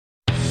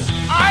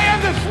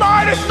the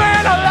smartest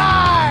man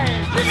alive!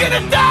 You're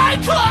gonna die,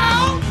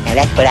 clown! And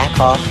that's what I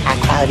call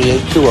high-quality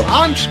A2.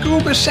 I'm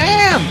Scuba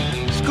Sam,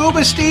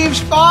 Scuba Steve's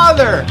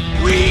father.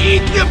 We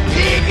eat the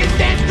pig and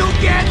then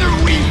together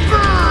we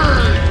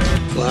burn!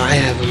 Well, I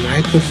have a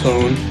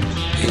microphone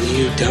and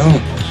you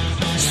don't.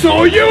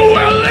 So you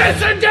will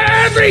listen to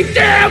every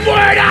damn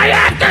word I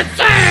have to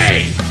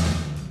say!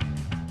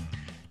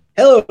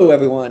 Hello,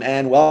 everyone,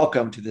 and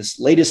welcome to this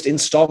latest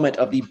installment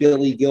of the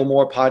Billy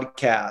Gilmore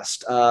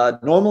podcast.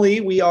 Normally,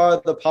 we are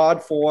the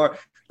pod for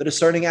the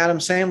discerning Adam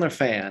Sandler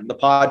fan, the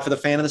pod for the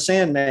fan of the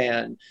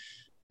Sandman.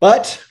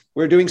 But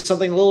we're doing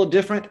something a little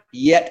different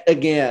yet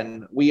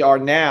again. We are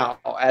now,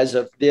 as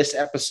of this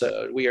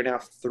episode, we are now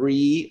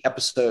 3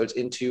 episodes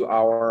into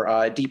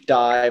our deep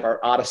dive,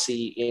 our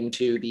odyssey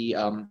into the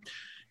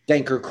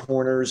danker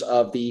corners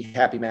of the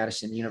Happy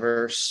Madison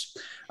universe.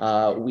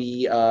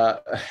 We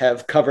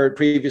have covered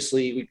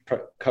previously, we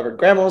covered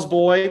Grandma's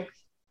Boy.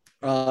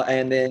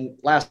 And then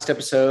last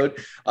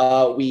episode,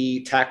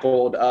 we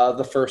tackled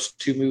the first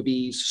 2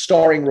 movies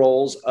starring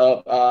roles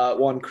of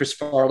one Chris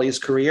Farley's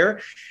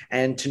career.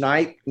 And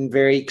tonight, I'm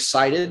very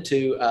excited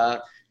to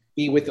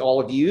be with all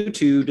of you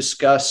to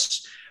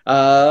discuss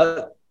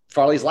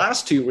Farley's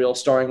last 2 real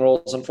starring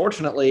roles,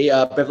 unfortunately,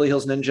 Beverly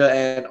Hills Ninja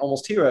and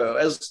Almost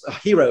Heroes,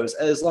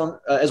 as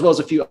well as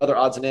a few other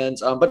odds and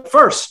ends. But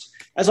first,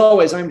 as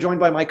always, I'm joined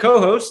by my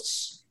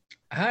co-hosts.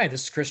 Hi,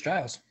 this is Chris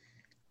Giles.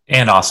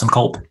 And Austin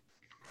Culp.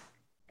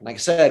 Like I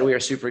said, we are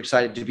super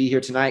excited to be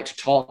here tonight to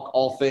talk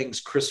all things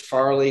Chris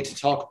Farley, to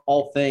talk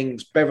all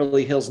things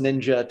Beverly Hills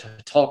Ninja, to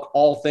talk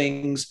all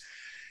things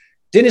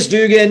Dennis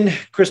Dugan,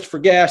 Christopher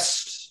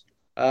Guest,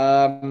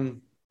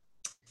 not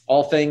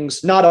all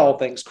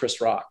things Chris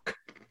Rock,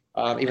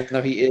 even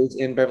though he is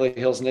in Beverly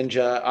Hills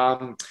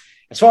Ninja.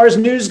 As far as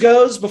news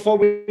goes, before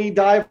we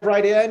dive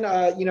right in,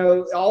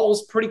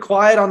 all's pretty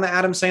quiet on the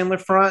Adam Sandler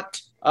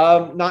front.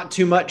 Not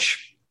too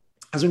much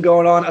has been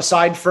going on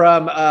aside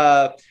from,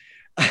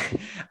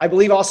 I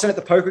believe, Austin, at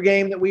the poker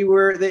game that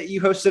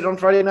you hosted on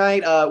Friday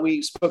night.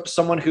 We spoke to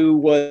someone who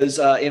was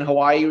in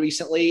Hawaii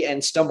recently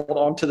and stumbled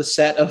onto the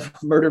set of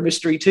Murder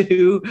Mystery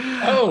 2.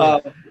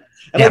 Oh.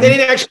 And they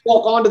didn't actually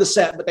walk onto the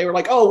set, but they were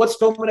like, "Oh, what's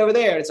filming over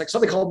there?" And it's like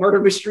something called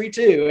Murder Mystery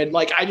 2. And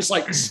I just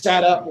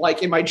sat up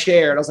in my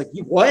chair and I was like,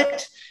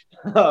 "What?"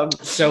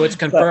 So it's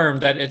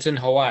confirmed that it's in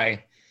Hawaii.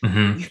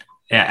 Mm-hmm.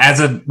 Yeah, as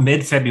of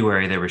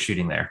mid-February, they were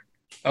shooting there.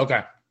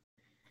 Okay.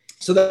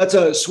 So that's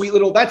a sweet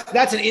little,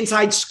 that's an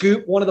inside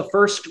scoop. One of the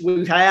first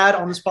we've had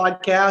on this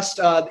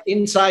podcast,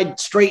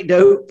 inside straight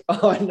dope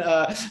on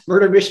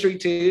Murder Mystery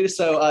 2.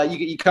 So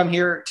you come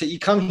here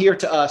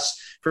to us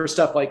for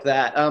stuff like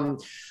that.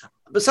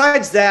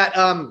 Besides that,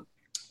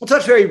 we'll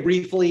touch very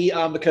briefly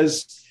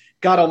because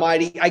God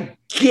Almighty, I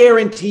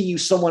guarantee you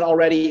someone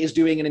already is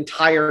doing an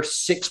entire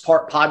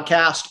 6-part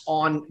podcast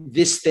on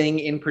this thing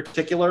in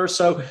particular.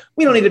 So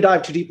we don't need to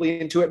dive too deeply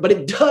into it, but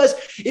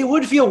it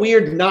would feel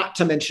weird not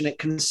to mention it,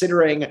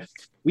 considering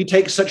we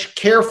take such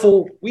care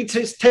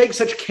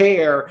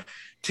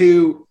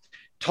to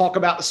talk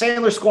about the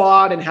Sandler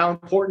Squad and how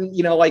important,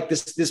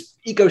 this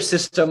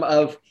ecosystem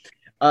of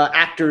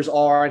actors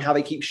are and how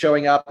they keep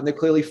showing up, and they're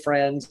clearly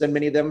friends, and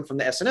many of them from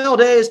the SNL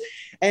days.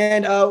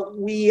 And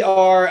we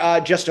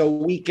are just a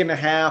week and a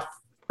half,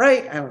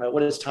 right? I don't know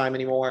what is time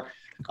anymore.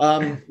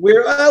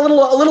 We're a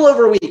little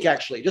over a week,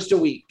 actually, just a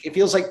week. It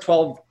feels like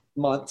 12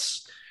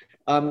 months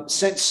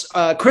since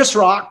Chris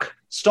Rock,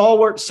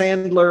 stalwart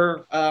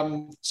Sandler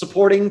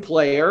supporting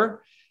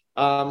player,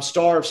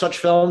 star of such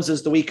films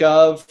as The Week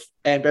Of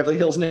and Beverly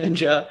Hills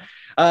Ninja,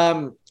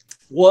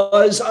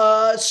 was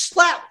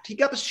slapped. He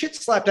got the shit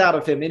slapped out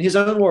of him, in his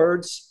own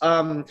words,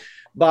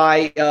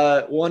 by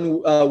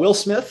one Will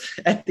Smith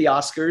at the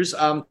Oscars.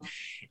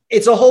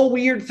 It's a whole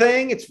weird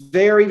thing. It's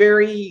very,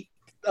 very,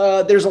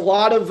 there's a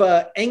lot of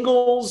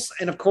angles.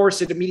 And of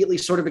course, it immediately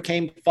sort of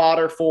became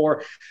fodder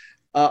for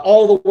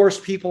all the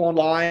worst people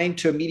online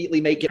to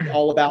immediately make it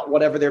all about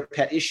whatever their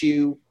pet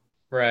issue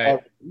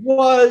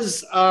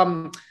was.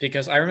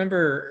 Because I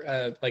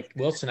remember,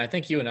 Wilson, I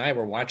think you and I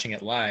were watching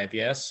it live,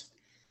 yes?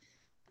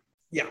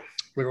 Yeah,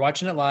 we were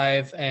watching it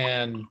live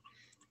and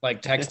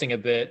texting a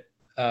bit,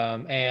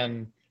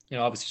 and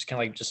obviously just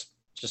kind of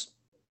just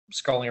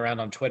scrolling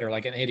around on Twitter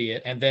like an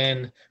idiot. And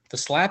then the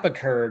slap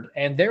occurred,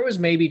 and there was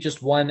maybe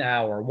just 1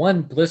 hour,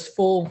 one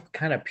blissful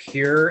kind of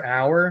pure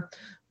hour,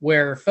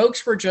 where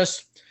folks were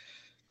just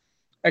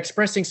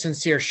expressing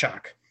sincere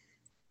shock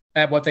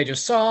at what they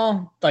just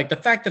saw, the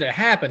fact that it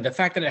happened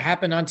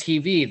on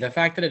TV, the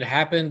fact that it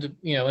happened,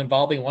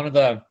 involving one of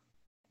the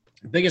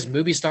biggest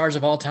movie stars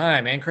of all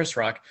time and Chris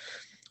Rock.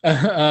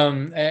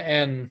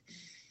 And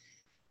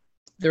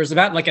there was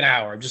about an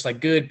hour, just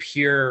good,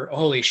 pure,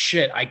 holy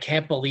shit, I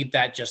can't believe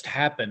that just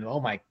happened. Oh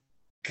my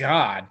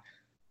God.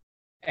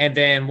 And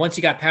then once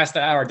you got past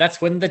the hour, that's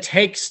when the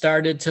takes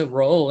started to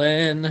roll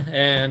in.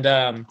 And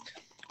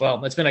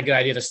it's been a good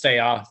idea to stay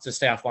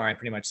offline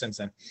pretty much since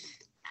then.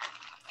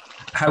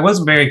 I was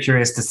very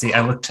curious to see.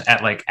 I looked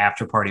at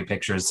after party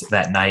pictures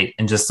that night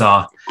and just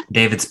saw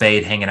David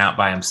Spade hanging out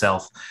by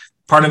himself.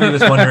 Part of me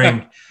was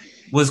wondering,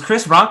 Was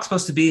Chris Rock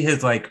supposed to be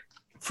his like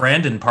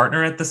friend and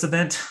partner at this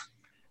event?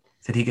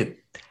 Did he get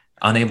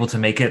unable to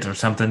make it or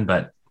something?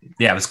 But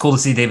yeah, it was cool to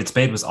see David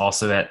Spade was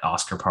also at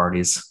Oscar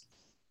parties.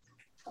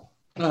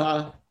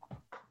 Uh,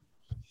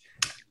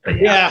 But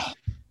yeah.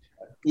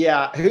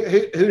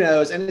 Who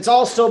knows? And it's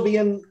all still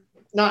being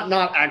not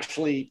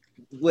actually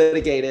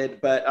litigated,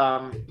 but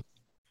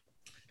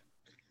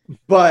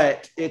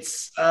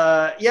it's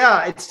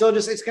it's still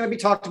just, it's going to be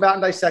talked about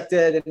and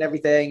dissected and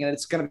everything, and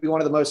it's going to be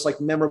one of the most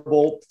like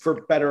memorable,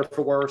 for better or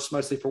for worse,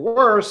 mostly for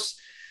worse,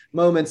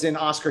 moments in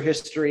Oscar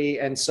history.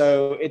 And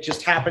so it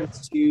just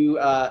happens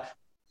to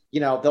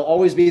there'll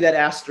always be that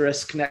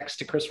asterisk next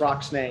to Chris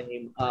Rock's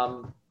name.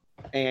 I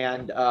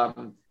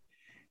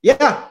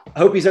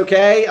hope he's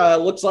okay.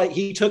 Looks like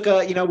he took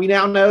we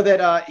now know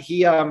that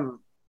he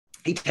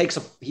takes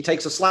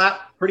a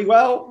slap pretty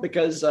well,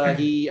 because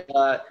he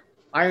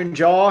iron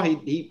jaw.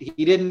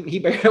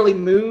 He barely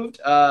moved.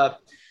 So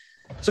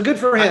good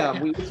for him.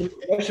 We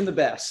wish him the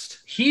best.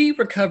 He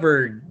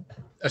recovered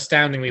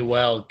astoundingly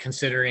well,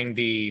 considering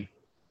the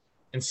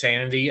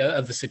insanity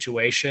of the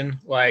situation.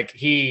 Like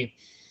he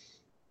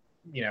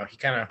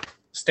kind of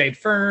stayed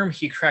firm.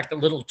 He cracked a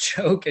little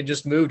joke and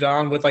just moved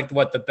on with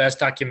the best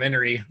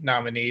documentary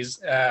nominees.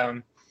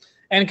 And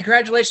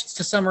congratulations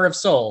to Summer of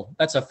Soul.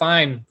 That's a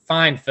fine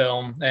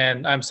film.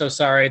 And I'm so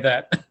sorry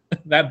that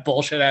that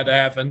bullshit had to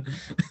happen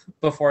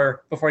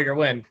before your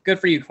win. Good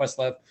for you,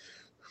 Questlove.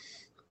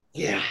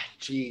 Yeah,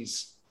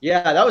 geez.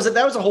 Yeah, that was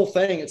a whole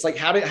thing. It's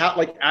like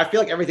I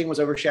feel like everything was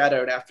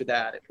overshadowed after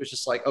that. It was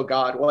just like, oh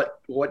God,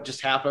 what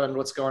just happened?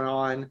 What's going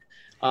on?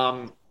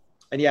 And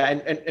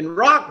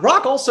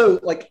Rock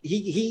also, like,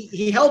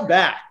 he held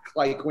back,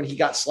 like, when he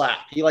got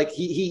slapped.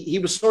 He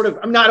was sort of,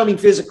 I don't mean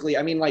physically,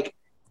 I mean, like,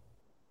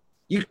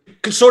 you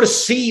could sort of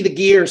see the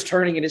gears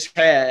turning in his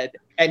head,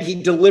 and he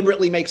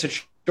deliberately makes a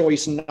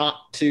choice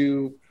not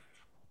to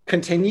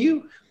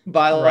continue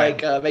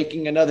by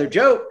making another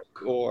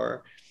joke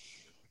or.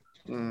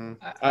 You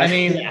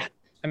got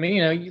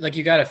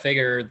to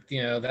figure,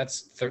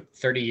 that's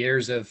 30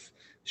 years of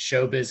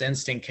showbiz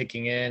instinct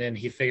kicking in, and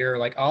he figured,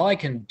 like, all I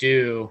can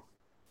do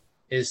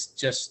is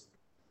just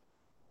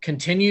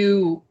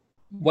continue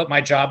what my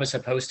job is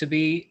supposed to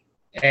be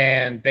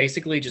and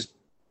basically just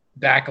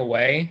back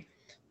away,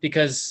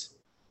 because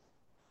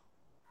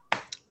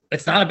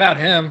it's not about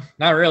him.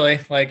 Not really.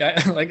 I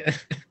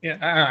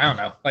don't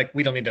know. Like,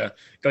 we don't need to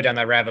go down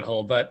that rabbit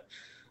hole, but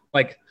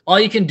like, all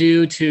you can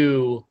do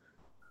to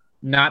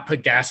not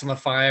put gas on the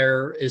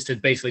fire is to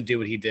basically do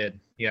what he did,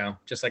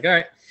 just like, all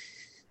right,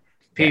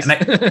 peace.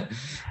 Yeah,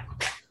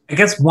 I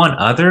guess one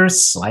other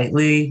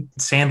slightly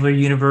Sandler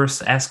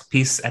universe-esque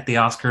piece at the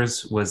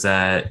Oscars was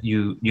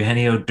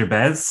Eugenio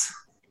Derbez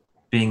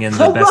being in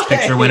the Best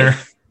Picture winner.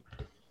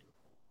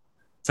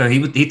 So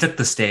he took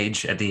the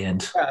stage at the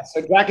end. Yeah,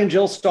 so Jack and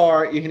Jill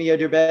star Eugenio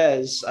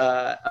Derbez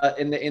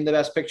in the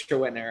Best Picture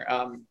winner.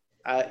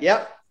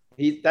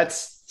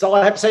 That's all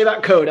I have to say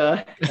about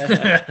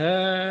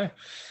Coda.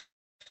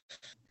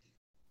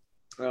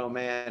 Oh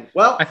man.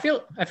 Well, I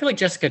feel like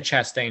Jessica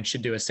Chastain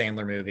should do a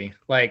Sandler movie.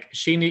 Like,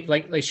 she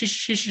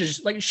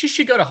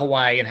should go to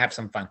Hawaii and have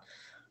some fun.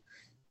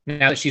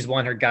 Now that she's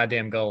won her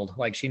goddamn gold,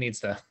 like, she needs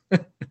to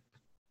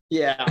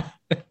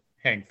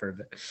hang for a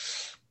bit.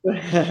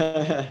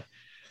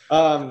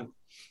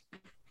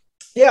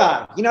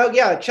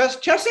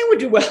 Chastain would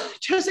do well.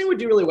 Chastain would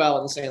do really well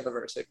in the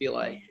Sandlerverse, I feel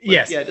like.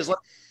 Yes. Yeah, just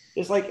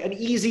like an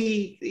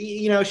easy,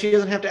 she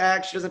doesn't have to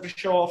act. She doesn't have to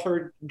show off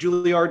her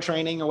Juilliard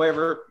training or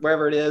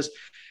wherever it is.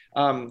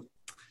 Man.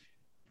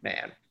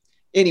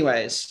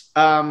 Anyways,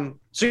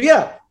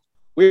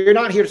 we're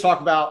not here to talk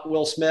about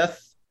Will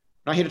Smith.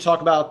 Not here to talk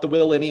about the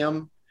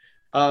Willennium.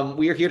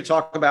 We are here to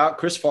talk about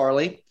Chris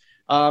Farley.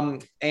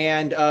 And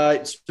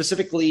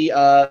specifically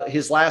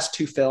his last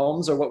two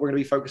films are what we're going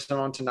to be focusing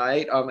on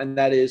tonight. And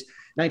that is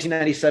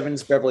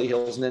 1997's Beverly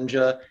Hills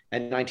Ninja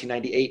and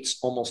 1998's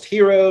Almost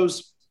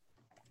Heroes.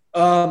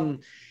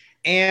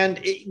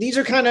 These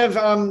are kind of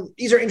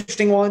these are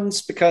interesting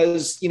ones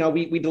because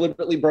we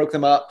deliberately broke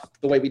them up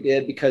the way we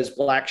did because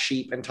Black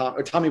Sheep and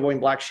Tommy Boy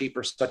and Black Sheep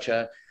are such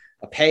a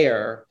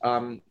pair.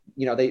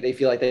 They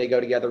feel like they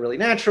go together really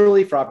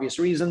naturally for obvious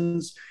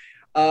reasons.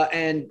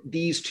 And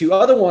these two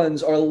other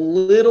ones are a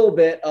little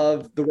bit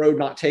of the road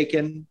not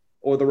taken,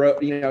 or the road,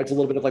 it's a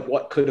little bit of like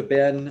what could have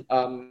been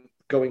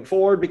going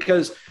forward,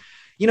 because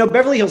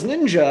Beverly Hills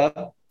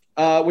Ninja,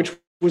 which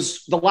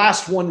was the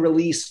last one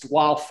released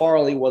while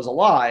Farley was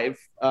alive.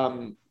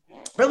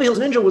 Beverly Hills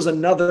Ninja was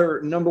another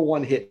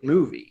 #1 hit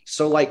movie.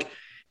 So like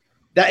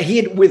that, he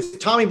had, with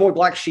Tommy Boy,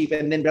 Black Sheep,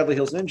 and then Beverly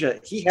Hills Ninja,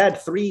 he had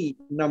 3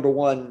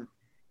 #1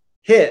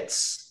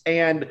 hits.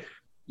 And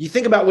you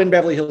think about when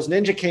Beverly Hills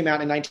Ninja came out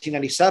in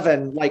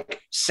 1997,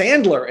 like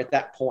Sandler at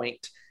that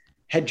point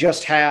had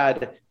just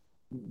had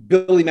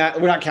we're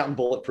not counting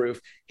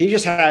Bulletproof. He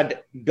just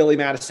had Billy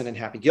Madison and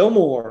Happy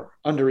Gilmore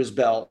under his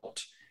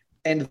belt.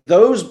 And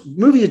those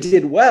movies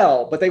did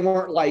well, but they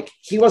weren't like,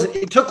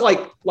 it took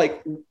like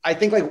I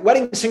think like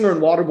Wedding Singer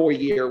and Waterboy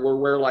year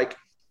where like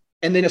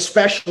and then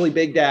especially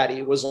Big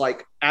Daddy was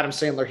like Adam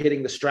Sandler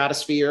hitting the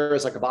stratosphere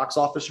as like a box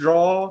office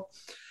draw.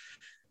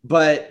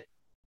 But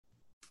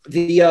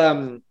Beverly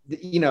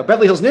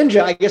Hills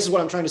Ninja, I guess is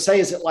what I'm trying to say,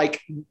 is that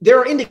like there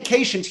are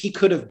indications he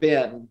could have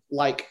been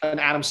like an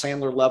Adam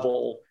Sandler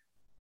level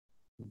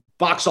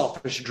box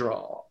office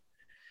draw,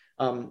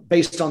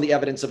 based on the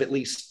evidence of at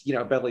least,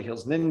 Beverly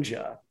Hills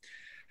Ninja.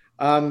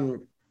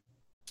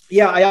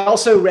 I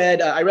also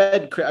read, I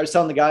was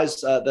telling the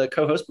guys, the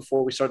co-host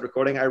before we started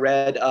recording, I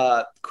read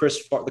the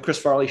Chris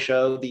Farley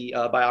Show, the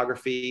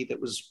biography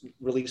that was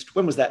released.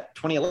 When was that?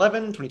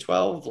 2011,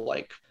 2012?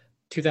 Like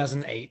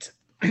 2008.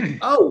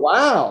 Oh,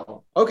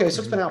 wow. Okay,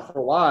 so it's been out for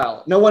a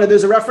while. No wonder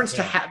there's a reference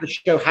to the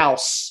show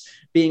House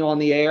being on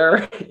the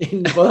air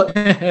in the book.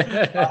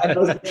 I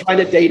was trying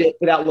to date it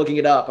without looking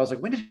it up. I was like,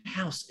 when did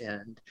House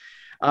end?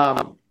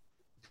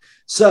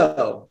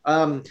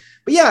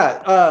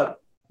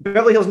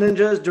 Beverly Hills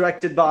Ninja is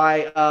directed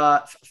by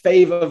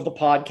fave of the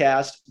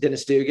podcast,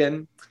 Dennis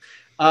Dugan.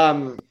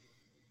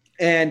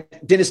 And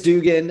Dennis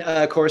Dugan,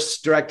 of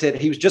course, directed,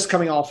 he was just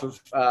coming off of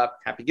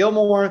Happy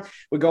Gilmore,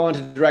 would go on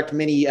to direct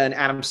many an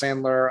Adam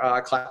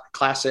Sandler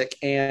classic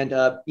and,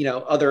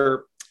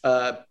 other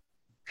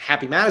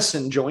Happy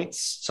Madison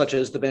joints, such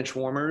as The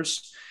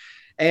Benchwarmers.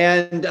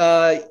 And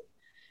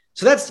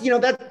so that's,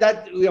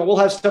 we'll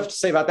have stuff to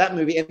say about that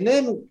movie. And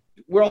then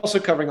we're also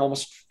covering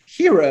Almost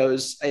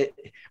Heroes.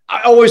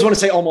 I always want to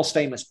say Almost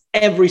Famous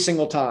every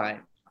single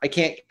time. I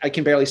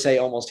can barely say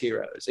Almost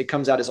Heroes. It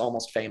comes out as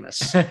Almost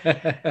Famous.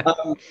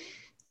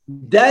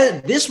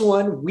 This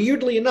one,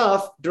 weirdly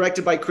enough,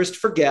 directed by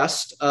Christopher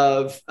Guest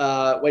of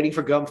Waiting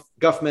for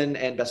Guffman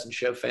and Best in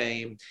Show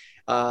fame.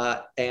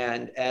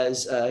 And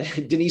as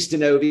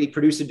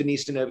producer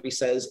Denise Denovi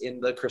says in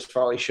the Chris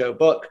Farley Show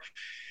book,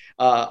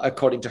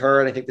 according to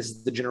her, and I think this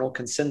is the general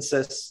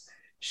consensus,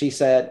 she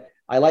said,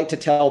 I like to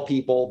tell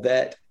people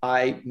that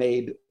I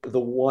made the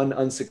one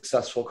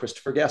unsuccessful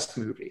Christopher Guest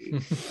movie.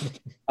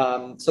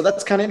 So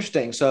that's kind of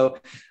interesting. So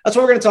that's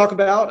what we're going to talk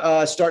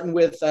about, starting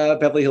with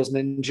Beverly Hills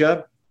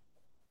Ninja.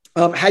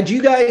 Had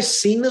you guys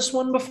seen this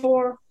one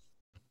before?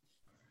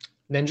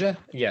 Ninja?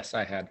 Yes,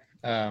 I had.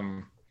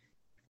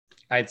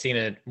 I'd seen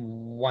it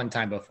one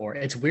time before.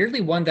 It's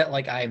weirdly one that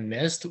like I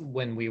missed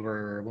when we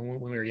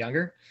were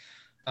younger.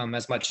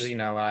 As much as,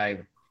 I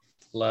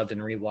loved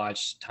and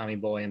rewatched Tommy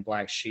Boy and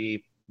Black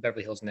Sheep,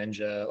 Beverly Hills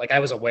Ninja. Like I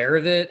was aware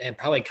of it and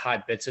probably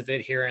caught bits of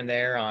it here and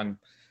there on,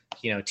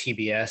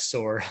 TBS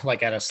or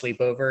like at a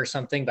sleepover or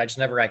something, but I just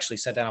never actually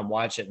sat down and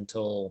watched it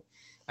until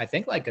I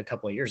think like a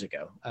couple of years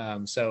ago.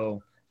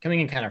 So coming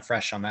in kind of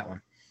fresh on that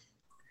one.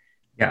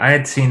 Yeah, I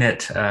had seen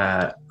it.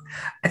 I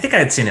think I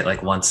had seen it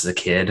like once as a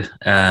kid.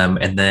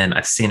 And then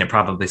I've seen it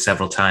probably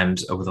several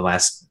times over the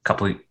last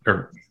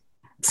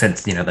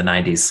since, the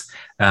 90s.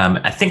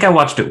 I think I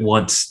watched it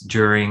once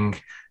during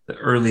the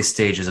early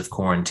stages of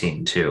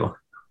quarantine too,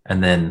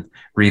 and then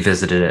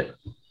revisited it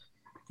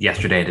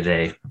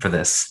today for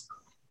this.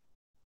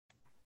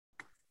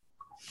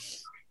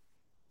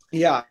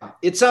 Yeah,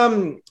 it's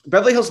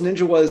Beverly Hills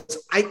Ninja was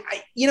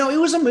it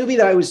was a movie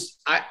that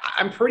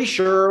I'm pretty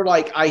sure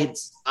like I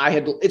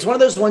had it's one of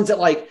those ones that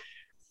like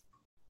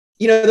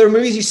there are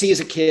movies you see as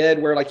a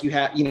kid where like you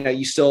have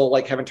you still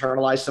like have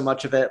internalized so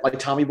much of it, like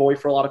Tommy Boy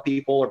for a lot of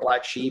people or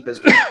Black Sheep is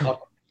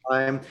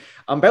time.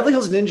 Beverly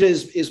Hills Ninja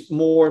is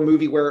more a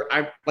movie where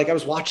I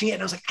was watching it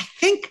and I was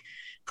like,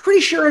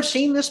 pretty sure I've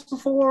seen this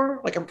before.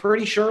 Like I'm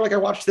pretty sure like I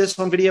watched this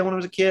on video when I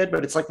was a kid,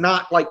 but it's like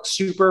not like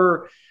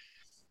super.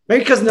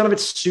 Maybe because none of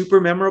it's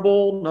super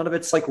memorable. None of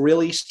it's like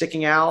really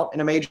sticking out in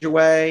a major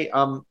way.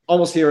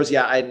 Almost Heroes,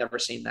 I had never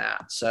seen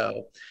that.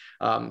 So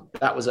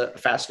that was a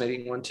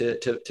fascinating one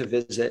to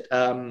visit.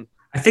 I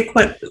think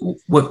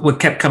what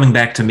kept coming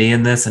back to me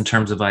in this in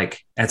terms of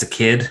like as a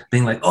kid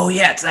being like, oh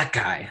yeah, it's that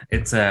guy.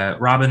 It's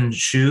Robin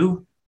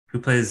Shou who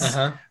plays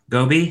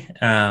Gobi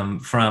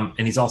and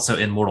he's also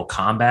in Mortal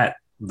Kombat,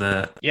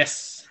 the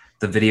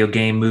video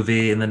game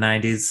movie in the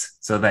 90s.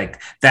 So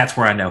like that's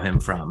where I know him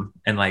from.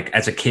 And like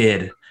as a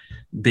kid,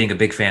 being a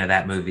big fan of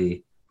that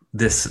movie,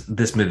 this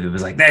movie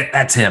was like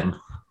that's him.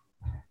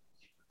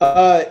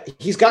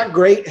 He's got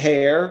great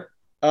hair,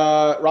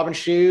 Robin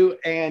Shou,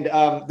 and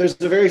there's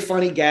a very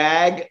funny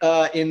gag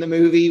in the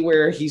movie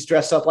where he's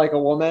dressed up like a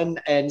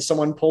woman and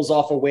someone pulls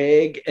off a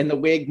wig and the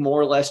wig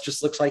more or less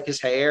just looks like his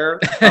hair.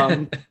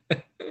 And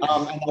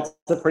that's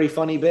a pretty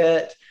funny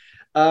bit.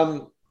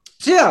 So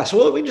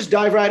we just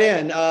dive right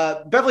in.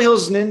 Beverly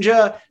Hills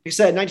Ninja, like I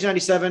said,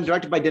 1997,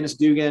 directed by Dennis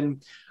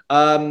Dugan.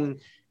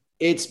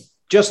 It's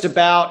just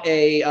about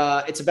a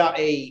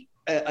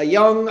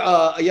young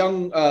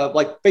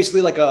like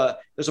basically like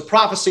there's a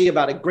prophecy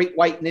about a great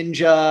white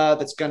ninja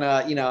that's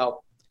gonna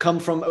come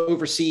from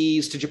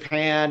overseas to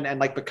Japan and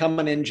like become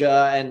a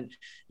ninja and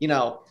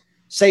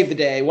save the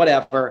day,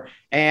 whatever.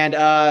 And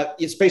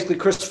it's basically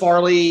Chris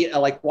Farley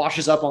like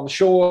washes up on the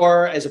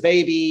shore as a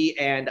baby,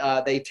 and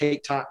they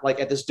take time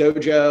like at this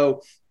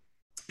dojo.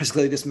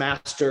 Basically, this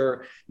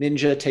master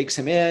ninja takes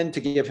him in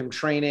to give him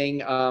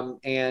training,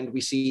 and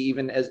we see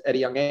even at a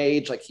young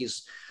age, like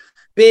he's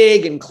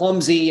big and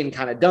clumsy and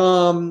kind of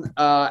dumb,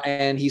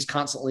 and he's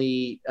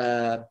constantly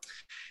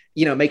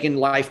making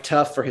life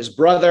tough for his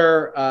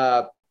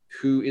brother,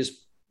 who is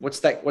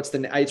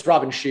it's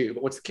Robin Shue,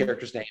 but what's the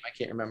character's name? I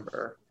can't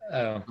remember.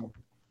 Oh,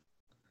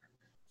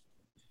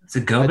 Is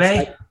it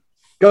Gobe?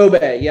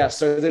 Gobe, yeah.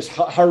 So there's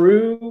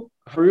Haru.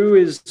 Haru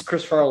is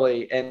Chris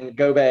Farley, and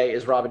Gobe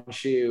is Robin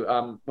Shue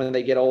when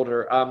they get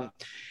older.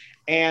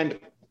 And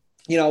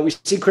we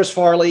see Chris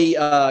Farley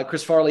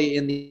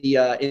in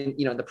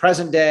the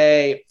present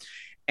day,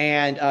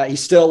 and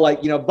he's still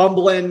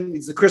bumbling.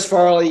 He's the Chris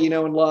Farley,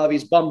 in Love.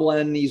 He's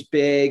bumbling. He's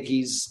big.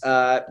 He's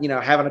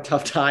having a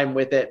tough time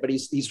with it, but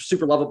he's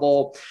super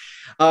lovable.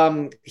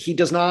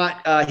 He's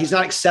not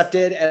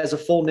accepted as a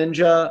full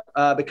ninja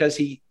because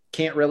he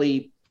can't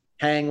really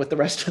hang with the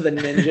rest of the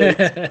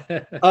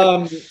ninjas.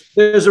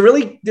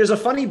 There's a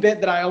funny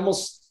bit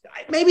that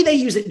maybe they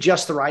use it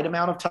just the right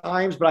amount of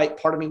times,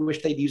 but part of me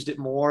wished they'd used it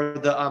more.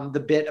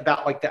 The bit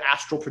about the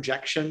astral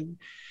projection,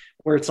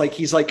 where it's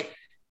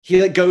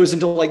he goes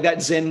into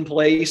that Zen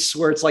place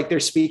where it's they're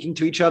speaking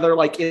to each other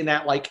in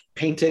that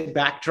painted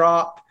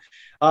backdrop.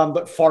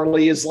 But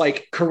Farley is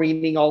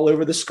careening all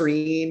over the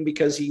screen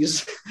because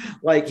he's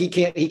he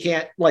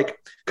can't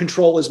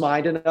control his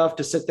mind enough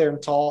to sit there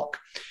and talk.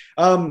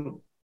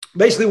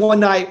 Basically one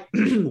night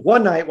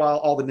while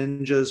all the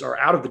ninjas are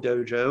out of the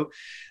dojo,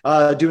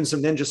 doing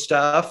some ninja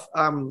stuff,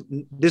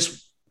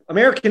 this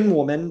American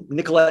woman,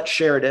 Nicolette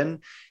Sheridan,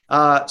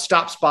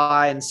 stops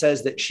by and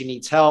says that she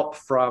needs help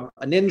from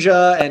a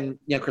ninja. And,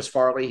 Chris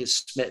Farley is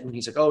smitten.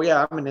 He's like, oh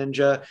yeah, I'm a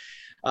ninja.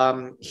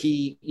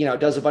 He,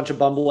 does a bunch of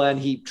bumbling.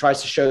 He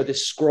tries to show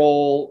this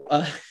scroll.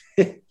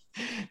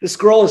 The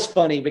scroll is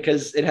funny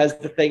because it has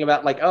the thing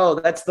about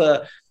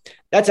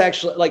that's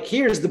actually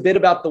here's the bit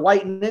about the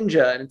white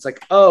ninja. And it's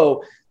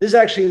oh, this is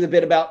actually the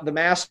bit about the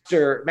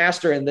master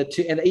and the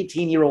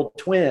 18-year-old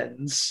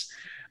twins.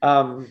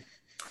 I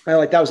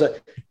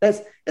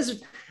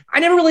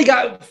never really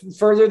got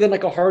further than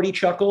a hearty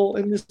chuckle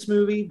in this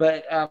movie,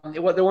 but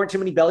there weren't too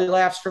many belly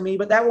laughs for me,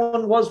 but that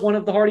one was one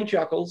of the hearty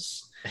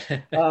chuckles.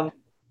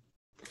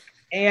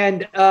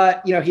 And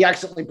he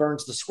accidentally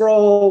burns the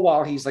scroll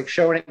while he's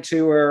showing it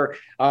to her.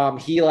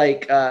 He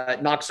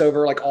knocks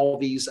over all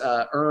these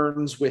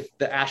urns with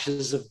the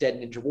ashes of dead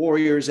ninja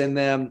warriors in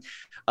them,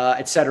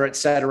 et cetera, et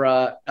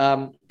cetera.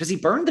 Does he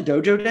burn the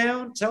dojo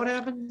down? Is that what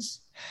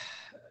happens?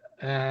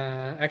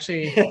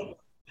 Actually,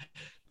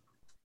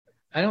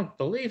 I don't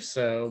believe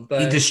so.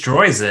 But he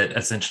destroys it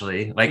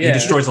essentially. He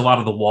destroys a lot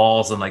of the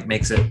walls and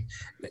makes it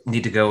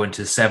need to go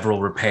into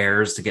several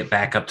repairs to get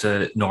back up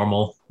to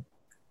normal.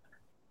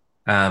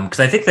 Because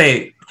I think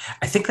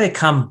they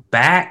come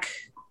back,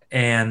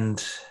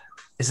 and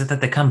is it that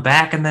they come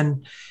back and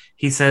then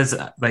he says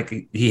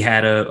he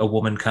had a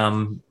woman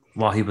come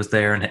while he was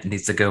there and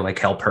needs to go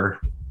help her.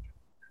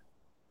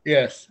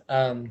 Yes.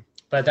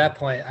 But at that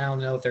point, I don't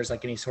know if there's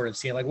any sort of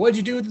scene what'd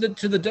you do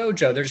to the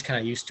dojo? They're just kind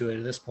of used to it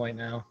at this point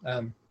now.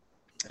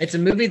 It's a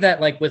movie that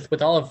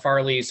with all of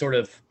Farley sort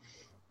of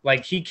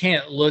he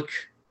can't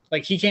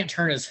he can't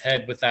turn his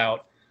head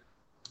without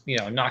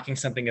knocking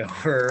something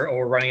over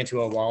or running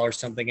into a wall or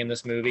something in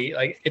this movie.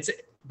 It's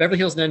Beverly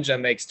Hills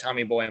Ninja makes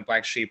Tommy Boy and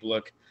Black Sheep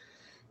look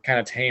kind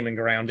of tame and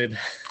grounded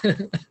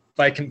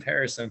by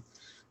comparison,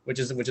 which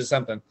is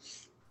something.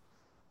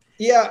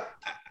 Yeah.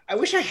 I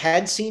wish if I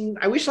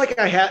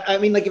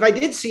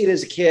did see it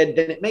as a kid,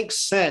 then it makes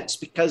sense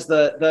because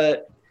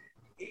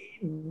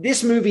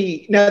this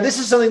movie, now this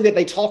is something that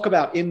they talk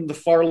about in the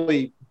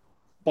Farley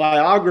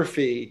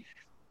biography,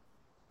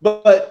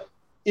 but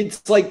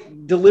it's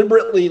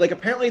deliberately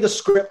apparently the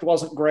script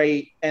wasn't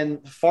great,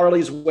 and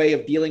Farley's way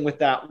of dealing with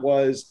that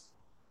was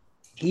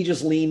he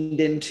just leaned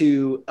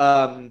into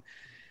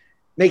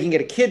making it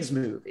a kids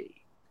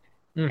movie.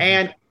 Mm-hmm.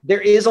 And there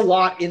is a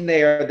lot in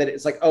there that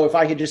it's if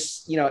I could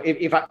just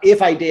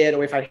if I did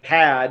or if I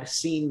had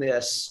seen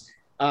this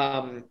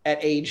at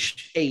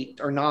age 8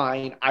 or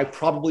 9, I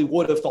probably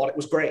would have thought it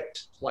was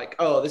great.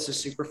 Oh, this is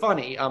super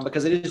funny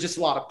because it is just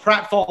a lot of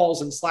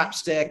pratfalls and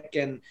slapstick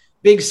and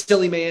big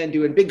silly man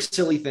doing big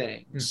silly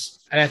things.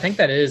 And I think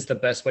that is the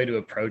best way to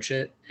approach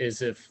it,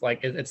 is if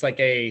it's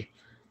a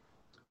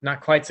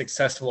not quite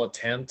successful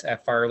attempt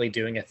at Farley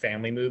doing a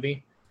family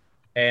movie.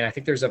 And I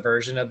think there's a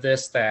version of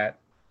this that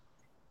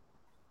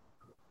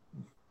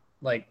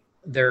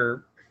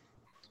there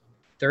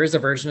is a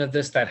version of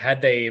this that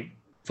had they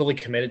fully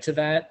committed to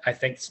that, I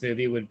think this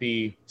movie would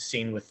be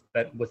seen with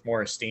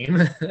more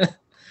esteem.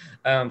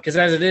 Because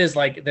as it is,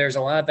 there's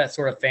a lot of that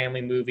sort of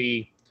family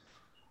movie,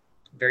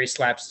 very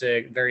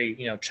slapstick, very,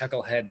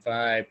 chucklehead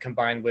vibe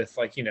combined with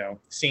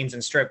scenes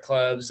in strip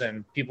clubs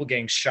and people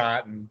getting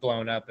shot and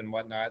blown up and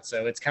whatnot.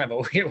 So it's kind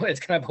of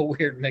a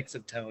weird mix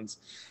of tones.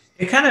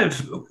 It kind of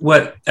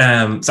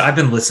so I've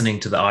been listening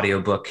to the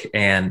audiobook,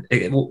 and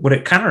what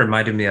it kind of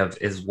reminded me of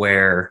is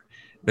where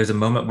there's a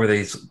moment where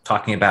he's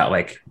talking about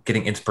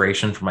getting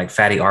inspiration from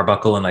Fatty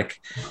Arbuckle and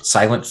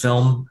silent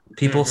film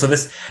people. Mm-hmm.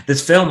 So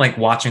this film,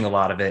 watching a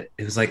lot of it,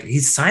 it was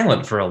he's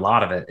silent for a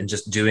lot of it and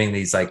just doing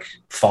these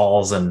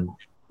falls and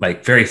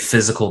very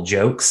physical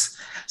jokes.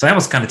 So I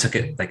almost kind of took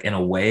it like in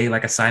a way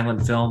like a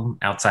silent film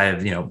outside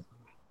of,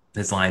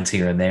 his lines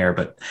here and there,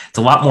 but it's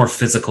a lot more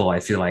physical,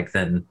 I feel like,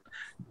 than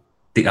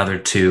the other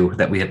two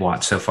that we had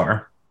watched so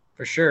far.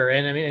 For sure.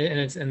 And I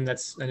mean, and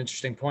that's an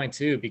interesting point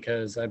too,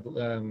 because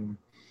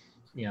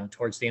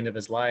towards the end of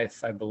his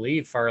life, I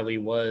believe Farley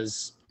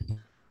was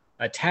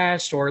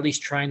attached, or at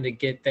least trying to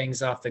get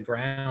things off the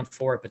ground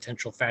for a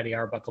potential Fatty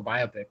Arbuckle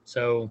biopic.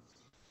 So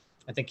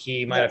I think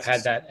he might have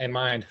had that in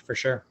mind for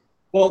sure.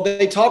 Well,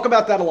 they talk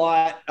about that a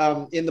lot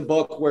in the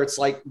book, where it's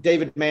like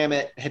David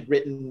Mamet had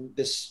written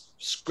this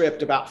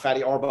script about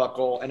Fatty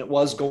Arbuckle, and it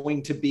was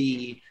going to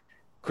be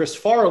Chris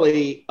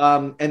Farley.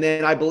 And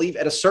then I believe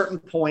at a certain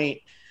point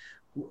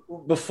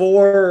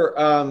before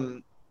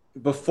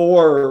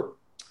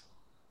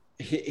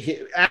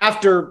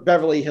after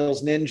Beverly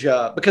Hills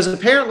Ninja, because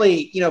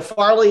apparently,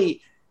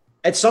 Farley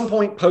at some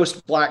point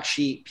post Black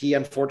Sheep, he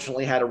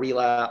unfortunately had a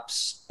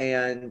relapse,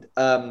 and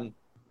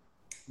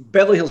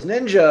Beverly Hills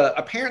Ninja,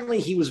 apparently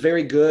he was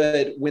very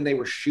good when they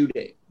were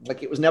shooting.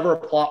 Like, it was never a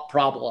plot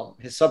problem.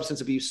 His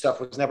substance abuse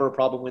stuff was never a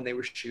problem when they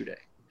were shooting.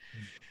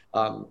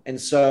 And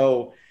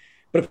so,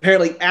 but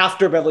apparently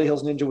after Beverly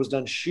Hills Ninja was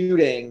done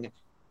shooting,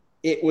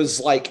 it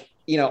was like,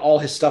 all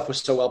his stuff was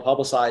so well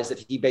publicized that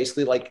he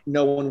basically, like,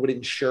 no one would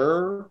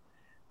insure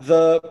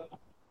the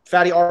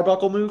Fatty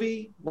Arbuckle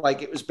movie.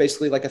 Like, it was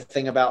basically like a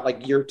thing about,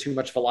 like, you're too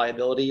much of a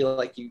liability.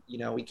 Like,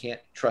 we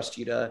can't trust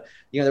you to,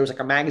 there was like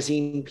a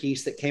magazine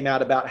piece that came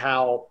out about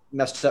how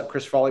messed up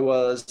Chris Farley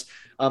was.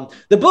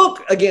 The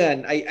book,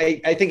 again,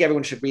 I think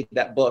everyone should read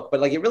that book, but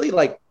like, it really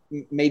like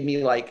made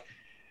me like,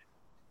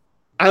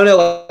 I don't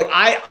know.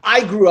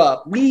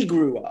 Like, we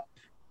grew up.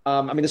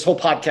 I mean, this whole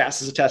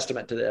podcast is a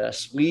testament to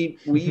this. We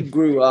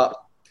grew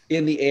up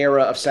in the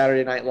era of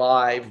Saturday Night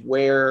Live,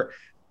 where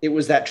it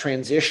was that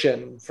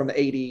transition from the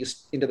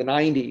 80s into the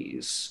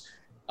 90s.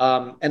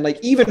 And like,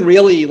 even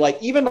really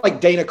like, even like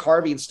Dana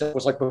Carvey and stuff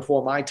was like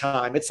before my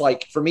time. It's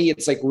like, for me,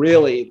 it's like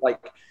really like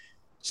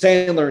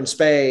Sandler and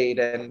Spade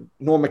and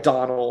Norm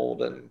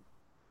Macdonald and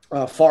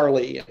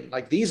Farley and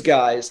like these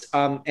guys.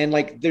 And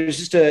like, there's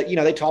just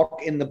they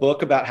talk in the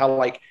book about how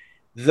like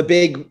the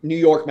big New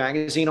York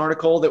Magazine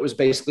article that was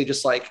basically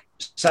just like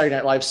Saturday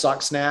Night Live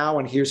sucks now,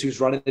 and here's who's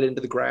running it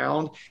into the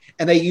ground.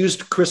 And they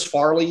used Chris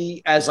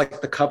Farley as like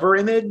the cover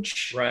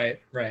image, right,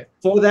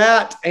 for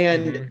that.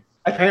 And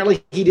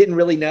apparently he didn't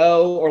really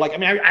know, or like, I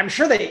mean, I'm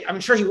sure he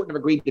wouldn't have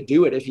agreed to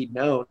do it if he'd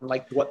known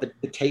like what the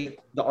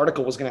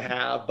article was going to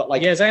have. But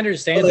like, yes, I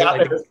understand that,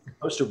 like, the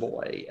poster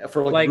boy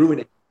for like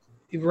ruining.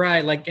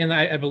 Right, like, and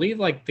I believe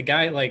like the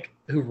guy like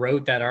who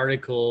wrote that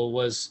article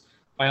was,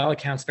 by all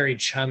accounts, very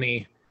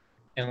chummy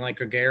and like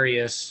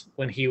gregarious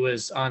when he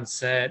was on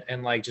set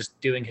and like just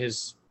doing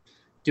his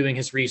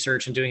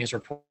research and doing his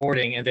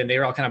reporting, and then they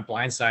were all kind of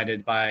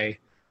blindsided by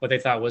what they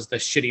thought was the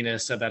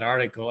shittiness of that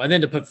article. And then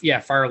to put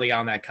Farley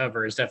on that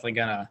cover is definitely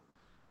gonna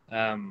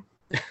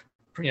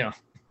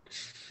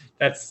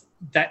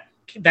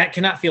that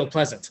cannot feel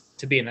pleasant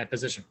to be in that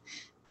position.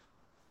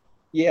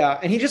 Yeah,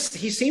 and he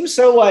seems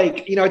so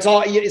like,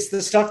 it's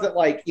the stuff that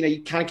like,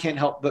 you kind of can't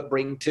help but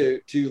bring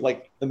to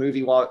like the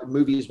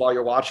movies while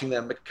you're watching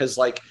them, because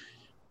like,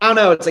 I don't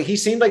know, it's like he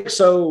seemed like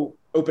so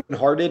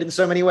open-hearted in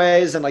so many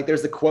ways. And like,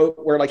 there's the quote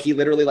where like he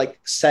literally like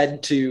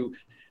said to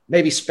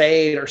maybe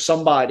Spade or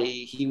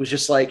somebody, he was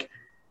just like,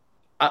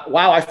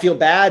 wow, I feel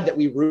bad that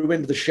we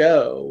ruined the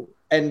show.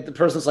 And the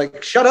person's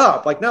like, shut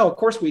up. Like, no, of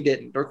course we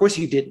didn't. Or of course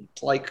you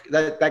didn't. Like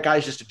that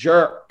guy's just a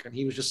jerk. And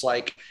he was just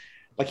like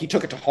he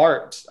took it to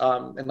heart,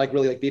 and like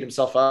really like beat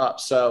himself up.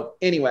 So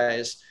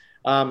anyways,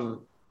 Haru,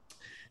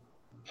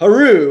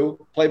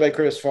 played by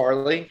Chris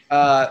Farley,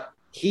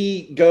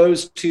 he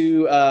goes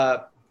to,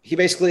 he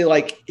basically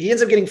like, he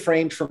ends up getting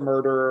framed for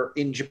murder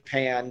in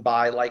Japan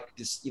by like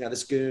this,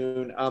 this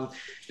goon.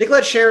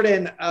 Nicolette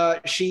Sheridan,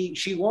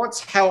 she wants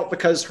help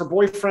because her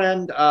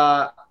boyfriend,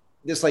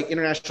 this like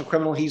international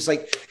criminal, he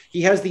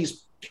has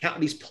these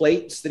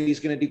plates that he's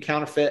going to do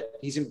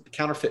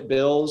counterfeit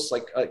bills,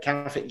 like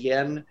counterfeit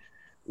yen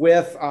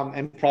with,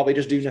 and probably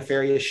just do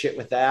nefarious shit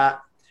with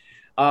that.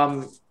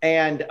 And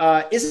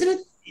isn't it,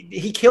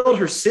 he killed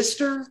her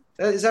sister?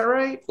 Is that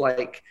right?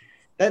 Like,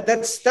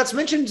 that's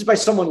mentioned by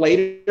someone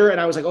later,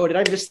 and I was like, oh, did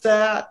I miss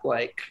that?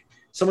 Like,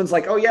 someone's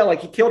like, oh yeah, like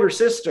he killed her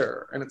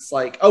sister, and it's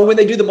like, oh, when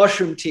they do the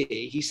mushroom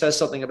tea, he says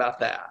something about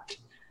that.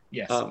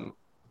 Yes.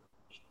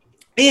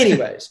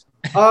 Anyways,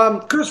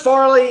 Chris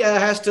Farley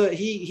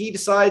he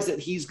decides that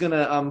he's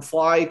gonna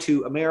fly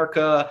to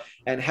America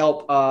and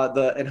help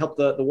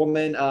the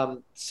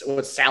woman.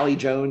 What Sally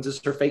Jones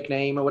is her fake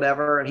name or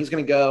whatever, and he's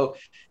gonna go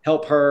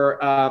help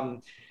her.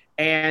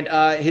 And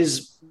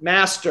his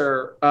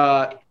master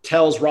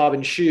tells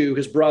Robin Shu,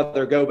 his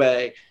brother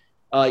Gobe,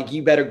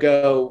 you better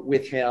go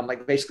with him,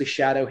 like basically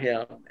shadow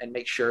him and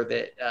make sure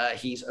that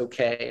he's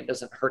okay and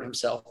doesn't hurt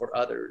himself or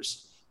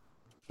others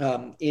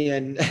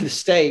in the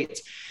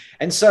States.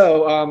 And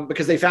so,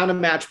 because they found a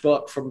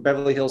matchbook from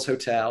Beverly Hills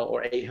Hotel,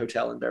 or a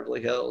hotel in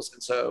Beverly Hills,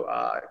 and so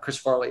Chris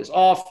Farley is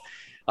off.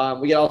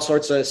 We get all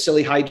sorts of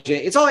silly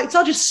hijinks. It's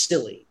all just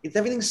silly.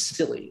 Everything's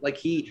silly. Like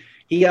he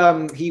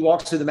he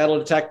walks through the metal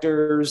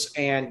detectors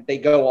and they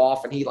go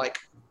off and he like,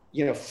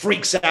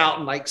 freaks out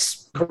and like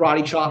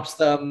karate chops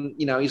them.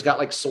 He's got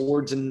like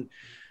swords and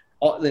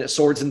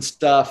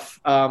stuff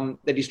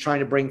that he's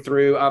trying to bring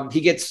through.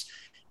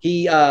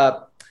 He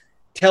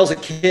tells a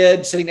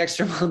kid sitting next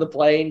to him on the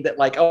plane that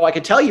like, oh, I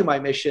could tell you my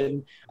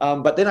mission,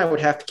 but then I would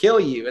have to kill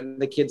you.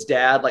 And the kid's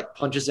dad like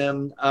punches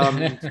him.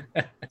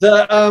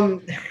 There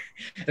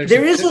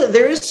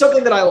is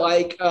something that I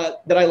like,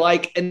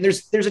 and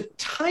there's a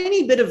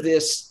tiny bit of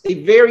this,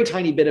 a very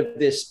tiny bit of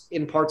this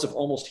in parts of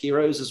Almost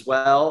Heroes as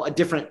well, a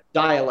different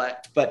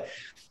dialect, but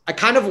I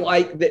kind of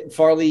like that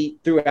Farley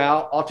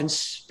throughout often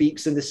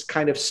speaks in this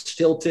kind of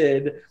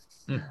stilted,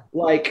 I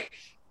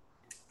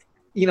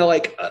don't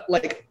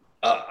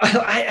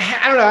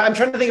know. I'm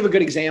trying to think of a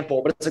good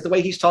example, but it's like the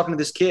way he's talking to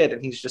this kid,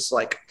 and he's just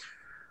like,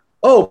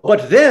 "Oh,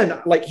 but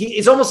then," like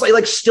it's almost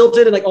like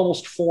stilted and like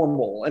almost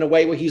formal in a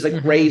way where he's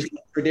like raised in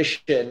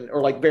tradition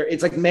or like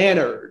it's like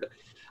mannered,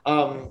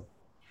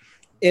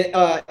 in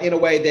a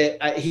way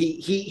that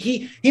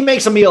he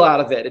makes a meal out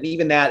of it, and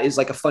even that is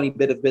like a funny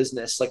bit of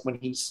business. Like when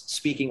he's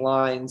speaking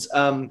lines.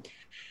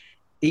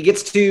 He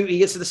gets to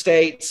the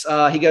States.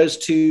 He goes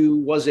to,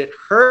 was it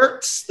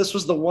Hertz? This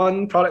was the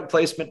one product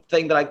placement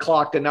thing that I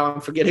clocked, and now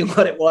I'm forgetting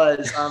what it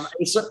was.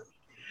 It's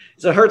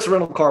a Hertz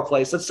rental car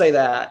place. Let's say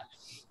that.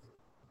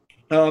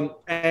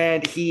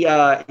 And he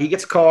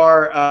gets a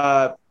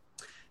car.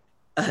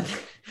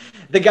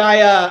 The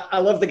guy, I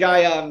love the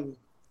guy.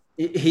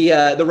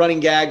 The running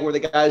gag where the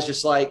guy's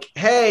just like,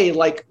 "Hey,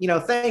 like,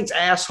 thanks,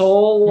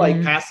 asshole,"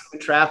 like passing in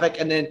traffic,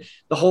 and then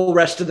the whole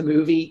rest of the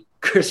movie,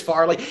 Chris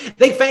Farley,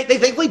 they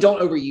thankfully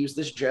don't overuse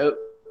this joke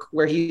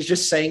where he's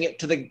just saying it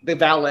to the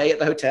valet at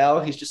the hotel.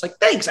 He's just like,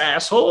 "Thanks,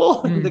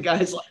 asshole." And the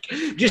guy's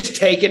like just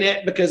taking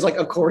it because like,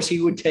 of course he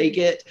would take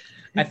it.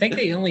 I think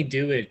they only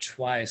do it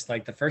twice.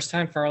 Like the first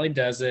time Farley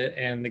does it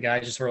and the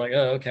guy just sort of like,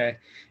 "Oh, okay."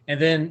 And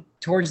then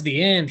towards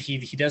the end, he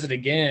does it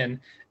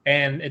again.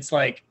 And it's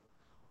like,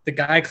 the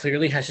guy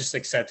clearly has just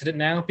accepted it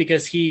now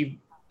because he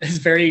is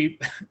very,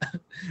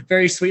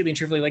 very sweetly and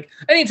truthfully like,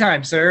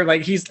 "Anytime, sir."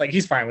 Like he's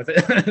fine with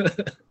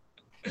it.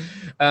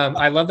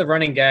 I love the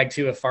running gag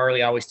too of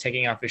Farley always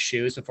taking off his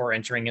shoes before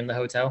entering in the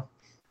hotel.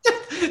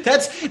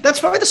 That's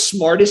probably the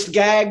smartest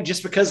gag,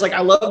 just because like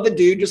I love the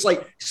dude just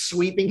like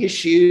sweeping his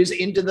shoes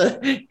into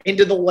the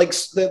like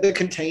the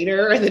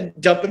container and then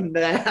dumping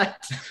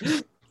that.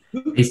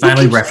 He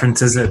finally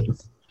references it.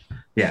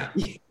 Yeah.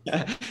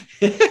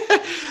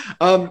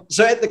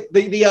 So at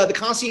the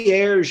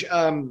concierge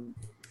at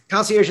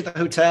the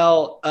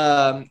hotel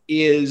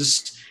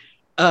is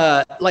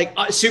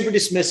super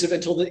dismissive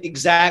until the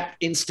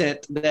exact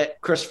instant that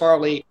Chris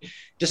Farley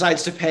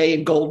decides to pay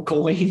in gold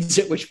coins,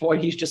 at which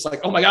point he's just like,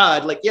 "Oh my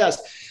God," like,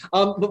 yes.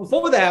 But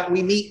before that,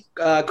 we meet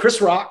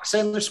Chris Rock,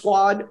 Sandler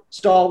Squad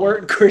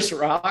stalwart Chris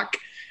Rock,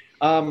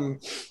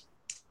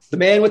 the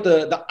man with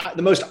the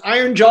most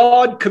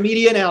iron-jawed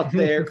comedian out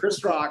there,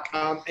 Chris Rock.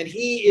 And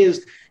he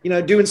is,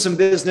 doing some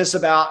business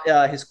about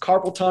his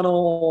carpal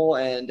tunnel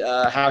and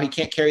how he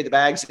can't carry the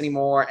bags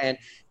anymore. And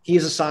he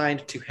is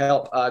assigned to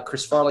help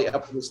Chris Farley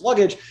up with his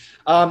luggage.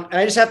 And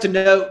I just have to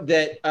note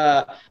that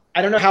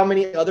I don't know how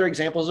many other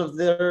examples of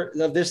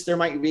this there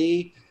might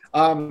be.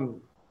 But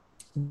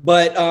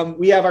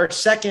we have our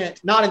second,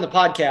 not in the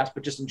podcast,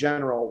 but just in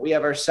general, we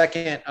have our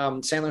second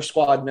Sandler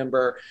Squad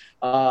member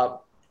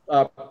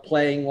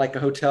playing like a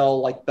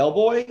hotel like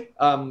bellboy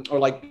or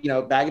like,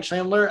 baggage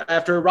handler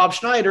after Rob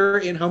Schneider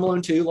in Home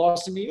Alone 2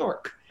 Lost in New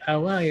York. Oh,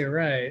 wow, you're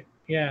right.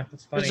 Yeah,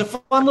 that's funny. It's a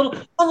fun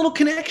little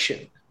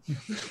connection.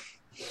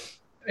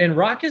 And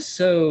Rock is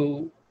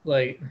so,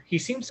 like, he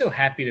seems so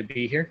happy to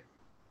be here.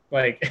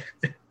 Like,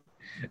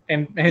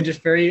 and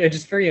just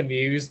very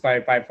amused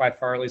by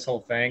Farley's whole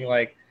thing.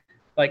 Like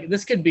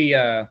this could be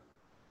a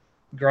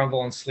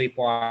grumble and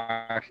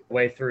sleepwalk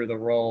way through the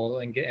role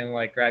and get and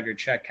like grab your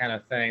check kind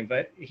of thing,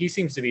 but he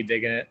seems to be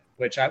digging it,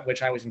 which I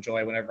always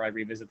enjoy whenever I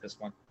revisit this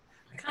one.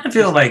 I kind of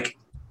feel like,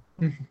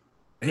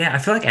 I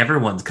feel like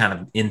everyone's kind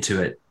of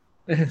into it.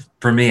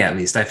 For me, at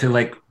least, I feel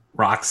like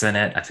Rock's in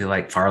it. I feel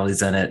like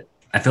Farley's in it.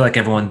 I feel like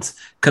everyone's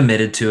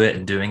committed to it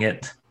and doing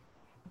it,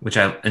 which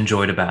I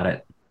enjoyed about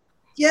it.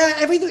 Yeah,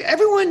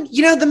 everyone,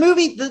 the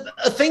movie,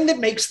 a thing that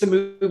makes the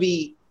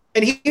movie,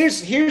 and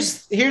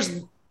here's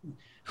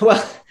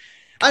well,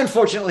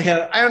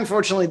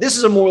 unfortunately, this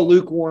is a more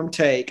lukewarm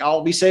take.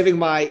 I'll be saving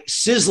my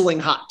sizzling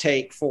hot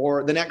take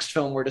for the next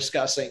film we're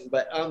discussing.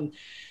 But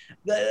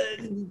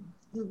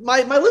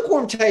my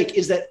lukewarm take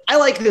is that I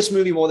like this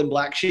movie more than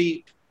Black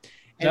Sheep,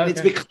 and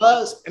it's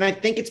because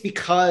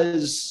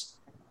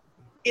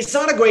it's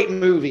not a great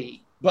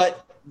movie.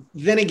 But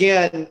then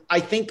again, I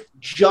think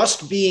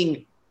just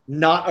being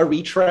not a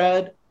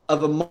retread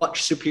of a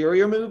much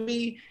superior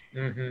movie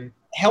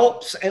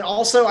helps, and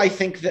also I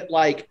think that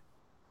like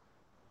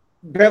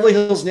Beverly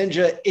Hills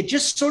Ninja, it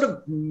just sort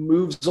of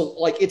moves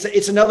like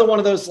it's another one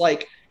of those,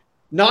 like,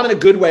 not in a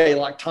good way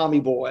like Tommy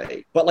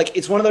Boy, but like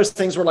it's one of those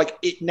things where like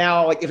it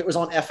now, like if it was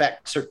on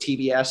FX or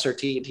TBS or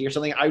TNT or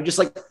something, I would just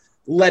like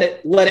let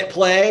it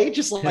play,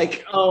 just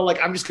like, oh,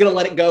 like I'm just gonna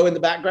let it go in the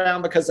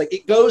background, because like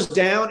it goes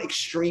down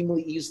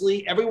extremely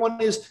easily.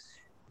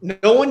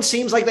 No one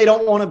seems like they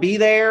don't want to be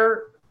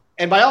there,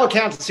 and by all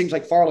accounts it seems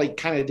like Farley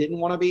kind of didn't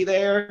want to be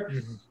there.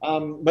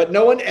 But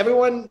no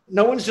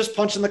one's just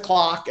punching the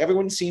clock.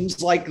 Everyone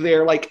seems like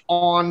they're like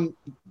on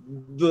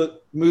the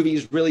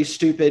movie's really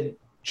stupid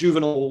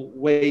juvenile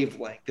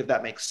wavelength, if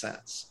that makes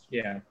sense.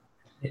 Yeah,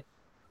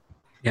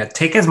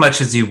 take as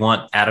much as you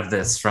want out of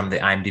this from the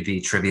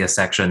IMDb trivia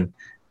section,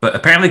 but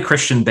apparently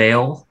Christian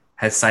Bale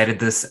has cited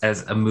this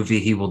as a movie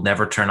he will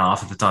never turn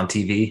off if it's on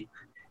TV.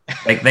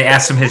 Like, they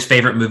asked him his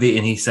favorite movie,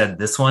 and he said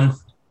this one,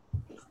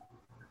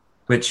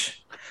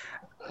 which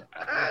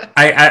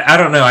I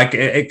don't know.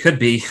 It could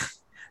be.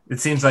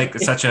 It seems like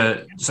such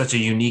a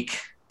unique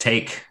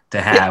take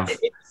to have.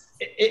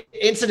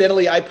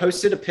 Incidentally, I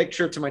posted a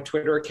picture to my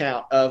Twitter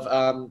account of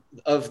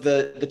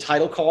the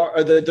title card,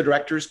 or the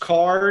director's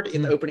card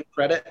in the opening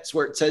credits,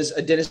 where it says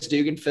a Dennis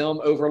Dugan film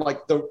over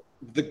like the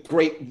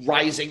great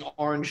rising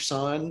orange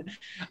sun.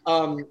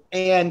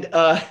 And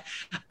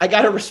I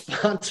got a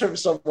response from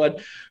someone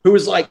who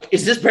was like,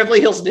 is this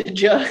Beverly Hills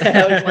Ninja? And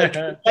I was like,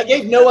 I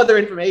gave no other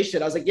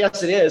information. I was like,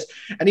 yes, it is.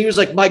 And he was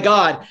like, my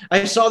God,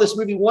 I saw this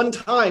movie one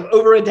time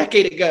over a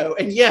decade ago,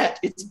 and yet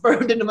it's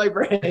burned into my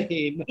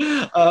brain.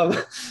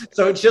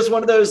 So it's just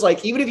one of those,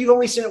 like, even if you've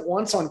only seen it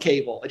once on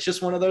cable, it's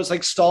just one of those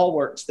like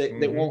stalwarts that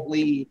won't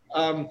leave.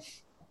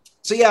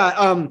 So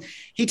yeah,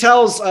 he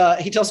tells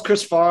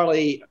Chris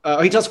Farley,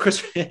 he tells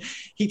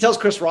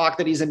Chris Rock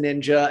that he's a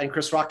ninja, and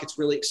Chris Rock gets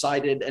really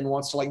excited and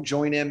wants to like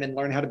join him and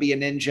learn how to be a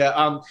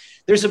ninja.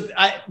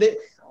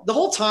 The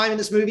whole time in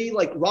this movie,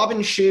 like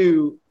Robin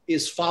Shou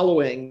is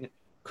following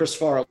Chris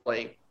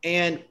Farley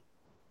and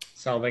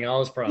solving all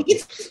his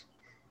problems.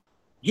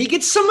 He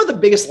gets some of the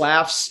biggest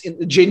laughs,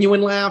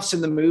 genuine laughs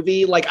in the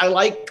movie. Like, I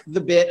like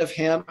the bit of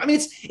him. I mean,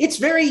 it's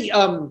very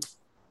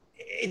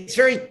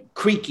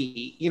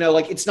creaky, you know,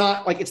 like it's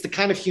not like it's the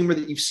kind of humor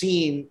that you've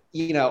seen,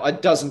 you know, a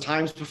dozen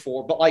times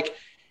before, but like,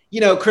 you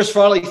know, Chris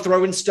Farley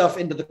throwing stuff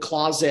into the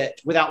closet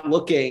without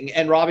looking,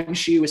 and Robin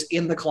Shou is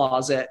in the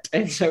closet.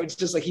 And so it's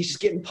just like, he's just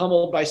getting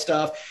pummeled by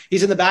stuff.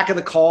 He's in the back of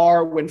the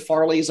car when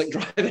Farley's like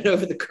driving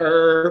over the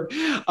curb.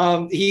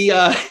 He's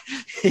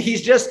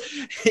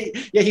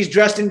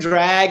dressed in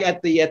drag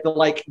at the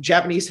like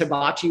Japanese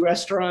hibachi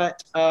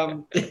restaurant.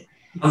 I'll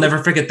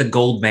never forget the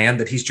gold man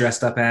that he's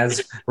dressed up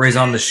as, where he's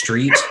on the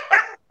street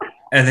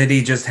and then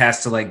he just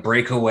has to like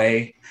break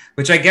away,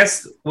 which I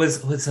guess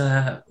was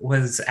Adam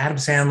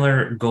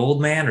Sandler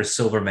Gold Man or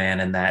Silver Man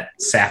in that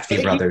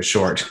Safdie Brothers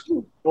short?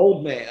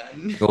 Gold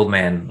Man. Gold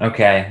Man.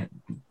 Okay.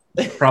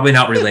 Probably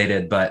not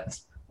related, but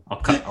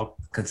I'll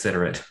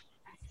consider it.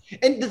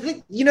 And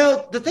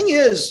the thing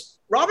is,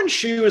 Robin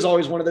Shou is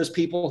always one of those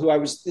people who I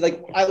was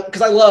like,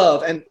 because I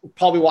love and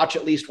probably watch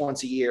at least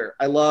once a year.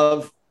 I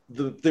love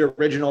the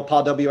original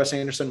Paul W.S.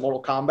 Anderson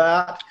Mortal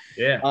Kombat.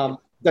 Yeah.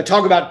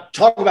 Talk about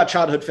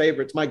childhood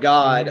favorites. My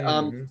God.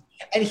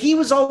 And he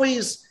was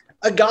always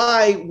a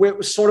guy where it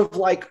was sort of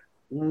like,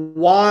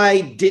 why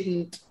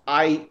didn't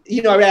I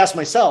would ask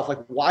myself,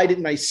 like, why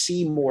didn't I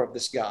see more of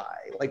this guy?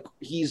 Like,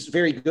 he's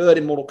very good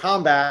in Mortal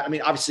Kombat. I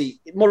mean, obviously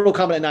Mortal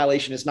Kombat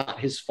Annihilation is not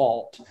his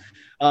fault.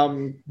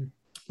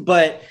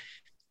 But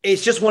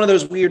it's just one of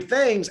those weird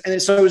things.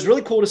 And so it was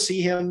really cool to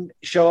see him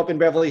show up in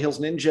Beverly Hills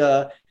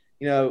Ninja.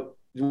 You know,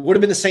 it would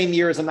have been the same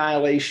year as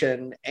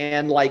Annihilation.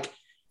 And like,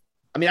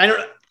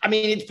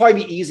 it's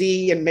probably be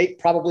easy and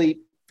probably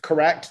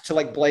correct to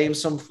like blame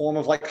some form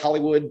of like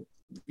Hollywood,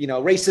 you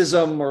know,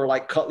 racism or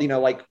like, you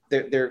know, like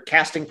their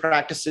casting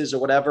practices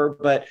or whatever.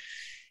 But,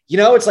 you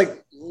know, it's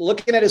like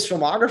looking at his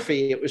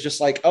filmography, it was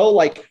just like, oh,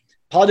 like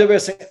Paul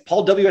W.S.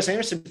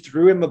 Anderson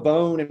threw him a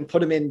bone and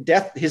put him in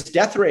his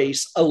Death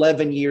Race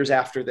 11 years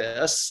after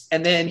this.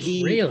 And then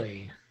he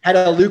really had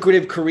a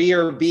lucrative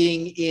career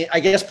being in, I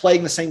guess,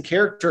 playing the same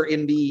character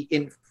in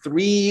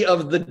 3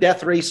 of the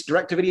Death Race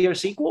direct-to-video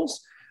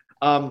sequels.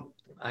 I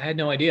had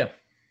no idea.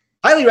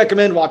 Highly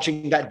recommend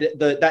watching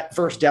that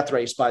first Death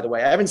Race, by the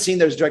way. I haven't seen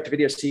those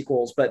direct-to-video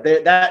sequels, but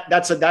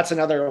that's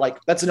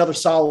another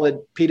solid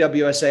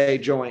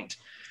PWSA joint.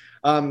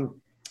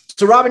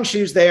 So Robin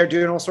Shou's there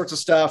doing all sorts of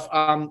stuff.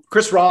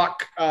 Chris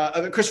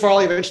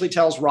Farley eventually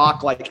tells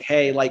Rock, like,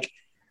 hey, like,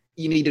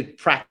 you need to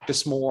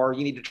practice more.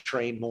 You need to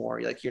train more.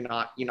 Like, you're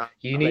not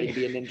ready to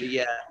be a ninja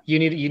yet. You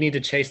need to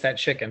chase that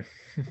chicken.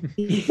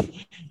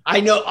 I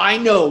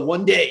know.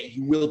 One day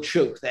you will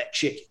choke that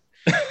chicken.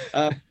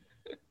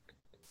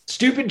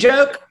 Stupid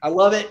joke. I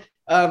love it.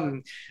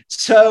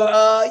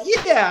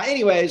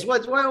 Anyways,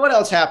 what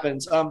else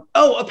happens?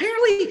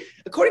 Apparently,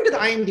 according to the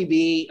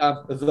IMDb,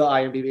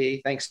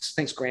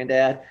 thanks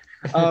Granddad.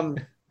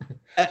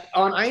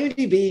 On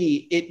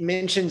IMDb, it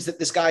mentions that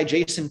this guy,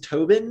 Jason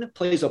Tobin,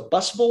 plays a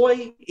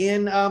busboy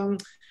in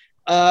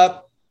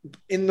the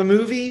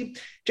movie.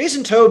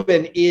 Jason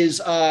Tobin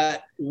is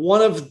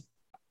one of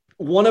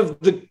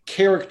the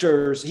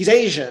characters. He's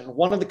Asian.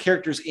 One of the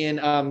characters in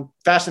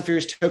Fast and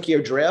Furious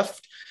Tokyo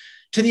Drift.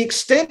 To the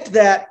extent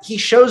that he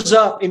shows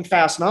up in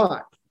Fast 9,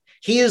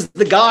 he is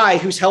the guy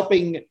who's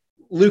helping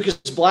Lucas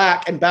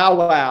Black and Bow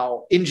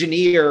Wow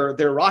engineer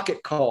their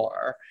rocket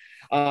car.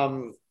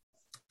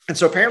 And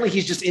so apparently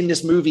he's just in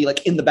this movie,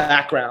 like in the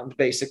background,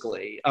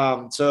 basically.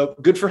 So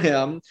good for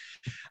him.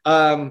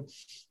 So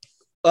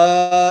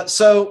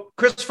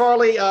Chris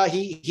Farley,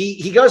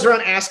 he goes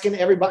around asking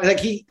everybody,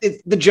 like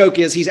the joke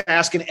is he's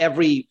asking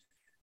every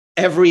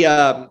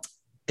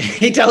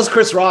he tells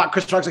Chris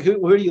Rock's like,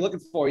 who are you looking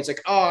for? He's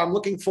like, oh, I'm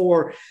looking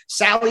for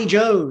Sally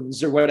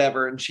Jones or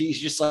whatever. And she's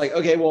just like,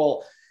 okay,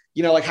 well,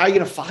 you know, like, how are you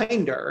going to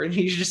find her? And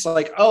he's just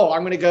like, oh,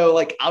 I'm going to go,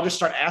 like, I'll just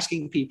start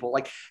asking people,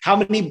 like, how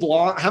many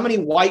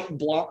white,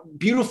 blonde,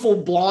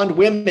 beautiful blonde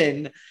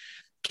women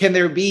can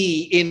there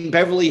be in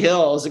Beverly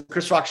Hills? And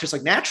Chris Rock's just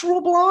like,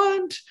 natural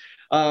blonde.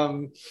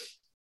 And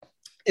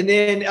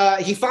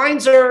then he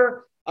finds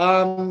her.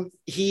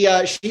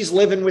 She's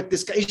living with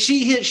this guy.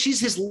 She's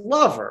his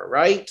lover,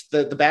 right?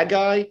 The bad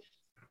guy.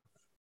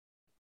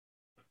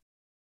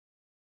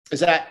 Is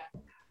that?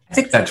 I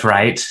think that's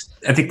right.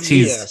 I think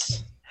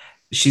she's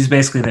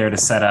basically there to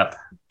set up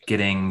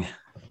getting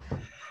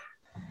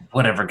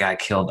whatever guy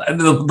killed.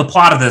 The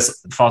plot of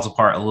this falls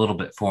apart a little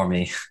bit for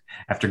me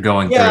after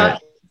going through it.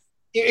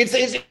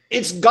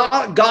 It's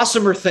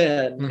gossamer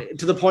thin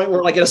to the point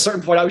where, like, at a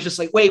certain point I was just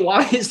like, wait,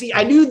 why is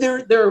I knew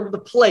they're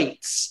the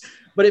plates,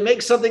 but it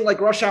makes something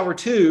like Rush Hour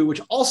 2,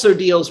 which also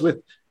deals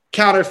with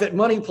counterfeit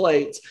money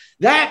plates,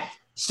 that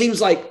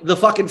seems like the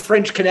fucking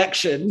French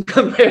Connection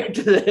compared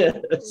to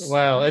this.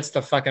 Well, it's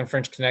the fucking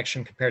French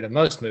Connection compared to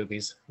most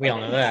movies. We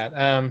all know that.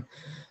 And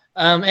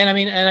I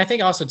mean, and I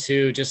think also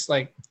too, just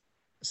like,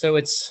 so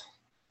I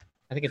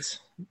think it's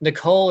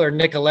Nicole or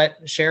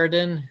Nicolette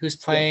Sheridan who's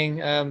playing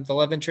the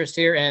love interest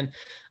here. And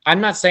I'm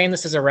not saying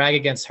this is a rag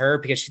against her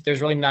because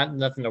there's really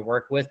nothing to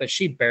work with, but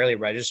she barely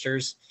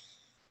registers.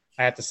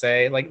 I have to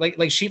say,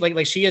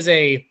 she is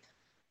a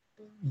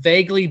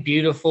vaguely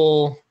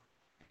beautiful,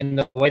 in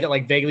the way that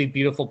like vaguely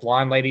beautiful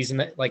blonde ladies in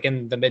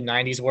the mid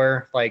 90s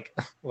were, like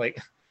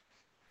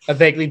a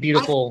vaguely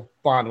beautiful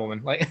blonde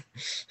woman. Like,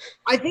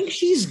 I think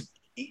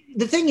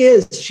the thing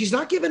is, she's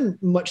not given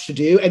much to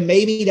do, and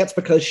maybe that's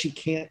because she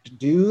can't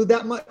do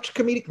that much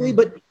comedically,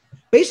 but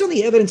based on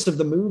the evidence of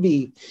the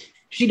movie,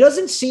 she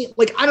doesn't seem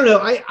like, I don't know.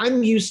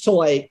 I'm used to,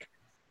 like,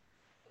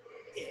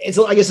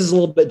 I guess it's a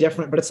little bit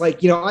different, but it's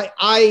like, you know,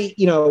 I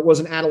was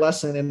an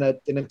adolescent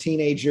and a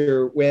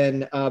teenager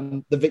when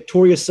the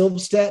Victoria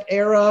Silvstedt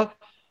era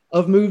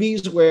of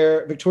movies,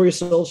 where Victoria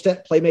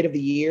Silvstedt, Playmate of the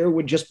Year,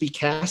 would just be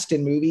cast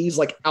in movies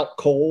like Out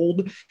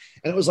Cold, and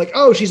it was like,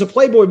 oh, she's a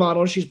Playboy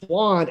model and she's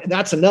blonde, and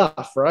that's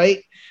enough,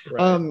 right?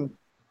 And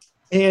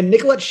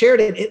Nicolette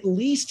Sheridan at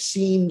least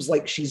seems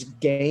like she's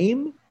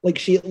game. Like,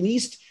 she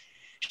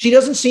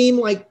doesn't seem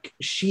like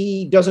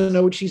she doesn't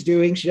know what she's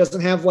doing. She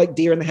doesn't have, like,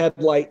 deer in the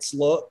headlights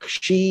look.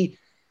 She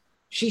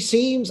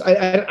seems,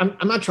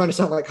 I'm not trying to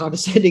sound like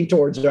condescending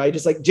towards her. I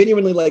just, like,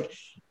 genuinely, like,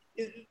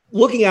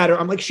 looking at her,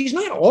 I'm like, she's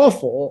not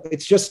awful.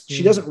 It's just,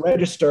 she doesn't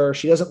register.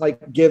 She doesn't,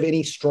 like, give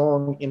any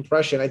strong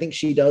impression. I think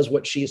she does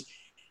what she's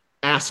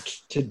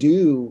asked to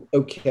do.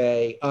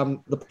 Okay.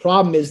 The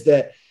problem is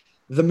that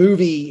the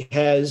movie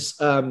has,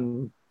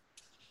 the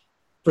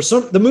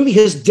movie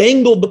has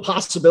dangled the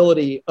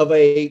possibility of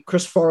a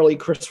Chris Farley,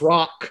 Chris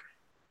Rock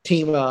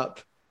team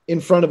up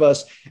in front of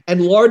us,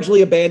 and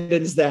largely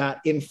abandons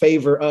that in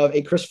favor of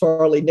a Chris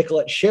Farley,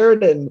 Nicolette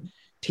Sheridan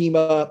team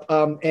up.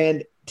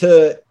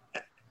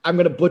 I'm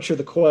going to butcher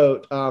the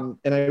quote, and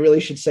I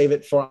really should save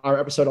it for our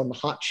episode on the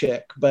hot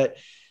chick, but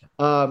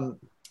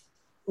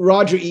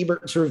Roger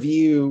Ebert's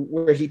review,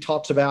 where he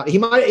talks about, it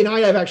might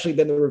have actually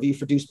been the review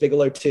for Deuce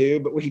Bigelow too,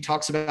 but where he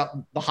talks about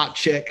the hot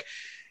chick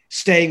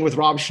staying with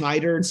Rob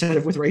Schneider instead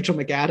of with Rachel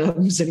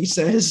McAdams. And he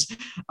says,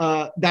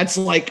 that's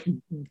like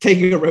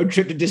taking a road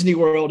trip to Disney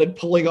World and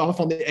pulling off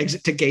on the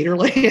exit to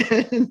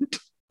Gatorland.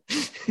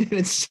 And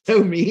it's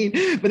so mean,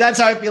 but that's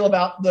how I feel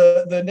about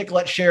the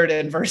Nicolette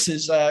Sheridan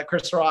versus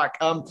Chris Rock.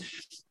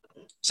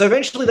 So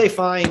eventually they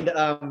find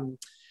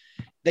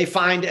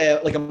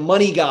like a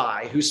money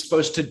guy who's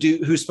supposed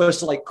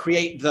to like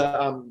create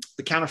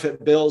the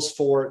counterfeit bills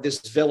for this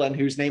villain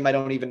whose name I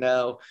don't even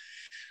know.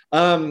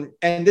 And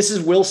this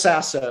is Will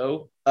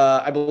Sasso,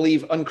 I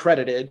believe,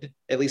 uncredited.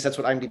 At least that's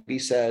what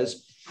IMDb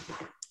says.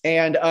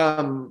 And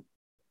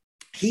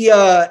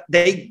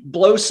they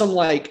blow some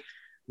like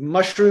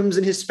mushrooms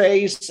in his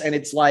face, and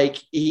it's like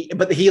he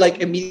like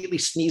immediately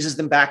sneezes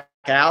them back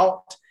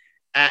out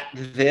at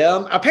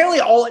them. Apparently,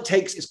 all it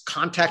takes is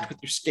contact with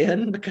your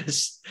skin,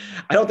 because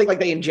I don't think like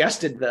they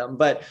ingested them,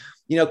 but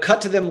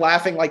cut to them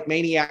laughing like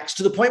maniacs,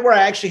 to the point where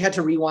I actually had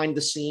to rewind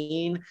the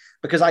scene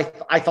because I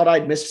thought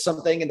I'd missed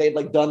something, and they'd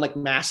like done like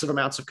massive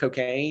amounts of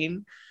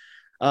cocaine.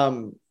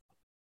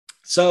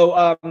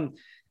 So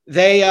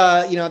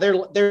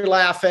they're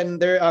laughing,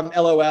 they're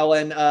LOL,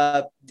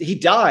 and he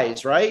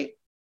dies, right?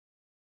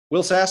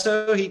 Will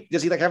Sasso,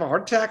 does he like have a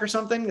heart attack or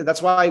something?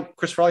 That's why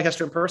Chris Farley has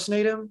to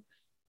impersonate him.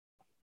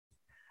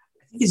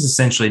 I think he's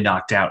essentially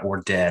knocked out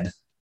or dead.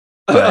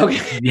 But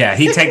Okay. yeah,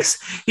 he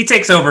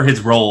takes over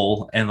his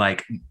role and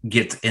like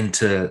gets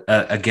into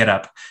a get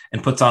up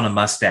and puts on a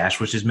mustache,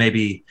 which is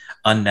maybe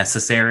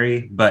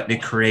unnecessary, but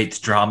it creates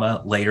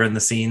drama later in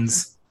the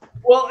scenes.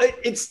 Well,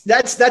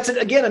 that's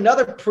again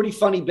another pretty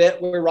funny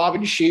bit where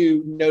Robin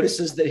Shue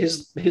notices that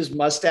his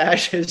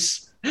mustache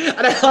is.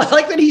 And I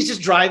like that he's just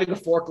driving a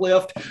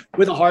forklift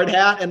with a hard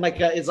hat and like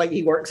it's like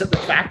he works at the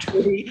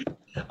factory.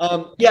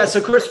 Yeah,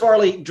 so Chris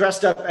Farley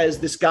dressed up as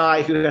this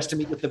guy who has to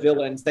meet with the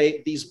villains.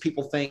 These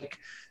people think,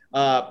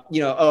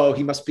 oh,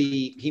 he must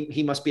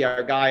be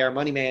our guy, our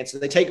money man. So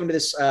they take him to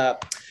this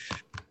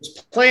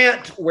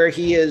plant where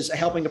he is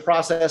helping to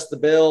process the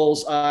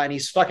bills, and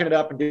he's fucking it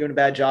up and doing a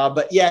bad job.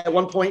 But yeah, at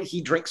one point he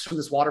drinks from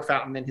this water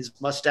fountain and his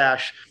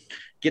mustache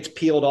gets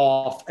peeled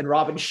off, and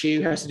Robin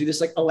Shue has to do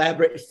this like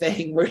elaborate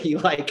thing where he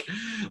like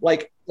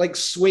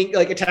swing,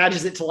 like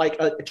attaches it to like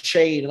a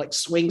chain and like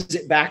swings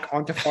it back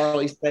onto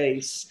Farley's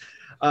face.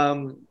 I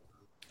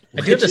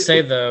do have to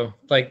say though,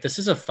 like this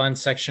is a fun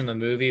section of the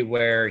movie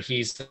where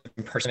he's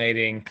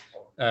impersonating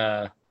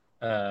like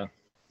the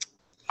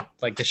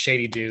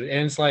shady dude,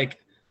 and it's like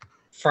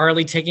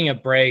Farley taking a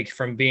break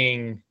from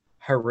being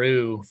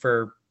Haru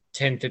for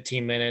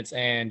 10-15 minutes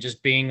and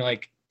just being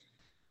like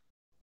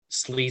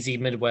sleazy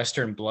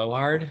Midwestern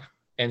blowhard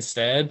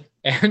instead,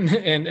 and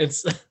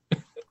it's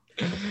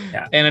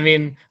yeah. And I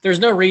mean, there's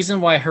no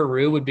reason why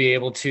Haru would be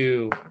able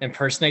to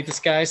impersonate this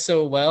guy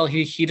so well.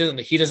 He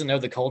doesn't know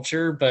the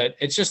culture, but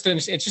it's just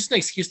an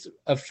excuse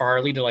of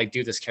Farley to like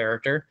do this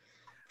character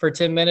for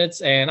 10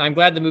 minutes, and I'm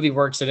glad the movie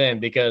works it in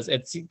because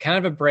it's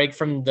kind of a break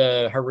from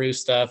the Haru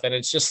stuff, and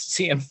it's just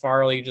seeing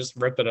Farley just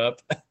rip it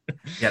up.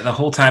 Yeah, the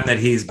whole time that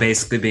he's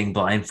basically being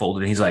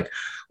blindfolded, and he's like,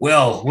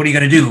 well, what are you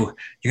going to do?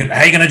 How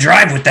are you going to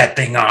drive with that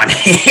thing on?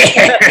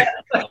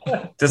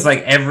 Just like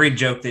every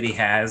joke that he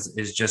has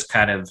is just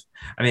kind of,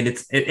 I mean,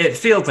 it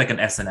feels like an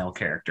SNL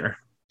character.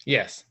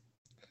 Yes.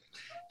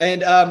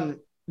 And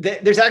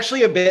there's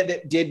actually a bit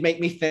that did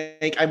make me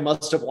think I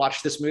must have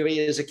watched this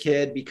movie as a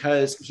kid,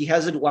 because he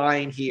has a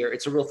line here.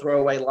 It's a real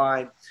throwaway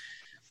line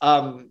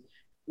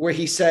where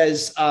he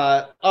says,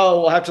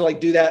 we'll have to like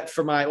do that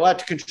we'll have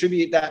to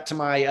contribute that to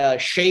my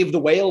Shave the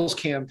Whales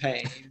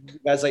campaign. You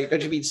guys like,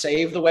 don't you mean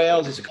Save the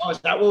Whales? He's like, oh, is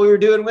that what we were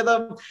doing with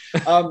them?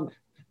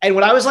 And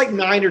when I was like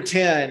 9 or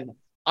 10,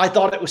 I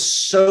thought it was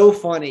so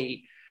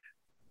funny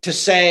to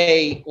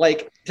say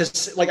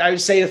I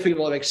would say to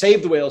people like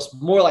Save the Whales,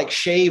 more like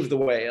Shave the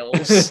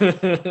Whales.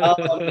 And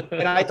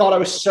I thought I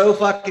was so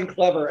fucking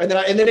clever. And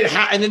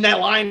then that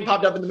line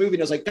popped up in the movie,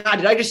 and I was like, God,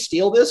 did I just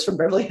steal this from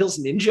Beverly Hills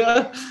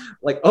Ninja?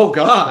 Like, oh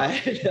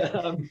God.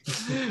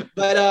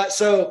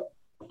 So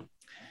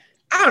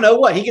I don't know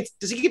what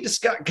does he get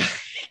discussed?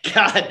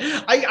 God,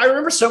 I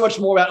remember so much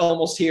more about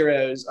Almost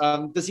Heroes.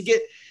 How does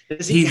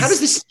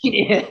this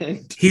scene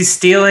end? He's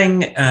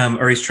stealing,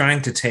 or he's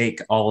trying to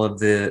take all of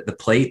the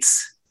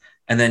plates,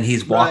 and then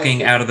he's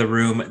walking out of the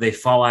room. They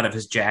fall out of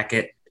his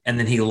jacket, and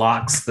then he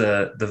locks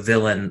the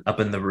villain up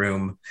in the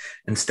room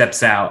and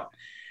steps out.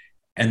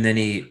 And then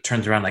he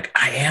turns around like,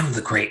 I am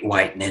the great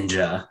white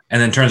ninja.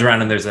 And then turns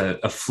around and there's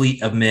a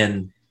fleet of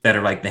men that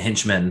are like the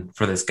henchmen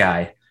for this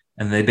guy.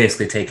 And they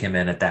basically take him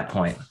in at that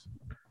point.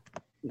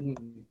 Did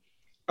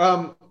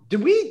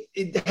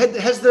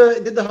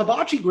the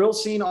hibachi grill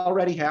scene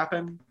already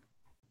happen?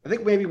 I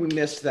think maybe we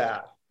missed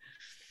that.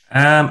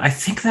 I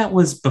think that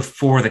was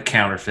before the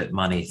counterfeit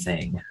money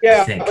thing.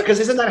 Yeah, because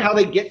isn't that how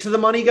they get to the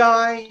money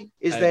guy?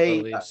 I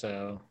believe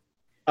so.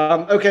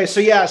 Okay,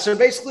 so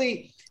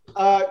basically,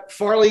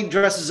 Farley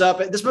dresses up.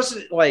 This must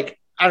have, like,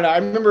 I don't know. I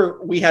remember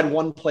we had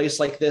one place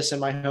like this in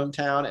my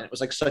hometown, and it was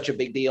like such a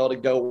big deal to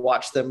go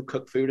watch them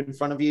cook food in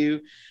front of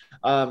you.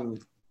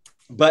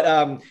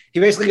 But he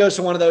basically goes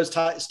to one of those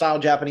style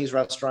Japanese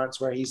restaurants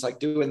where he's like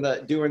doing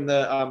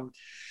the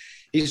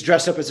he's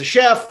dressed up as a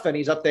chef, and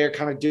he's up there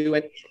kind of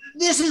doing.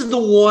 This is the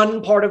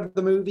one part of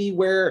the movie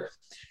where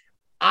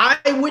I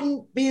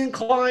wouldn't be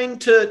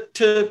inclined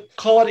to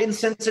call it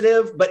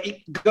insensitive, but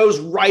it goes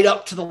right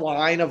up to the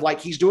line of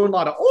like he's doing a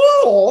lot of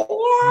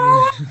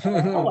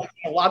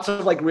lots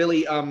of like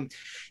really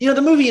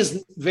the movie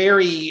is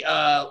very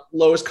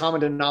lowest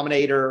common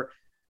denominator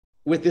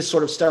with this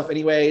sort of stuff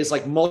anyways,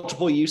 like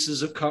multiple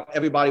uses of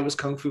everybody was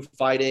kung fu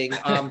fighting,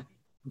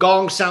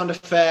 gong sound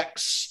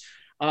effects,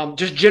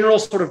 just general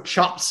sort of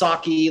chop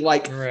socky,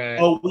 like,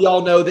 oh, we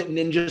all know that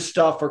ninja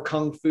stuff or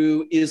kung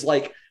fu is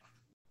like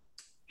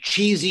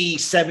cheesy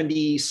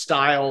 70s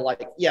style,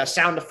 like, yeah,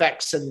 sound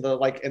effects and the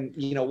like, and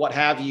what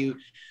have you.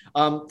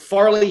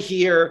 Farley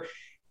here,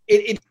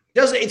 it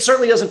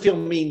certainly doesn't feel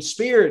mean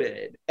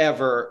spirited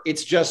ever.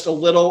 It's just a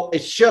little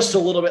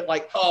bit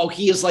like, oh,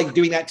 he is like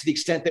doing that to the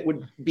extent that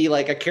would be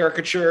like a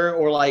caricature,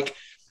 or like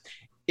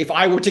if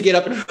I were to get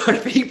up in front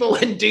of people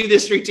and do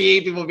this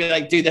routine, people would be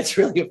like, dude, that's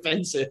really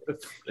offensive.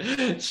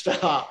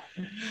 Stop.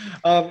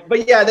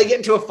 But yeah, they get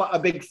into a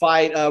big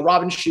fight.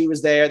 Robin Shue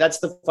is there. That's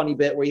the funny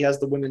bit where he has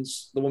the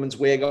woman's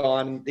wig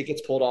on. It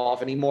gets pulled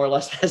off, and he more or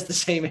less has the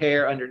same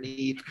hair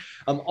underneath.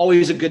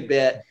 Always a good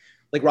bit,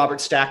 like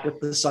Robert Stack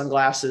with the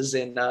sunglasses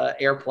in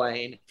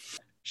Airplane.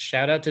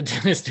 Shout out to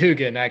Dennis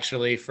Dugan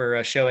actually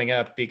for showing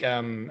up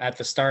at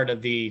the start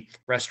of the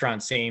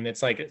restaurant scene.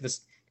 It's like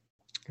this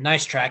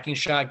nice tracking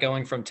shot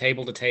going from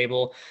table to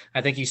table.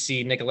 I think you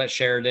see Nicolette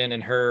Sheridan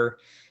and her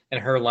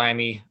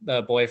limey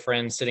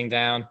boyfriend sitting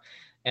down,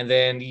 and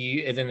then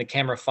the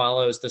camera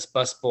follows this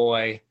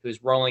busboy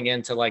who's rolling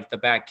into like the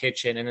back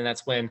kitchen, and then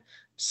that's when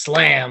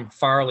slam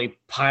Farley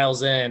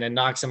piles in and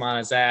knocks him on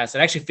his ass. It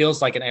actually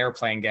feels like an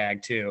airplane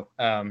gag too.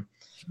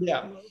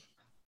 Yeah,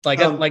 like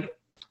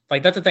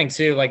that's the thing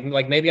too.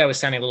 Like maybe I was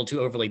sounding a little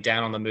too overly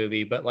down on the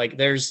movie, but like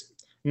there's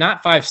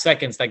not 5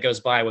 seconds that goes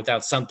by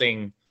without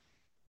something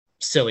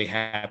silly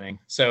happening.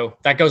 So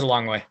that goes a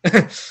long way.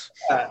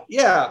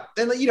 Yeah.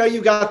 And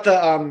you've got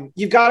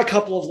a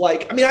couple of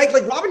like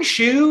Robin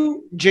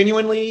Shou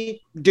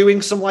genuinely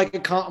doing some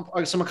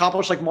some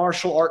accomplished like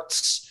martial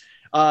arts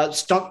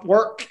stunt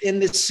work in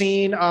this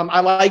scene.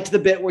 I liked the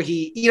bit where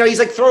he's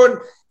like throwing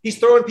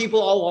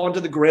people all onto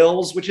the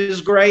grills, which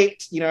is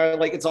great.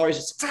 Like it's always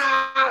just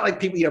like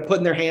people,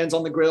 putting their hands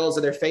on the grills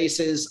of their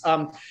faces.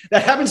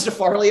 That happens to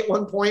Farley at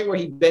one point where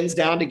he bends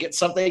down to get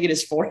something and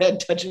his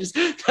forehead touches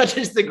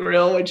the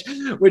grill,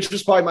 which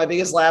was probably my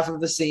biggest laugh of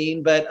the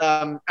scene. But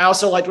I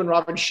also liked when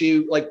Robin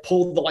Shou like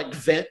pulled the like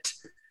vent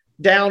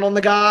down on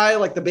the guy,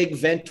 like the big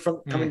vent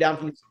from coming down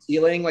from the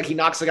ceiling. Like he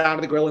knocks the guy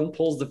onto the grill and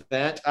pulls the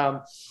vent.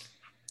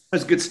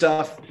 That's good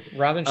stuff.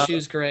 Robin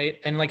Shou's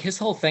great. And like his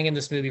whole thing in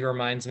this movie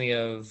reminds me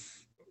of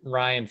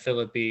Ryan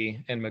Phillippe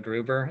and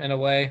MacGruber in a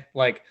way.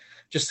 Like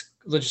just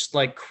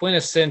like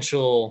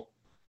quintessential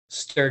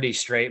sturdy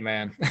straight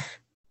man.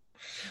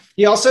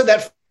 He also,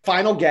 that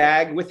final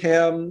gag with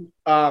him,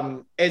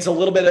 it's a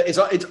little bit of,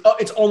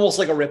 it's almost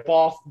like a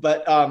ripoff,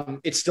 but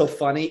it's still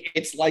funny.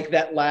 It's like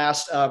that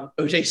last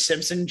OJ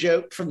Simpson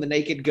joke from The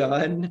Naked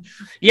Gun.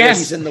 Yes.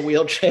 He's in the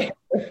wheelchair.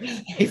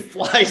 He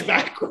flies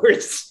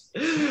backwards.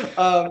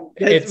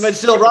 But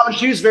still, Robin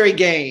Shou's very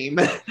game.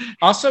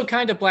 Also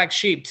kind of Black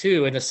Sheep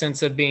too, in the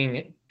sense of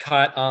being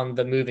caught on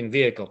the moving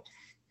vehicle.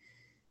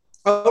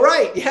 Oh,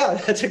 right. Yeah,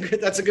 that's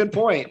a good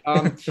point.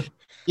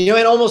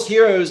 And Almost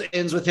Heroes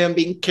ends with him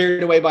being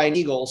carried away by an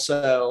eagle.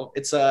 So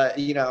it's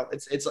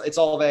it's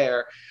all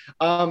there.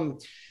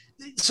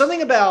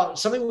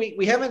 Something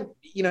we haven't,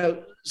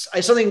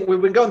 something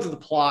we've been going through the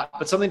plot,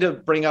 but something to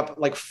bring up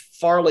like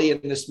Farley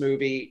in this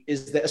movie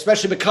is that,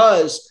 especially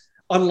because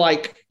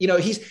unlike,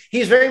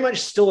 he's very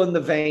much still in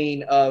the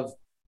vein of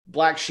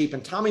Black Sheep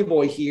and Tommy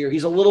Boy here.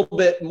 He's a little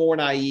bit more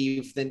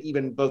naive than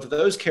even both of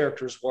those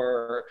characters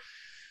were.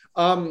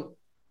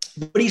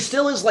 But he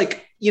still is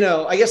like,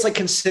 I guess like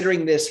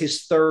considering this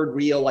his third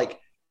real like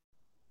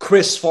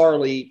Chris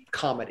Farley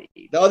comedy.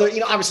 The other,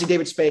 obviously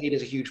David Spade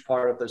is a huge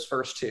part of those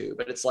first two,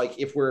 but it's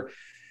like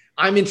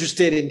I'm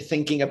interested in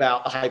thinking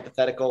about the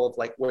hypothetical of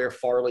like where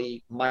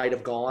Farley might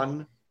have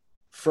gone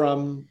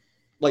from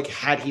like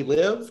had he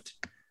lived.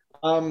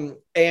 And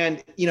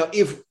if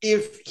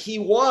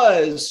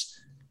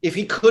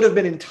he could have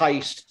been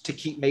enticed to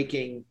keep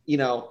making,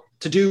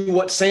 to do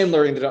what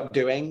Sandler ended up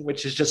doing,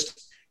 which is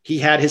just, he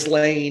had his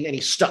lane and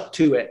he stuck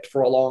to it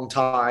for a long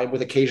time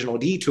with occasional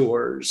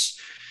detours.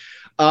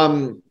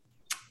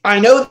 I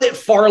know that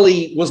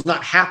Farley was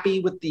not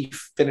happy with the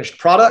finished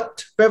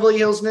product, Beverly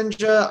Hills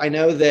Ninja. I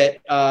know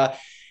that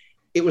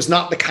it was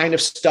not the kind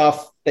of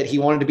stuff that he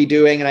wanted to be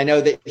doing. And I know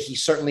that he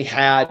certainly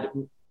had,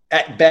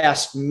 at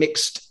best,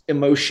 mixed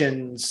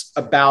emotions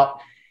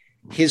about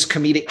his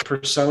comedic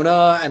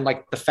persona and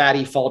like the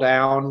fatty fall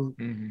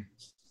down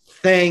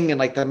thing and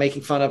like the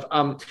making fun of.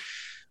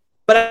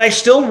 But I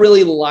still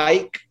really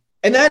like,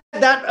 and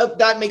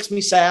that makes me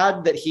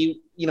sad that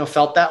he,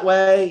 felt that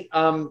way.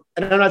 And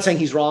I'm not saying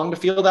he's wrong to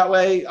feel that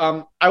way.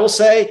 I will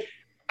say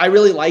I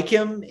really like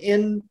him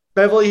in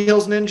Beverly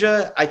Hills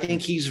Ninja. I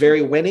think he's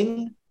very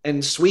winning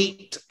and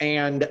sweet.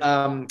 And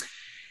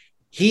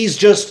he's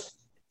just,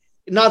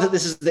 not that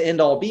this is the end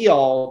all be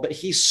all, but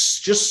he's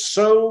just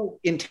so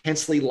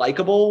intensely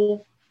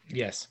likable.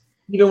 Yes.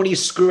 Even when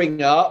he's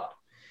screwing up,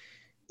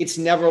 it's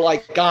never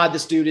like, God,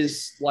 this dude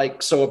is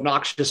like so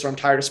obnoxious or I'm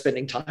tired of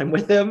spending time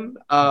with him.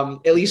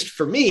 At least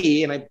for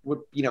me. And I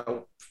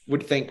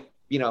would think,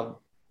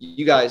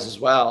 you guys as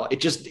well. I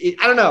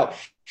don't know.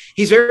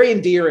 He's very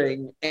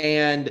endearing,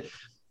 and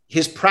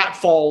his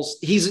pratfalls,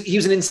 he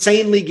was an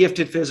insanely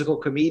gifted physical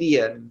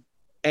comedian.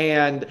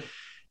 And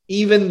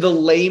even the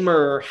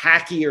lamer,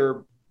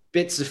 hackier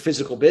bits of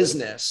physical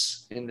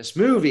business in this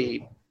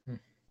movie,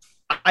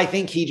 I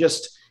think he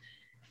just,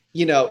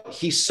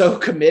 he's so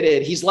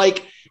committed. It's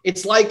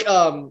like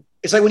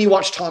when you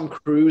watch Tom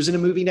Cruise in a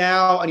movie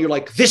now and you're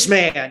like, this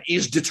man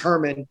is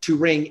determined to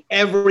wring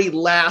every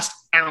last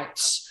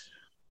ounce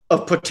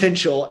of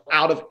potential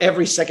out of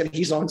every second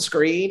he's on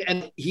screen.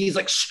 And he's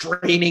like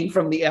straining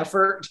from the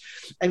effort.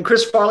 And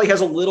Chris Farley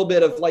has a little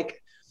bit of like,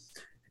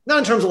 not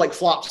in terms of like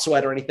flop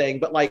sweat or anything,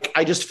 but like,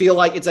 I just feel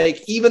like it's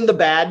like even the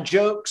bad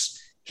jokes,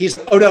 he's,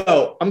 oh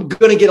no, I'm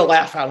going to get a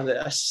laugh out of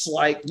this.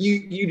 Like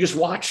you just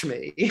watch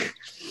me.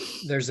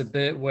 There's a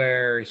bit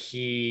where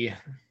he's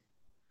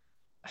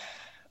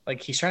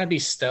trying to be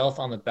stealth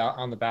on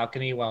the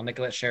balcony while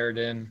Nicolette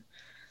Sheridan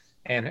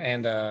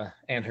and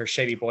her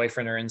shady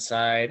boyfriend are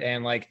inside,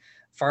 and like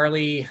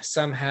Farley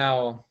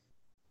somehow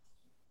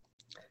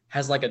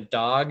has like a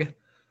dog,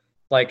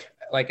 like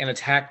an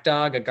attack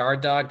dog, a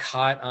guard dog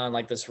caught on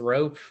like this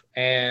rope,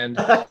 and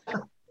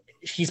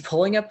he's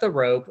pulling up the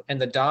rope,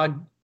 and the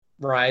dog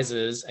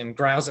rises and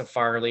growls at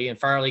Farley, and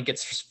Farley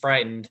gets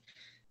frightened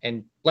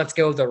and lets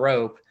go of the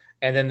rope.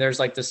 And then there's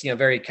like this,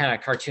 very kind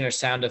of cartoonish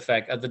sound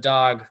effect of the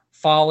dog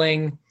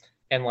falling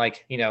and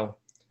like,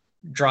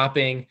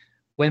 dropping,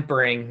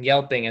 whimpering,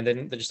 yelping, and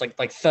then just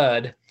like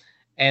thud.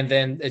 And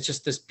then it's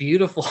just this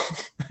beautiful,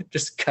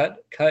 just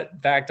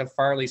cut back to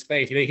Farley's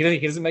face. He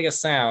doesn't make a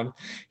sound.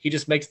 He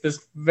just makes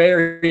this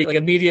very like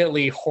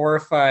immediately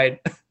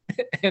horrified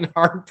and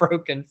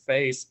heartbroken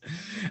face.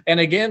 And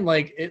again,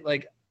 like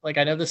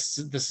I know this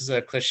is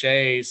a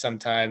cliche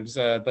sometimes,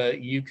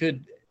 but you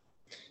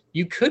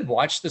could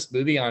watch this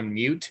movie on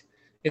mute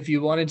if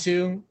you wanted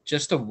to,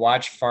 just to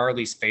watch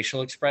Farley's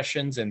facial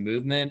expressions and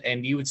movement,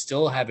 and you would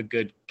still have a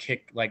good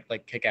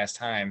kick-ass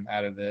time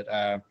out of it.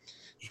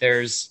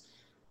 There's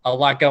a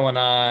lot going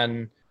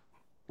on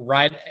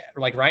right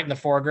in the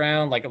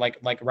foreground,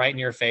 like right in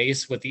your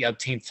face with the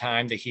upteenth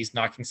time that he's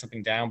knocking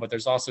something down. But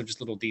there's also just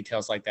little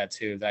details like that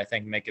too that I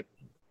think make it,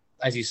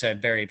 as you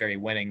said, very, very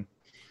winning.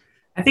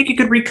 I think you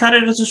could recut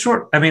it as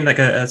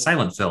a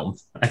silent film.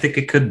 I think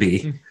it could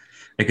be.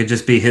 It could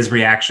just be his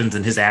reactions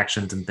and his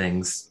actions and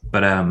things.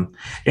 But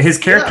his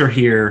character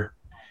here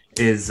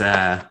is,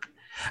 I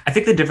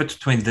think the difference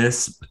between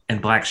this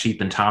and Black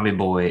Sheep and Tommy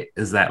Boy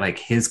is that like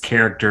his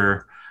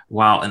character,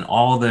 while in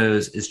all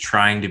those is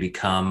trying to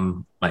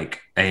become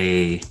like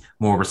a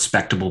more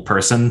respectable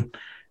person,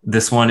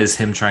 this one is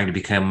him trying to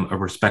become a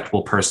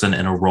respectable person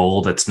in a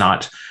role that's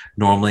not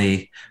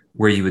normally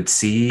where you would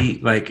see,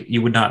 like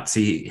you would not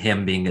see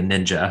him being a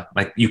ninja.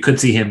 Like you could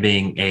see him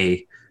being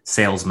a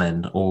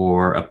salesman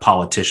or a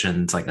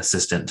politician's like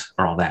assistant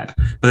or all that,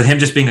 but him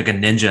just being like a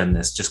ninja in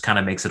this just kind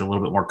of makes it a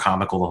little bit more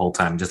comical the whole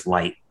time, just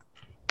light.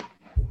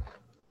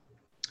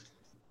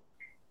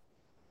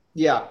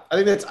 Yeah,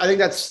 I think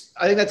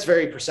that's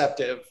very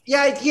perceptive.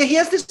 Yeah, he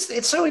has this.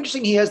 It's so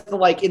interesting. He has the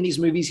like in these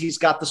movies, he's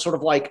got the sort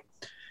of like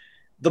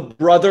the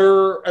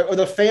brother or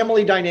the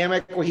family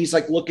dynamic where he's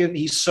like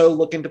he's so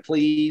looking to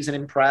please and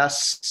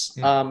impress.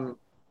 And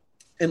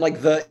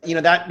like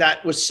that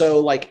was so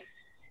like,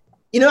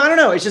 I don't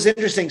know. It's just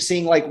interesting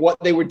seeing like what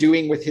they were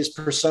doing with his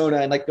persona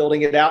and like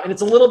building it out. And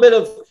it's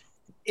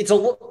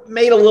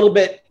made a little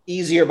bit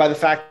easier by the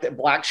fact that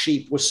Black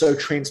Sheep was so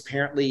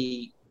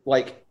transparently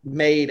like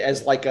made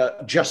as like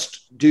a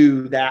just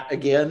do that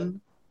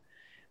again,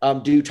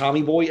 do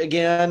Tommy Boy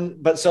again.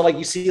 But so like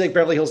you see like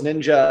Beverly Hills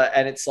Ninja,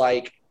 and it's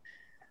like,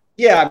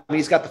 yeah, I mean,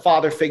 he's got the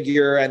father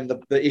figure and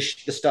the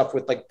issue, the stuff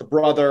with like the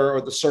brother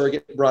or the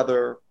surrogate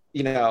brother,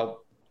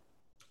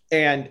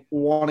 and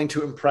wanting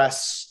to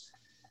impress,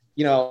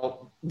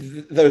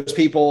 those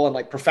people and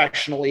like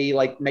professionally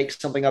like make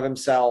something of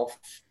himself.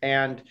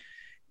 And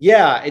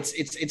yeah, it's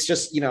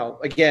just,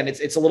 again,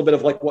 it's a little bit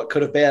of like what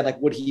could have been, like,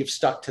 would he have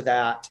stuck to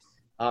that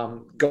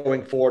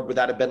going forward? Would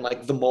that have been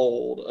like the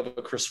mold of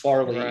a Chris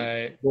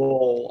Farley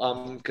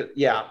role?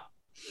 Yeah.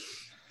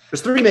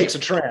 Because 3 makes a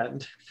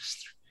trend.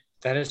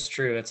 That is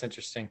true. That's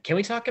interesting. Can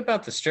we talk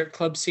about the strip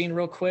club scene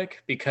real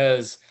quick?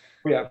 Because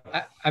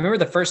I remember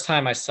the first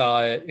time I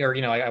saw it, or,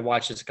 I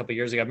watched this a couple of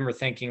years ago. I remember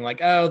thinking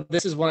like, oh,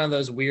 this is one of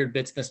those weird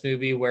bits in this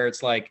movie where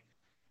it's like,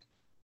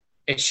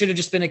 it should have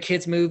just been a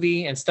kid's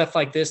movie, and stuff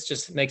like this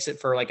just makes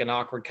it for like an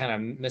awkward kind of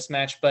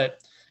mismatch.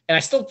 And I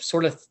still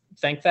sort of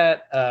think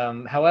that.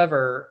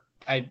 However,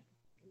 I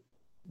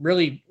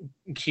really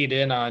keyed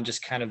in on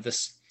just kind of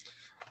this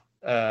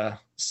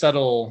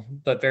subtle,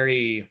 but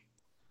very,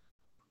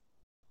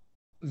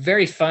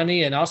 very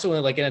funny, and also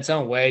like in its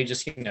own way,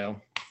 just,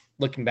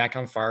 looking back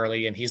on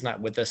Farley and he's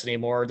not with us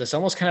anymore. This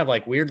almost kind of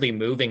like weirdly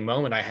moving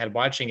moment I had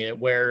watching it,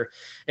 where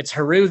it's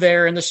Haru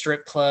there in the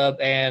strip club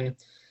and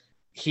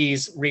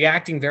he's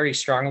reacting very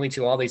strongly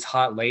to all these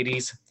hot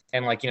ladies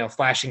and like,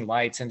 flashing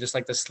lights and just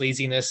like the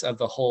sleaziness of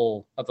the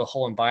whole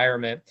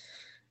environment.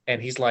 And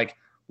he's like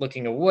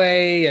looking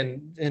away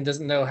and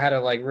doesn't know how to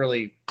like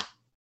really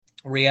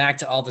react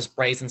to all this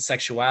brazen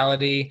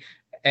sexuality.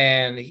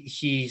 And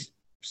he's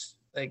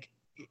like,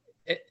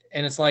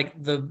 and it's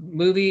like the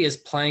movie is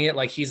playing it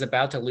like he's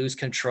about to lose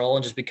control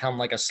and just become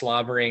like a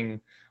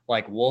slobbering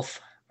like wolf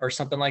or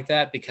something like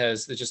that,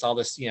 because there's just all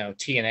this,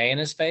 TNA in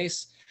his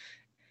face.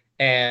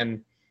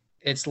 And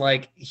it's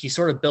like he's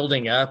sort of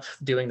building up,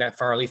 doing that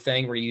Farley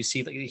thing where you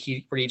see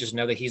where you just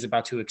know that he's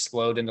about to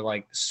explode into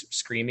like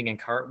screaming and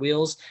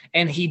cartwheels.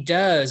 And he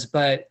does,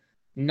 but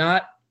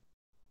not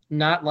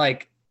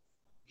like,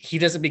 he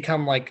doesn't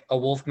become like a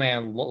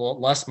Wolfman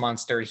lust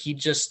monster. He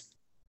just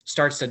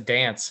starts to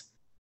dance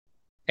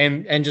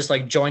and just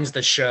like joins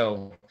the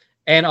show.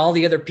 And all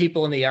the other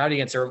people in the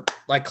audience are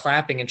like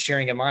clapping and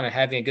cheering him on and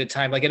having a good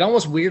time. Like it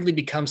almost weirdly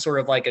becomes sort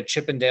of like a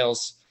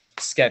Chippendales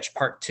sketch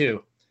part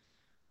 2,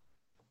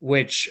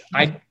 which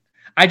I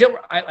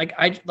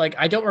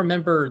don't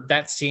remember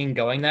that scene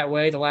going that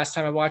way the last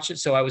time I watched it.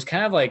 So I was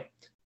kind of like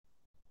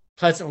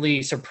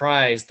pleasantly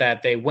surprised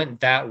that they went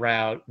that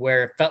route,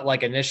 where it felt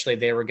like initially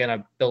they were going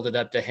to build it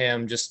up to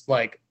him just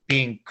like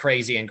being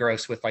crazy and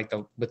gross with like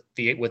with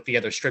the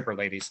other stripper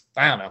ladies.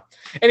 I don't know.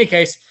 Any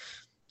case,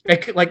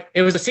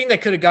 it was a scene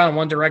that could have gone in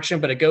one direction,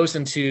 but it goes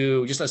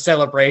into just a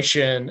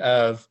celebration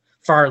of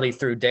Farley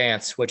through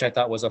dance, which I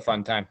thought was a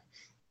fun time.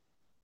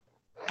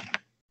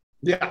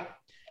 Yeah.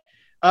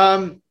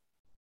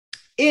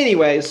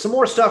 Anyways, some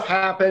more stuff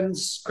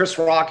happens. Chris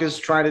Rock is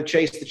trying to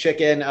chase the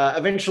chicken.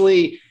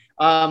 Eventually,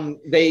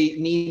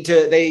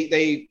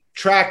 they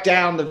track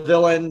down the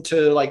villain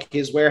to like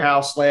his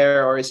warehouse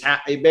lair or his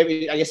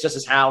maybe I guess just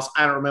his house.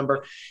 I don't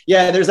remember.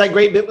 Yeah, there's that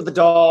great bit with the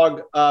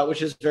dog,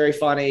 which is very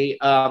funny.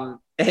 I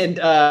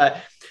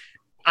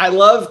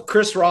love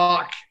Chris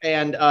Rock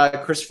and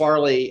Chris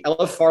Farley. I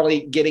love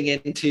Farley getting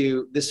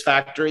into this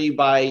factory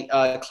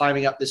by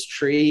climbing up this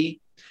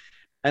tree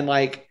and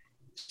like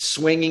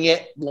swinging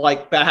it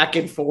like back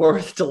and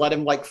forth to let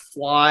him like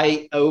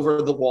fly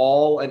over the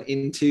wall and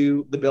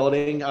into the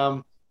building.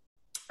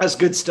 That's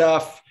good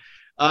stuff.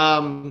 I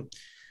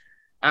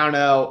don't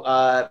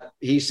know.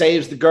 He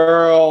saves the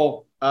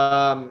girl.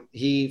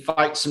 He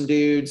fights some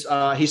dudes.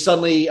 He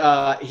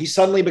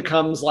suddenly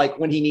becomes like,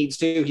 when he needs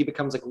to, he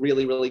becomes like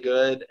really, really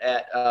good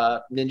at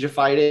ninja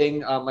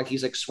fighting. Like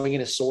he's like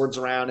swinging his swords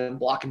around and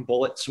blocking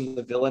bullets from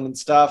the villain and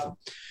stuff.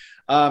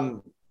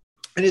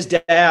 And his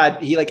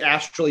dad, he like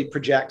astrally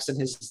projects,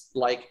 and his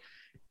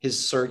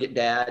surrogate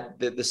dad,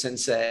 the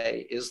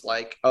sensei, is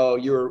like, "Oh,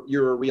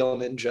 you're a real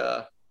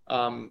ninja."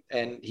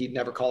 And he'd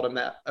never called him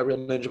that, a real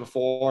ninja,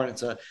 before. And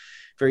it's a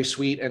very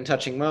sweet and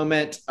touching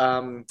moment.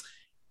 Yeah,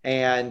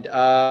 I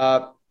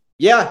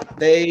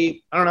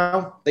don't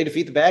know, they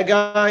defeat the bad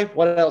guy.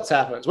 What else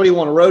happens? What do you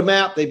want, a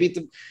roadmap? He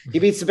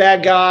beats the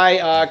bad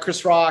guy.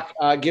 Chris Rock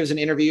gives an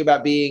interview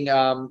about being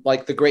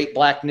like the great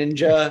black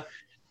ninja.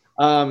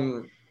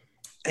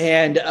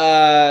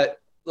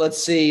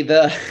 Let's see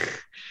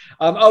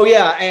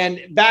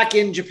and back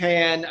in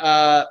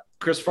Japan,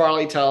 Chris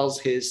Farley tells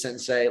his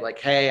sensei like,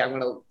 "Hey, I'm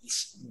going to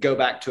go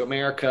back to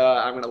America.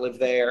 I'm going to live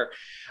there.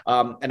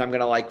 And I'm going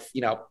to like,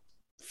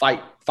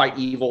 fight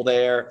evil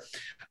there."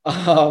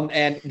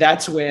 And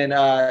that's when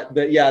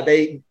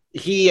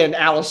he and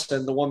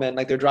Allison, the woman,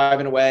 like they're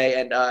driving away,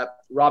 and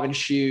Robin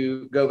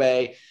Shu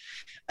Gobe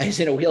is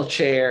in a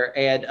wheelchair,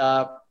 and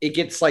it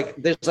gets like,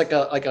 there's like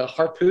a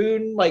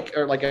harpoon,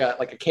 or like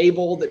a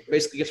cable that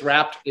basically gets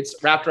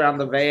wrapped around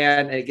the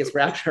van, and it gets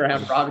wrapped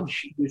around Robin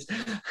Shu's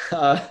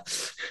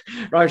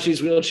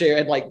wheelchair,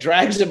 and like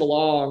drags him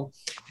along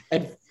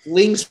and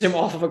flings him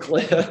off of a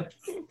cliff.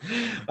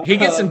 He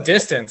gets some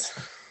distance.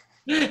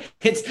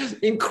 It's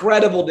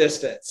incredible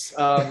distance.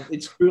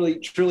 It's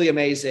truly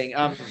amazing.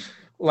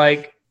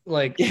 Like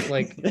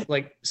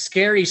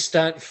scary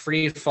stunt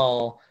free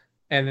fall,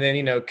 and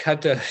then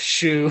cut to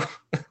Shu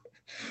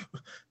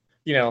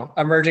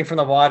emerging from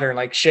the water and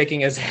like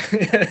shaking his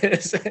hand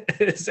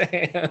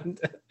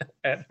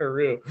at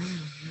Haru.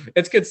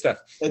 It's good stuff.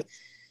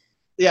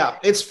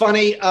 It's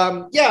funny.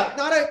 Not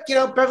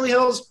a Beverly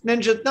Hills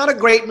Ninja, not a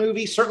great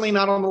movie, certainly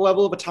not on the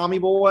level of a Tommy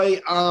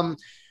Boy.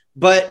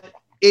 But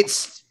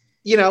it's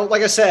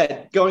like I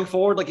said, going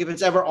forward, like if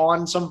it's ever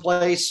on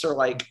someplace, or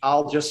like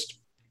I'll just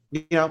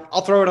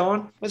I'll throw it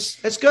on.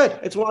 It's good.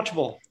 It's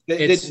watchable.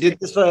 Did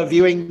this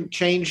viewing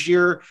change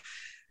your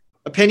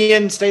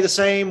opinion? Stay the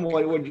same?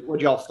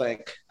 What y'all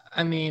think?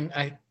 I mean,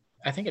 I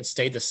think it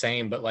stayed the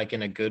same, but like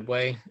in a good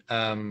way.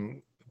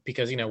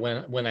 Because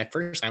when I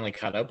first finally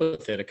caught up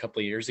with it a couple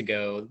of years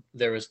ago,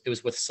 it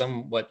was with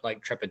somewhat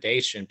like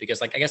trepidation, because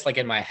like I guess like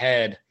in my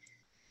head.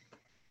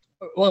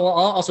 Well,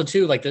 also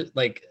too,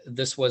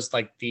 this was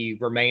like the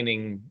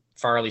remaining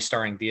Farley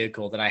starring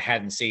vehicle that I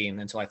hadn't seen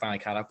until I finally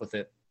caught up with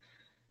it,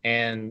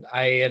 and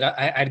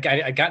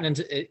I'd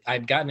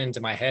gotten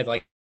into my head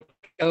like,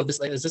 oh,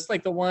 is this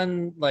like the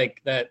one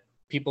like that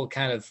people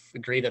kind of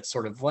agree that's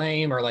sort of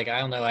lame, or like I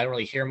don't know, I don't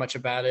really hear much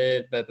about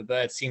it, but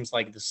it seems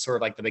like this is sort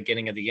of like the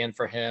beginning of the end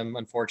for him,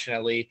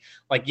 unfortunately.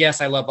 Like,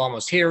 yes, I love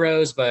Almost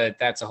Heroes, but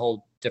that's a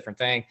whole different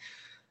thing.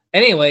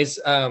 Anyways,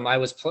 I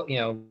was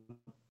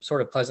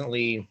sort of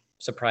pleasantly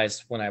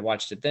surprised when I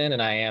watched it then,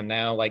 and I am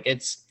now. Like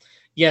it's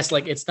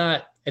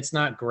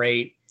not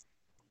great,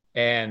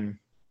 and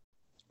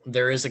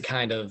there is a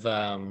kind of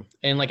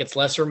in like its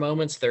lesser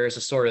moments, there is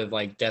a sort of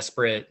like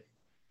desperate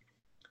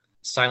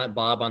Silent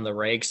Bob on the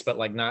rakes, but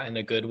like not in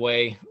a good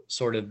way,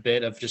 sort of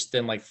bit of just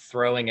them like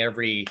throwing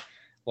every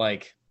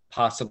like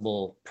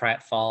possible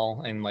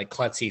pratfall and like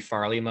klutzy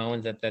Farley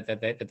moment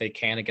that they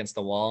can against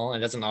the wall.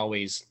 And it doesn't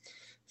always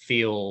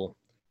feel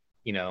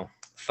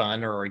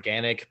fun or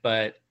organic,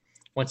 but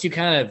once you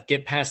kind of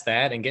get past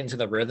that and get into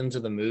the rhythms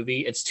of the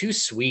movie, it's too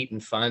sweet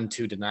and fun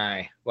to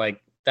deny.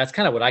 Like that's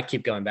kind of what I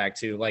keep going back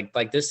to.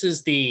 Like this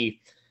is the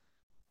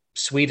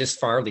sweetest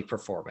Farley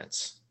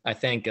performance, I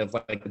think, of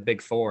like the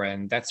big four,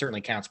 and that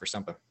certainly counts for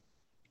something.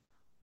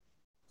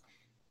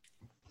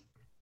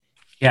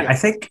 Yeah, I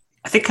think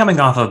coming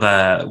off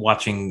of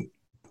watching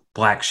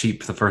Black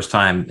Sheep for the first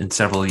time in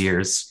several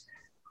years,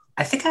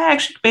 I think I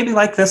actually maybe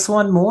like this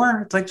one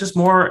more. It's like just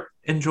more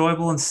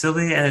enjoyable and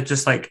silly, and it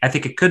just like I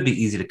think it could be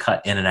easy to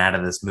cut in and out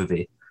of this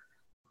movie.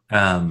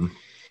 I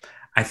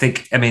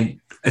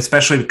mean,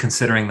 especially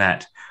considering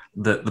that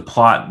the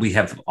plot, we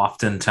have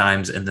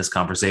oftentimes in this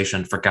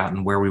conversation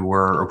forgotten where we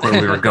were or where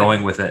we were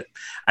going with it.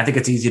 I think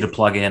it's easy to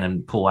plug in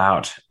and pull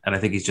out, and I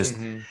think he's just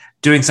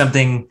doing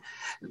something.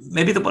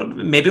 Maybe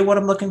what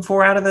I'm looking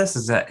for out of this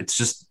is that it's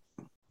just,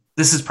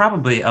 this is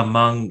probably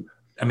among,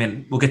 I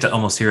mean, we'll get to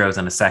Almost Heroes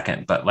in a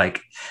second, but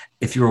like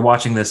if you were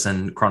watching this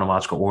in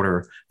chronological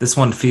order, this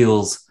one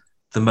feels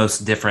the most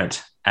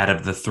different out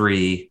of the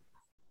three,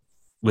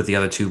 with the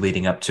other two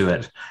leading up to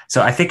it.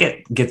 So I think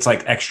it gets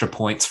like extra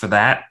points for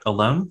that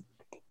alone.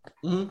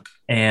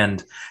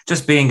 And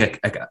just being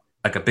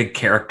a big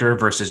character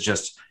versus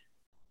just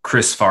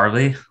Chris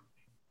Farley,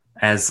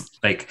 as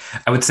like,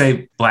 I would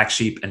say Black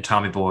Sheep and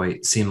Tommy Boy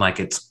seem like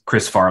it's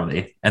Chris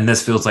Farley. And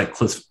this feels like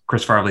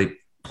Chris Farley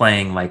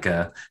playing like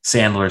a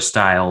Sandler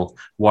style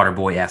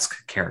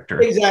Waterboy-esque character.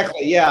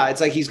 Exactly. Yeah.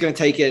 It's like he's going to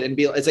take it and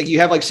it's like you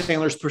have like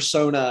Sandler's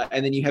persona,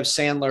 and then you have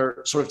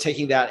Sandler sort of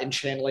taking that and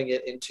channeling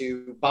it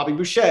into Bobby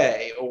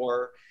Boucher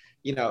or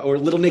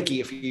Little Nicky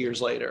a few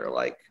years later.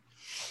 Like,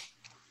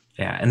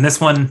 yeah. And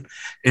this one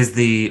is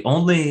the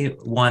only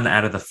one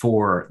out of the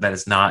four that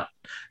is not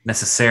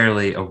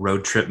necessarily a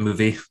road trip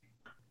movie,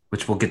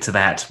 which we'll get to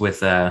that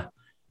with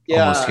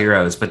Almost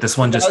Heroes. But this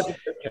one just,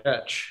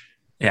 it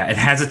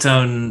has its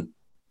own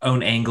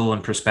angle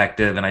and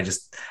perspective, and I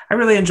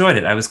really enjoyed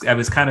it. I was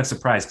kind of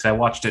surprised because I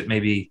watched it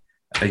maybe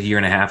a year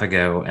and a half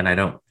ago, and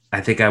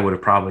I think I would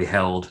have probably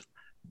held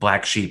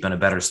Black Sheep in a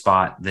better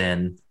spot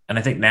then, and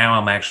I think now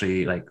I'm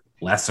actually like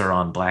lesser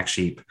on Black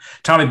Sheep.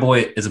 Tommy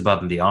Boy is above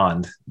and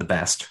beyond the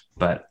best,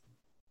 but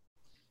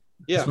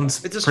this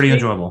one's pretty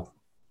enjoyable.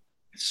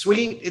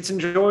 Sweet, it's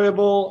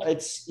enjoyable.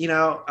 It's in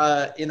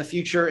the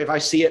future, if I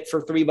see it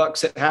for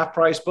 $3 at half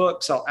price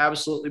books, I'll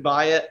absolutely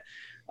buy it.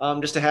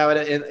 Just to have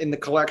it in the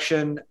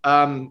collection.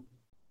 So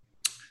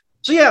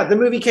yeah, the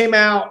movie came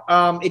out.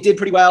 It did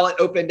pretty well. It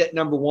opened at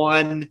number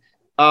 1.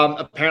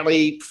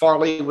 Apparently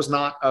Farley was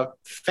not a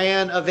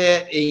fan of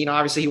it.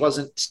 Obviously he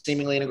wasn't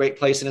seemingly in a great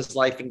place in his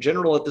life in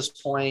general at this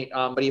point.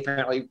 But he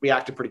apparently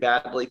reacted pretty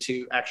badly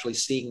to actually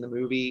seeing the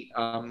movie.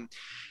 And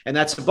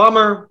that's a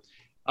bummer.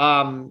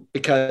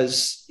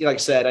 Because like I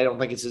said, I don't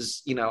think it's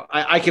as,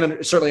 I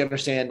can certainly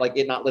understand like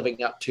it not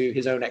living up to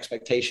his own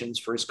expectations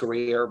for his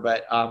career,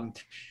 but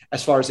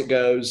as far as it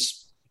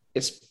goes,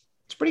 it's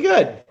pretty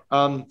good.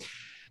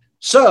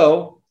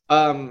 So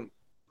that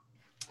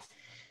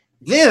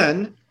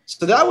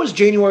was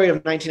January of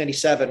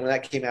 1997 when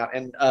that came out,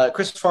 and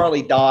Chris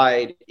Farley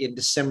died in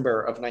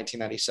December of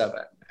 1997,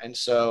 and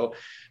so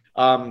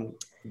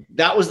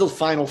that was the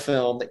final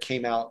film that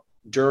came out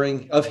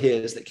during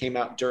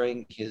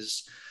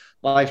his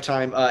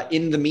lifetime.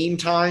 In the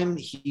meantime,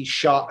 he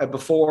shot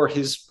before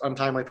his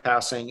untimely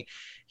passing.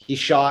 He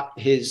shot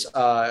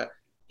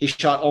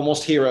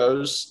Almost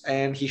Heroes,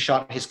 and he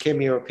shot his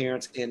cameo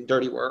appearance in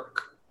Dirty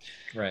Work.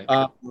 Right.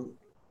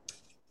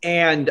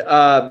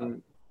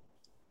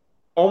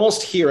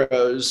 Almost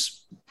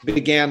Heroes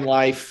began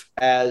life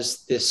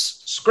as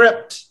this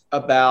script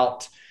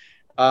about,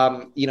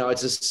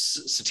 it's a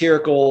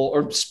satirical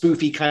or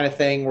spoofy kind of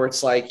thing where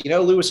it's like,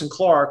 Lewis and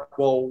Clark,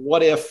 well,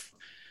 what if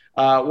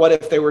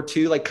they were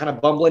two like kind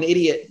of bumbling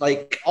idiot,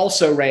 like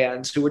also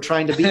rans who were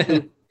trying to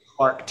beat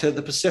Clark to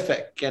the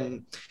Pacific.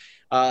 And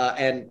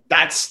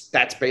that's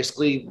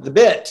basically the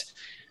bit.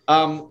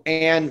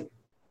 And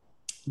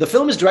the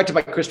film is directed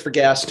by Christopher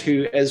Guest,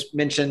 who, as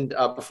mentioned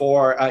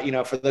before,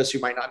 for those who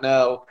might not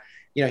know,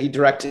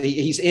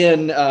 he's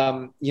in,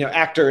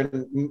 actor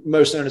and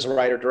most known as a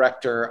writer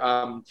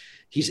director.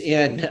 He's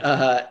in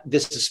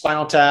This Is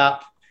Spinal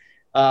Tap.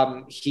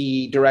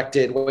 He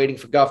directed Waiting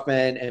for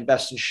Guffman and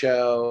Best in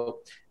Show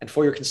and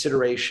For Your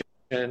Consideration.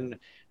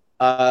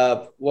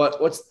 I feel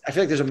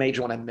like there's a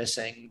major one I'm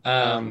missing.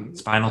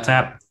 Spinal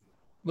Tap.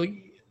 Well,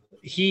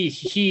 he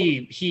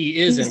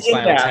is in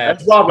Spinal Tap.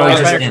 That's Rob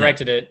Reiner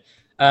directed it.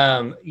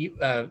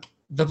 The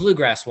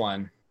Bluegrass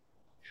one.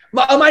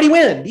 A Mighty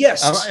Wind,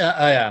 yes.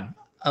 Yeah.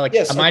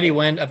 Yes, A Mighty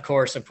Wind, of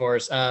course.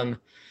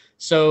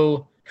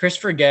 So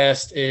Christopher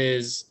Guest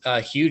is a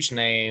huge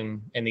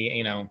name in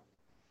the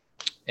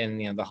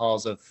the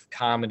halls of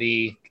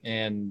comedy,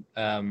 and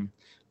in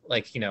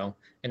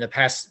the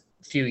past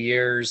few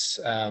years,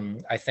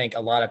 I think a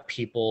lot of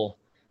people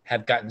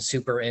have gotten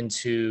super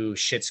into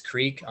Schitt's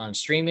Creek on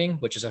streaming,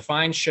 which is a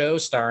fine show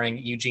starring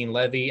Eugene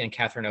Levy and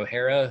Catherine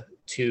O'Hara,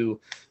 two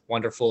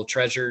wonderful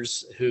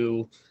treasures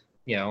who,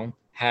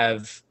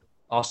 have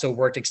also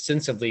worked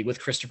extensively with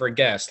Christopher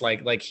Guest.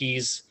 Like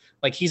he's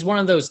one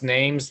of those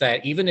names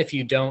that even if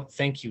you don't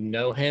think you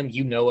know him,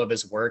 you know of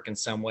his work in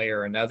some way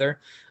or another.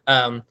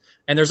 And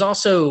there's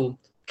also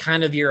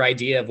kind of your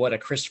idea of what a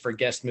Christopher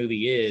Guest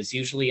movie is,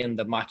 usually in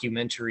the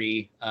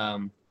mockumentary,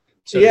 to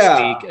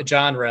speak,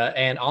 genre,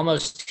 and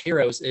Almost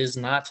Heroes is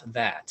not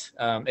that.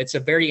 It's a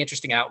very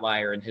interesting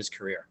outlier in his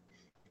career.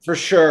 For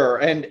sure.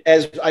 And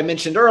as I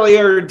mentioned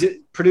earlier,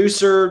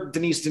 producer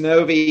Denise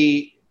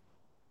Denovi,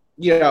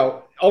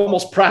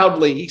 almost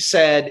proudly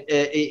said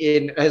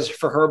in as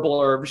for her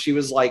blurb, she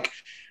was like,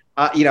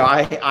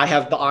 I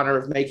have the honor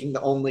of making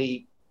the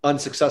only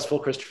unsuccessful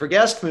Christopher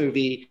Guest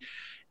movie.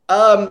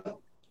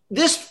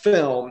 This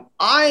film,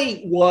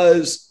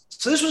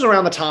 this was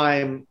around the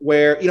time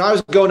where, I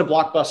was going to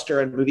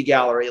Blockbuster and Movie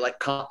Gallery, like,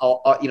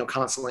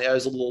 constantly. I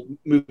was a little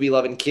movie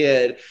loving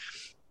kid.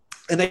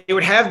 And they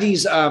would have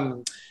these, I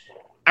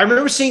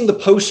remember seeing the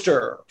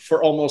poster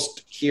for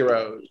Almost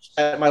Heroes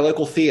at my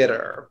local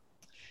theater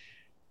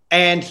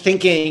and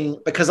thinking,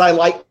 because I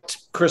liked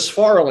Chris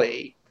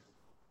Farley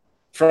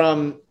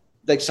from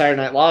like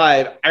Saturday Night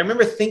Live, I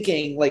remember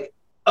thinking like,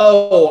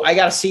 oh, I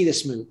got to see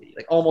this movie,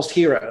 like Almost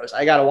Heroes.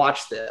 I got to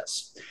watch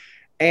this.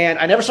 And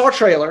I never saw a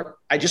trailer.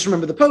 I just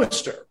remember the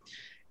poster.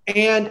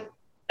 And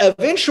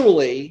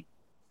eventually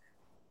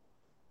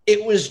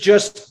it was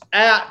just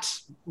at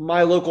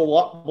my local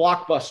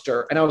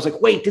Blockbuster. And I was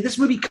like, wait, did this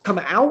movie come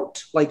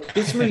out? Like,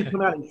 this movie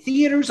come out in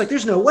theaters? Like,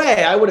 there's no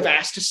way. I would have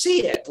asked to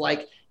see it.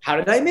 Like, how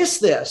did I miss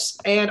this?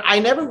 And I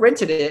never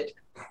rented it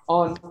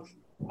on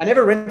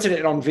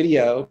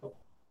video.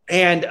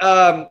 And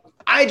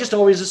I just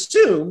always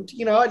assumed,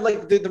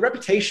 like the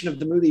reputation of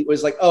the movie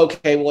was like,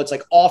 okay, well, it's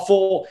like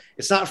awful.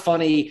 It's not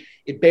funny.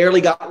 It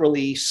barely got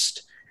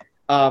released.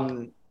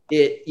 No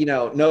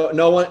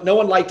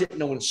one liked it.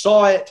 No one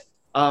saw it.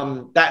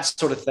 That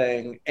sort of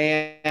thing.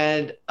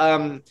 And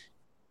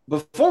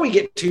before we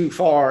get too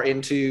far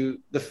into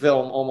the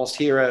film Almost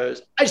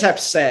Heroes, I just have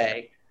to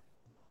say,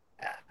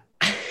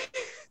 I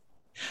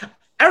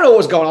don't know what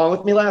was going on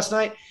with me last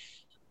night.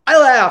 I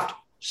laughed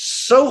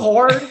so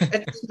hard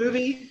at this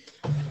movie.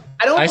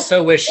 I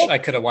so wish I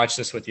could have watched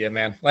this with you,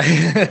 man.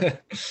 I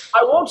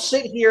won't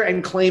sit here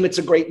and claim it's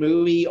a great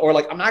movie, or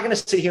like I'm not going to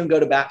sit here and go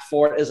to bat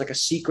for it as like a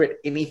secret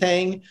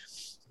anything.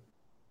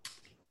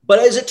 But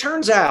as it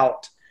turns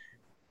out,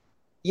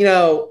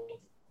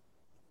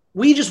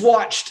 we just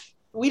watched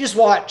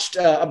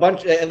a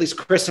bunch, at least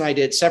Chris and I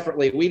did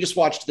separately. We just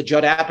watched the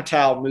Judd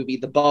Apatow movie,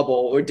 The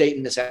Bubble. We're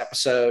dating this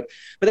episode,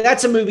 but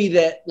that's a movie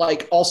that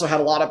like also had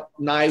a lot of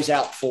knives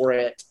out for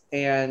it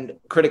and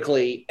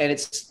critically. And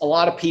it's a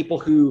lot of people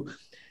who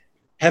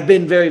have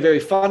been very, very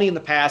funny in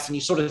the past. And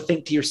you sort of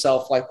think to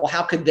yourself, like, well,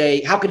 how could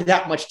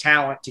that much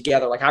talent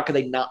together? Like, how could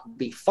they not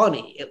be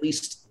funny, at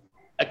least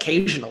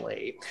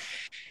occasionally?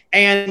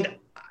 And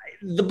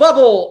The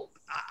Bubble,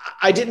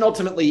 I didn't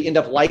ultimately end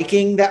up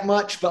liking that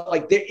much, but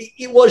like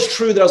it was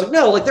true that I was like,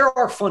 no, like there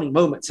are funny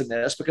moments in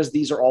this because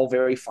these are all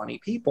very funny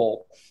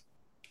people.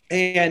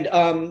 And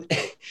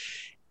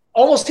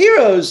Almost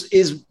Heroes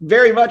is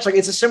very much like,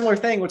 it's a similar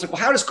thing where it's like,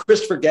 well, how does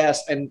Christopher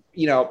Guest and,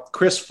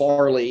 Chris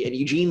Farley and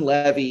Eugene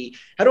Levy,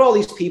 how do all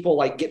these people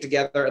like get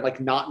together and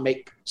like not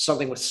make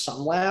something with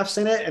some laughs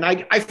in it? And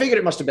I figured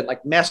it must've been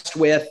like messed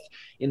with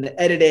in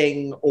the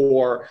editing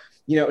or,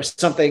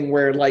 something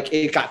where like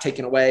it got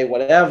taken away,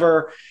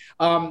 whatever.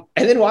 And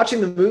then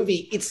watching the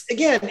movie, it's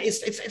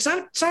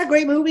not a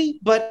great movie,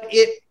 but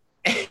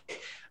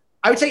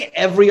I would say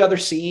every other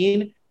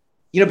scene,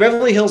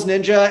 Beverly Hills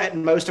Ninja at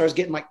most I was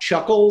getting like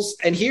chuckles.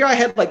 And here I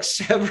had like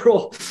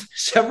several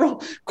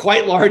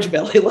quite large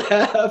belly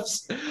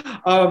laughs.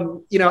 I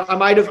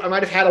might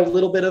have had a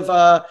little bit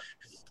of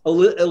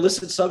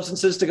illicit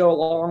substances to go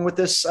along with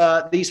these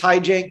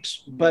hijinks,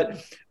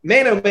 but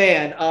man, oh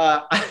man,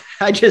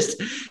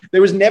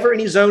 there was never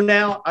any zone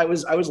out. I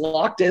was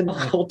locked in the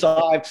whole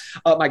time.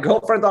 My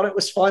girlfriend thought it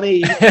was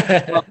funny.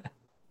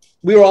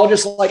 We were all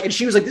just like, and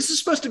she was like, this is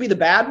supposed to be the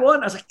bad one.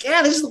 I was like,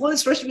 yeah, this is the one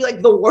that's supposed to be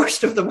like the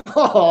worst of them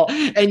all.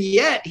 And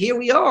yet here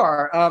we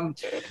are.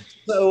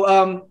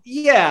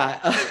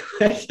 Yeah,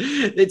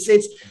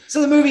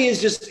 so the movie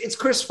is it's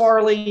Chris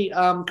Farley.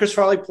 Chris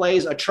Farley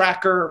plays a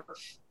tracker.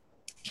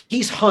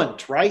 He's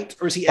Hunt, right?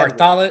 Or is he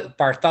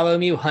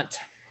Bartholomew Hunt?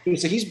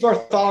 So he's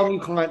Bartholomew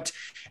Hunt,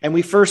 and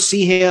we first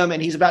see him,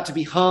 and he's about to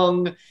be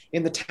hung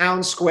in the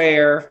town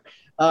square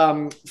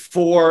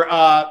for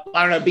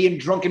being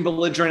drunk and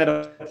belligerent at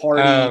a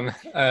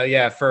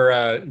party.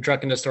 For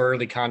drunkenness or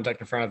early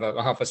conduct in front of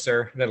an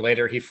officer. And then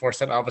later, he forced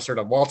that officer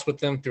to waltz with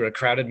them through a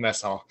crowded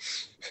mess hall.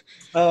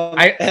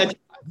 I'm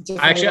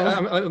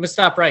gonna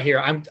stop right here.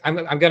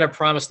 I'm gonna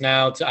promise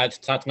now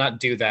to not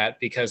do that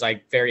because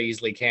I very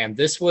easily can.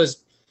 This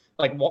was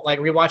like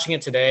rewatching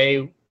it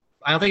today.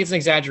 I don't think it's an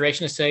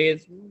exaggeration to say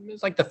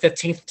it's like the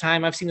 15th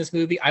time I've seen this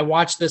movie. I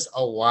watched this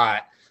a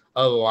lot,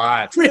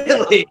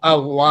 really, a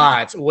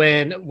lot.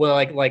 In the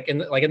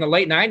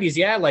late 90s,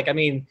 yeah. Like I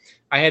mean,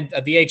 I had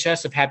a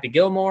VHS of Happy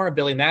Gilmore,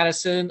 Billy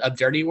Madison, of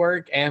Dirty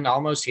Work, and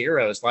Almost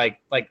Heroes. Like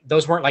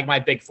those weren't like my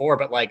big four,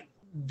 but like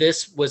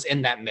this was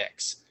in that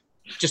mix.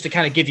 Just to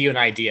kind of give you an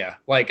idea,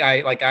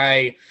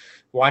 I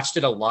watched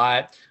it a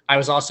lot. I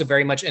was also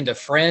very much into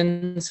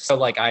Friends, so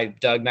like I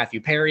dug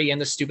Matthew Perry in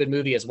the stupid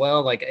movie as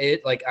well. I've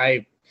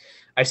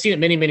seen it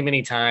many, many,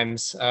 many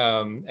times,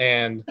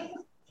 and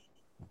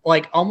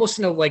like almost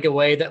in a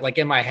way that like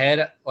in my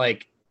head,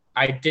 like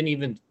I didn't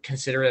even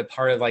consider it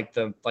part of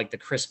the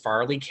Chris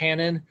Farley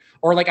canon,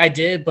 or like I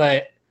did,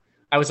 but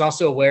I was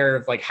also aware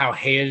of like how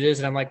hated it is,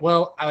 and I'm like,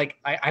 well,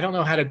 I don't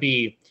know how to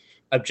be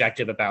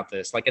objective about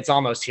this. Like, it's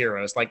almost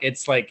heroes. Like,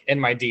 it's like in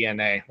my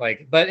DNA.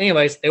 Like, but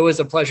anyways, it was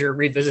a pleasure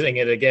revisiting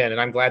it again,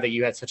 and I'm glad that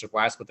you had such a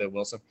blast with it,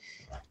 Wilson.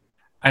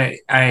 I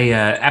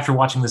after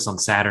watching this on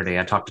Saturday,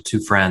 I talked to two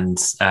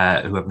friends who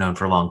I've known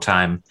for a long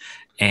time,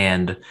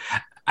 and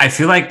I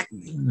feel like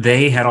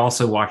they had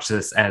also watched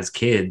this as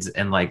kids,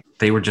 and like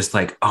they were just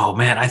like, "Oh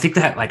man, I think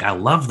that like I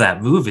love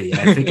that movie.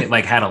 I think it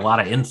like had a lot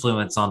of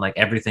influence on like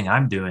everything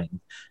I'm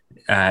doing,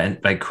 and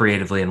like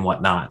creatively and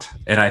whatnot."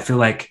 And I feel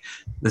like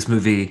this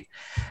movie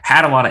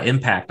had a lot of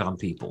impact on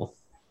people.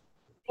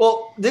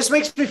 Well, this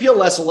makes me feel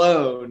less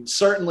alone,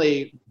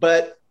 certainly,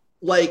 but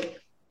like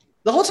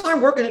the whole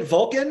time working at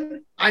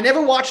Vulcan, I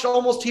never watched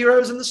Almost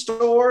Heroes in the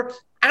store.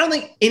 I don't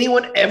think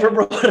anyone ever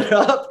brought it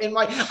up in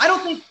my. I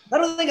don't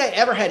think I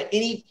ever had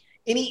any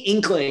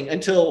inkling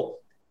until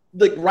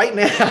like right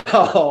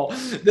now.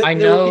 I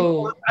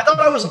know. I thought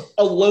I was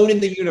alone in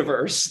the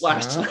universe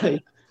last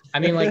night. I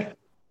mean, like,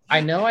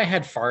 I know I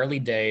had Farley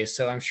Days,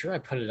 so I'm sure I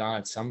put it on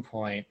at some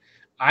point.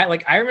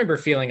 I remember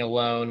feeling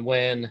alone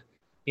when,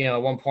 you know,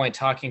 at one point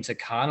talking to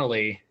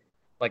Connolly,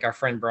 like our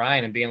friend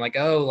Brian, and being like,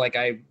 "Oh, like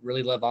I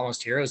really love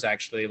Almost Heroes.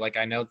 Actually, like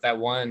I know that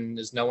one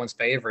is no one's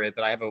favorite,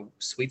 but I have a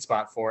sweet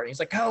spot for it." And he's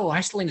like, "Oh,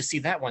 I still need to see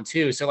that one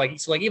too." So like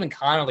even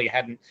Connolly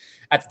hadn't,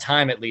 at the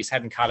time at least,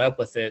 hadn't caught up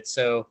with it.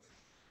 So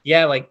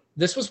yeah, like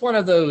this was one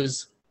of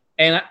those,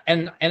 and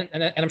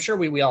I'm sure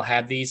we all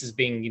have these as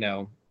being, you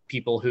know,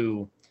 people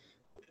who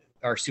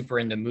are super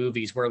into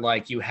movies, where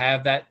like you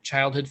have that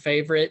childhood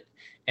favorite,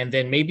 and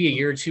then maybe a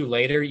year or two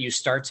later you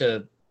start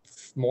to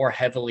more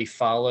heavily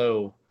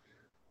follow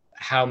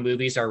how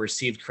movies are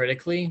received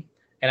critically.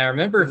 And I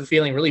remember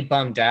feeling really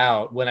bummed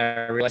out when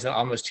I realized that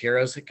Almost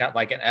Heroes got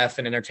like an F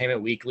in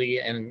Entertainment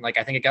Weekly, and like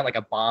I think it got like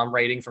a bomb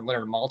rating from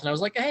Leonard Maltin. I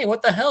was like, "Hey,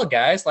 what the hell,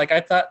 guys?" Like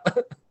I thought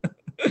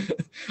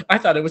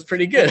it was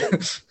pretty good.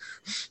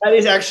 That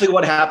is actually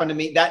what happened to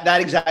me. That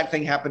exact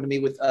thing happened to me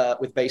with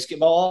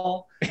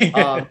basketball.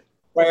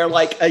 Where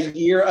like a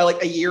year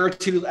or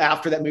two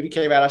after that movie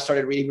came out, I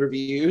started reading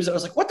reviews. I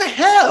was like, "What the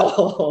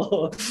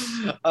hell?"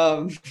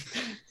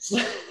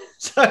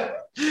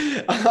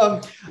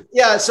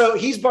 So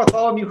he's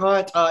Bartholomew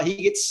Hunt. He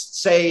gets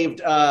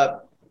saved.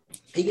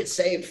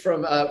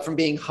 From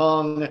being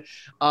hung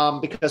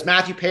because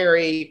Matthew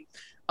Perry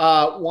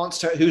wants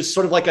to. Who's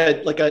sort of like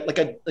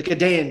a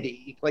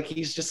dandy. Like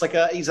he's just like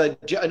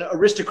an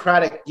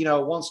aristocratic, you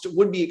know,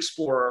 would be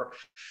explorer.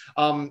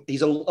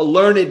 He's a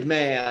learned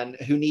man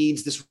who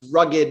needs this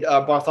rugged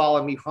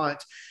Bartholomew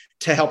Hunt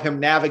to help him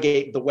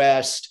navigate the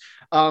West.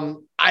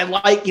 I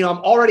like, you know, I'm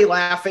already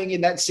laughing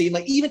in that scene.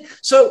 Like even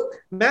so,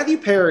 Matthew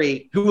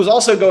Perry, who was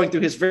also going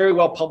through his very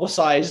well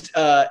publicized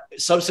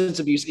substance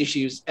abuse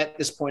issues at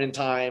this point in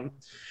time,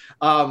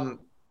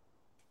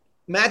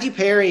 Matthew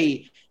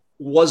Perry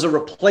was a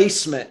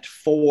replacement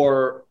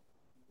for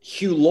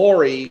Hugh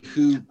Laurie,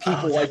 who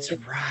people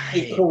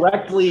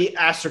correctly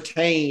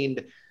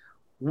ascertained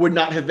would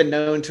not have been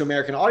known to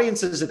American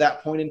audiences at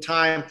that point in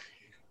time.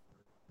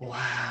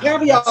 Wow.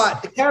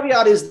 The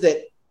caveat is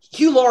that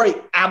Hugh Laurie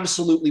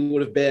absolutely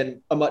would have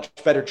been a much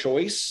better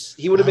choice.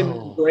 He would have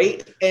been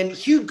great. And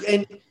Hugh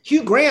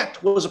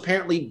Grant was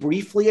apparently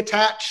briefly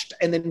attached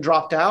and then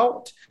dropped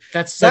out.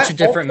 That's such a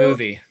different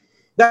movie.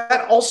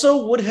 That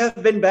also would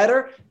have been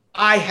better.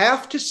 I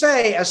have to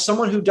say, as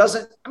someone who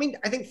doesn't, I mean,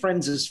 I think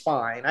Friends is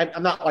fine.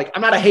 I'm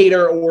not a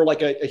hater or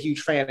like a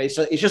huge fan. It's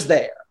just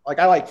there. Like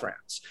I like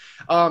Friends.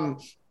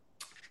 But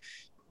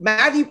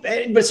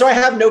so I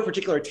have no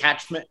particular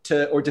attachment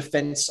to or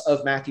defense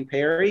of Matthew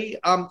Perry.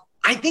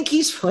 I think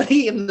he's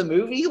funny in the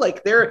movie.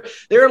 Like there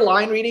are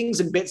line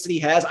readings and bits that he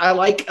has. I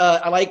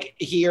like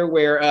here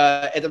where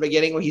at the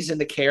beginning when he's in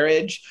the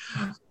carriage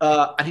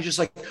and he's just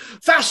like,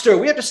 "Faster,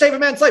 we have to save a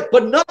man's life,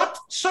 but not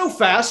so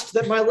fast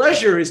that my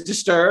leisure is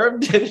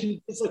disturbed."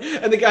 And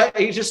the guy,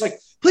 he's just like,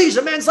 "Please,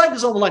 a man's life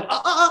is on the line."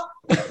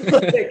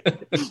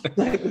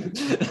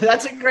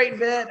 That's a great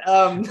bit.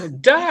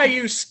 Die,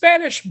 you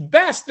Spanish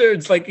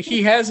bastards! Like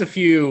he has a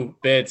few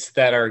bits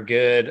that are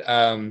good.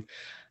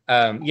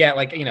 Yeah,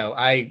 like, you know,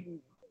 I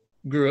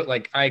grew up,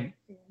 like I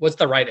was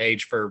the right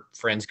age for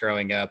Friends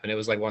growing up, and it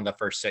was like one of the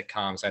first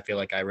sitcoms I feel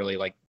like I really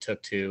like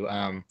took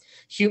to.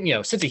 You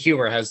know, sense of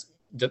humor has,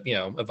 you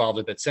know, evolved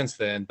a bit since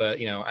then, but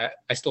you know,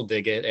 I still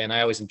dig it, and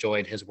I always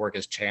enjoyed his work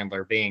as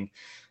Chandler being.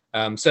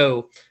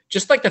 So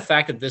just like the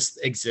fact that this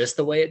exists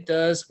the way it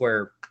does,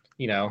 where,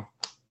 you know,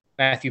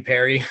 Matthew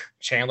Perry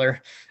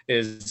Chandler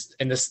is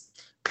in this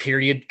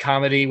period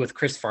comedy with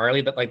Chris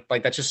Farley, but like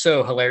that's just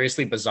so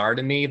hilariously bizarre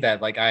to me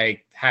that like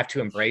I have to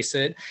embrace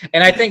it.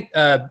 And I think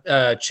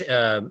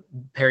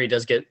Perry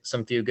does get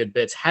some few good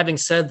bits. Having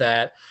said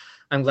that,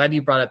 I'm glad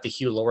you brought up the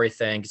Hugh Laurie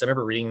thing, because I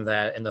remember reading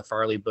that in the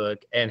Farley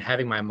book and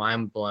having my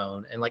mind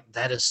blown. And like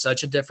that is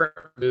such a different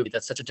movie.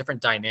 That's such a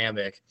different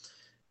dynamic.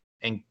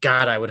 And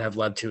God, I would have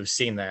loved to have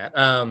seen that.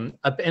 And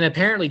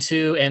apparently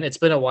too, and it's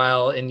been a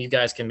while, and you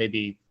guys can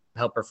maybe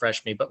help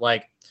refresh me, but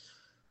like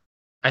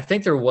I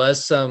think there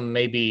was some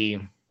maybe,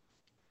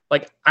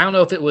 like, I don't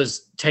know if it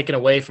was taken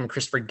away from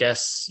Christopher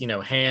Guest's, you know,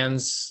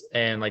 hands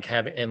and like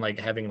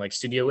having like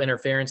studio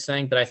interference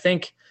thing, but I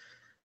think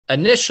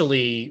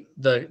initially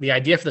the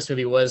idea for this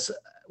movie was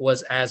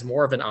as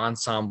more of an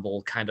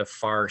ensemble kind of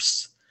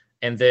farce,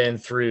 and then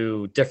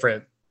through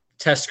different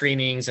test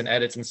screenings and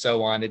edits and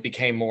so on, it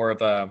became more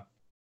of a,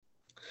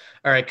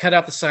 all right, cut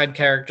out the side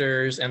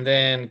characters and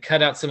then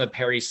cut out some of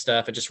Perry's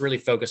stuff and just really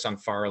focus on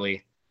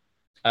Farley.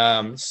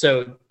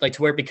 So like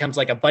to where it becomes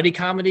like a buddy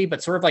comedy,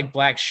 but sort of like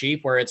Black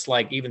Sheep, where it's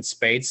like even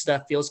Spade's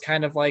stuff feels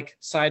kind of like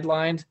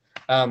sidelined.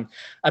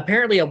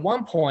 Apparently at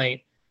one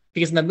point,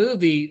 because in the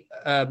movie,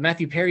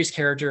 Matthew Perry's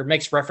character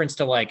makes reference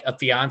to like a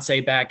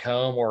fiance back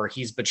home, or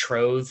he's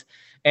betrothed.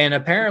 And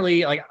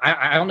apparently, like,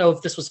 I don't know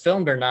if this was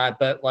filmed or not,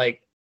 but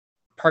like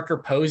Parker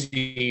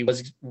Posey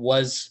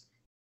was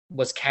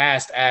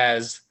cast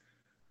as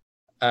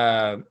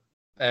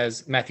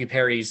Matthew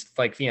Perry's,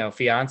 like, you know,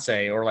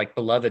 fiance or like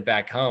beloved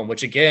back home,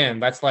 which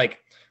again, that's like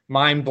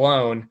mind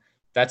blown.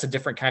 That's a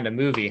different kind of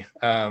movie.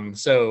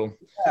 So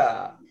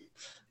yeah.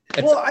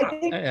 Well, I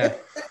think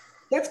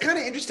that's kind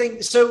of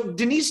interesting. So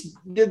Denise,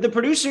 the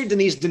producer,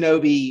 Denise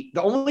Denobi,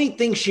 the only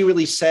thing she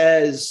really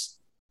says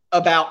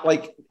about,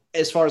 like,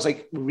 as far as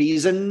like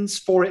reasons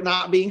for it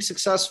not being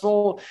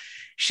successful,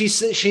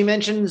 she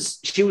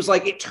mentions, she was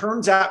like, it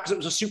turns out because it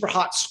was a super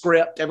hot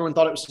script, everyone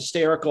thought it was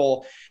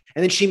hysterical.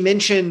 And then she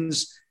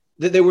mentions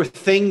that there were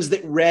things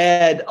that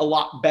read a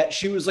lot better.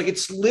 She was like,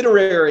 it's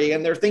literary,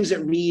 and there are things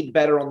that read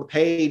better on the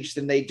page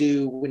than they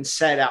do when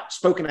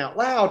spoken out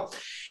loud.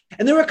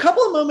 And there were a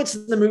couple of moments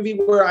in the movie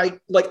where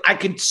I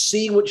could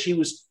see what she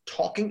was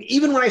talking,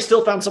 even when I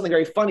still found something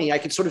very funny, I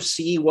could sort of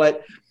see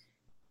what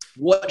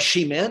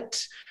she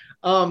meant.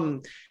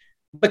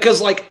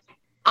 Because like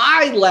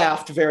I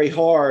laughed very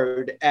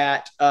hard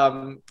at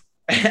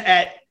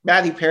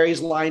Matthew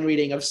Perry's line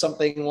reading of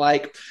something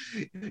like,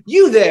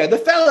 "You there, the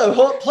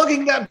fellow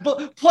plugging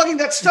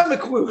that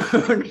stomach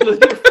wound."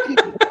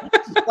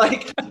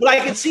 Like, but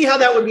I could see how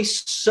that would be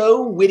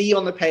so witty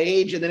on the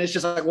page, and then it's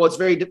just like, well, it's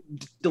very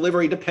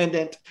delivery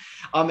dependent,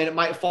 and it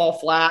might fall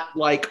flat.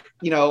 Like,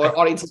 you know, our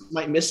audiences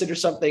might miss it or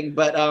something.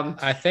 But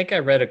I think I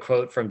read a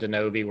quote from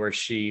Denobi where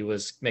she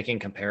was making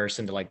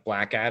comparison to like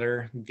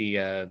Blackadder,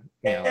 the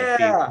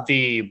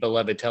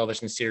beloved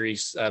television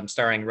series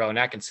starring Rowan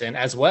Atkinson,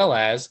 as well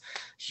as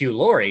Hugh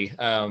Laurie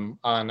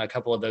on a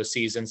couple of those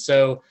seasons.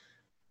 So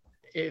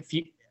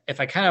if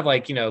I kind of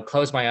like, you know,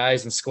 close my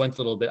eyes and squint a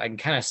little bit, I can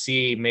kind of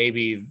see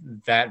maybe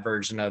that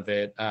version of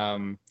it.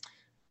 And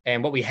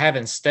what we have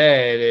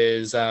instead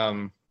is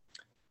a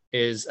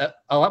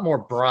lot more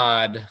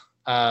broad,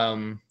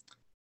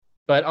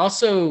 but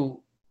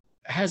also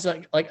has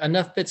like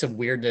enough bits of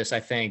weirdness,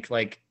 I think,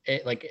 like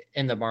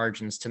in the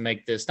margins to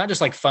make this not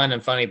just like fun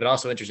and funny, but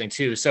also interesting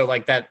too. So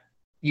like that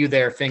 "you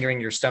there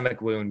fingering your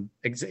stomach wound"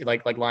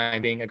 like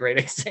line being a great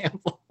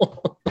example.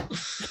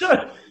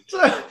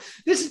 So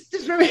this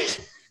movie.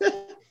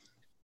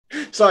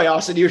 Sorry,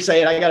 Austin, you were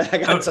saying I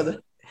got something.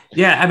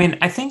 Yeah, I mean,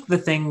 I think the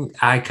thing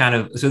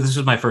so this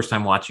was my first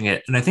time watching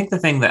it, and I think the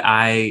thing that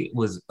I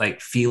was like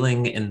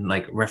feeling and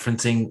like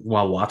referencing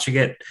while watching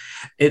it,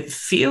 it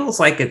feels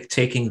like it's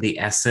taking the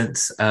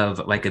essence of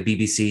like a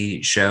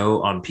BBC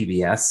show on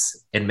PBS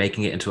and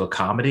making it into a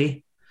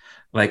comedy.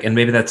 Like, and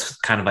maybe that's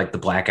kind of like the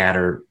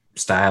Blackadder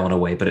style in a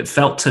way, but it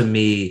felt to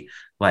me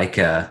like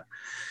a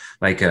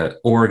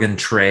Oregon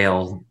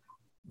Trail.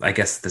 I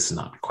guess this is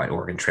not quite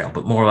Oregon Trail,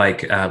 but more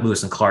like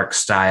Lewis and Clark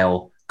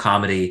style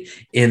comedy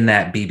in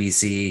that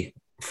BBC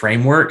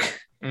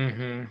framework.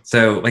 Mm-hmm.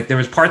 So like there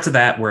was parts of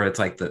that where it's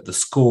like the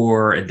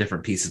score and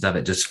different pieces of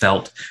it just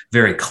felt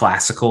very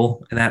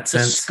classical in that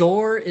sense. The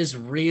score is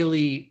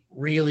really,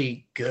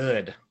 really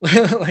good.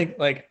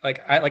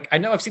 I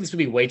know I've seen this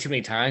movie way too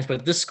many times,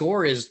 but this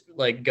score is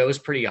like goes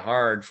pretty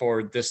hard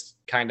for this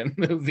kind of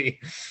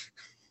movie.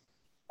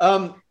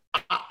 For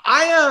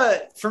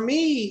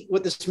me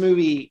with this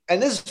movie,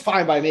 and this is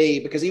fine by me,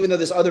 because even though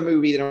this other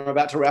movie that I'm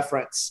about to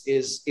reference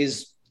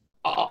is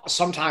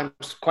sometimes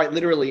quite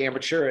literally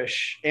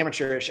amateurish,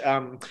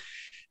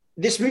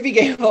 this movie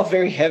gave off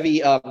very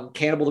heavy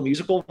Cannibal the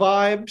Musical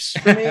vibes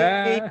for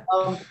me.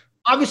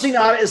 Obviously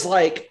not as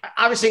like,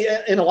 obviously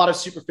in a lot of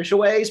superficial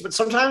ways, but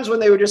sometimes when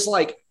they were just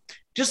like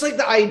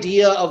the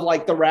idea of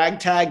like the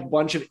ragtag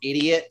bunch of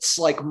idiots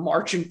like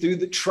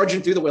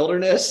trudging through the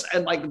wilderness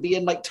and like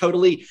being like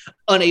totally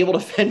unable to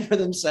fend for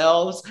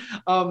themselves,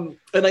 and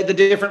like the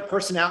different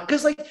personality.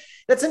 Because like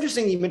that's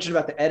interesting you mentioned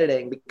about the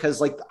editing,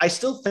 because like I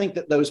still think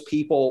that those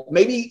people,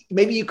 maybe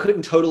you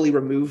couldn't totally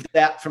remove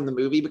that from the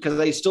movie, because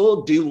I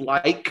still do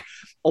like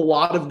a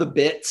lot of the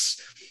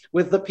bits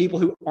with the people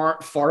who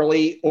aren't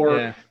Farley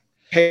or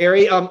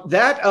Perry.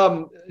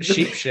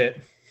 Sheep shit.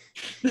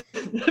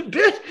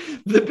 The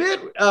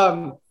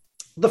bit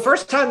the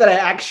first time that I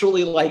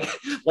actually like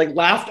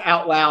laughed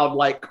out loud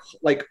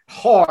like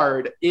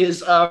hard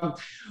is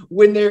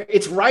when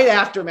it's right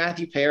after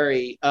Matthew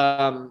Perry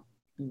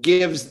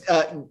gives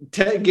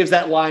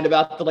that line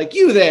about the like,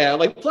 "You there,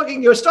 like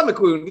plugging your stomach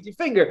wound with your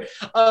finger."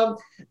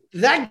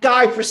 That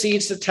guy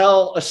proceeds to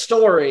tell a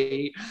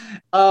story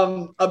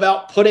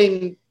about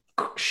putting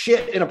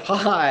shit in a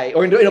pie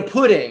or in a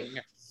pudding.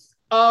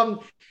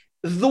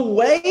 the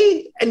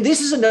way, and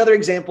this is another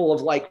example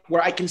of like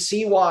where I can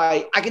see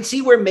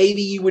where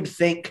maybe you would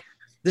think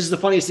this is the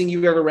funniest thing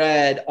you've ever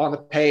read on the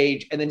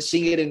page, and then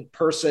seeing it in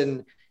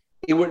person,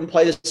 it wouldn't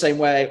play the same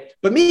way.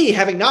 But me,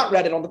 having not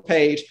read it on the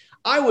page,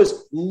 I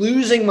was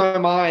losing my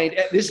mind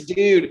at this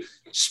dude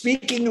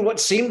speaking what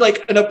seemed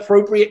like an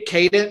appropriate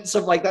cadence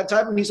of like that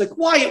time. And he's like,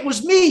 why, it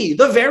was me,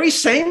 the very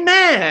same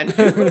man.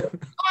 I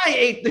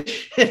ate the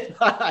shit.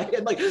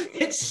 And like,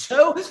 it's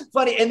so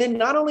funny. And then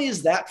not only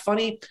is that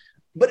funny,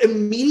 but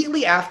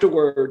immediately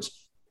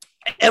afterwards,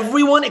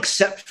 everyone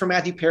except for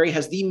Matthew Perry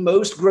has the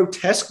most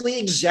grotesquely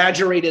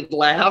exaggerated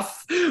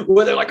laugh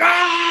where they're like,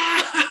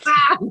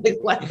 ah, and they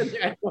laugh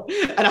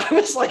and I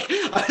was like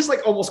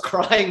almost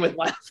crying with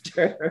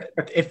laughter.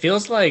 It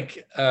feels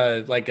like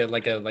a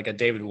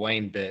David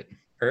Wayne bit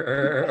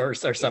or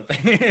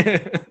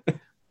something.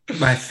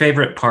 My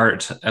favorite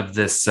part of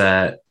this,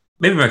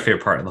 maybe my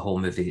favorite part of the whole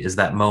movie, is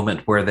that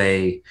moment where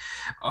they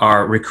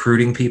are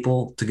recruiting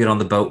people to get on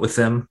the boat with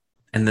them.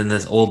 And then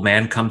this old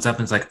man comes up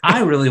and is like,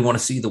 I really want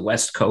to see the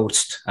West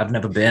Coast. I've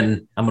never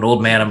been. I'm an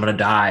old man. I'm going to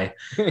die.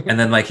 And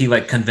then like he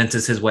like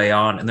convinces his way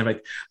on. And they're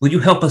like, will you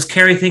help us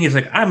carry things? He's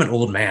like, I'm an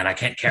old man. I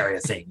can't carry a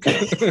thing.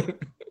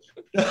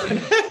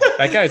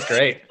 That guy's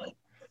great.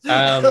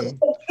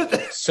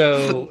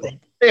 So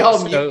they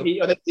all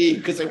meet on the team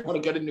because they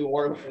want to go to New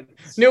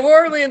Orleans. New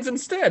Orleans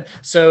instead.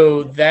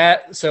 So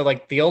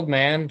like the old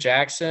man,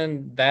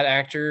 Jackson, that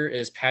actor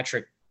is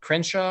Patrick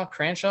Crenshaw.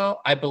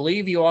 I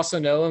believe you also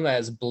know him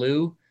as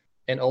Blue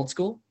in Old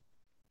School.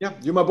 Yeah,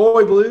 you're my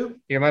boy, Blue.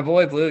 You're my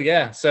boy, Blue.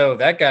 Yeah. So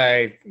that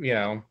guy, you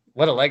know,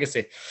 what a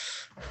legacy.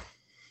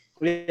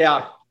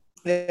 Yeah,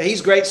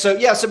 he's great. So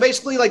yeah, so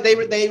basically, like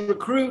they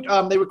recruit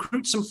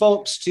some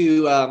folks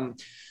to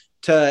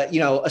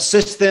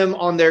assist them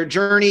on their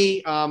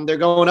journey. They're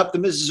going up the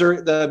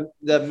Missouri, the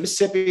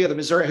Mississippi or the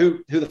Missouri.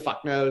 Who the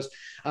fuck knows?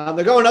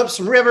 They're going up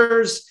some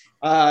rivers.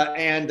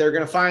 And they're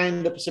going to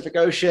find the Pacific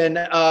Ocean.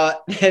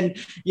 And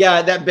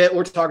yeah, that bit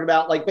we're talking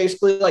about, like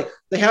basically like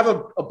they have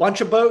a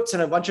bunch of boats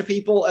and a bunch of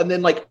people. And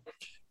then like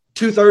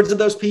 2/3 of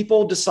those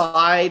people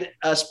decide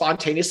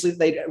spontaneously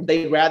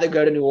they'd rather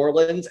go to New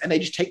Orleans, and they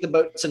just take the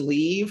boats and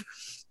leave.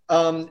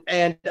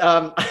 He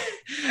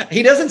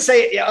doesn't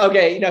say,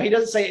 okay, he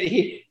doesn't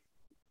say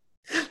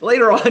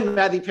later on,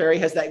 Matthew Perry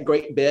has that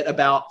great bit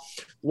about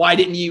why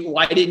didn't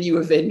you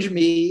avenge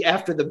me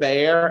after the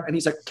bear? And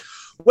he's like,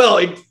 well,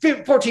 in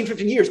 14,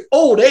 15 years,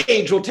 old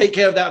age will take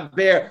care of that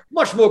bear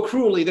much more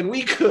cruelly than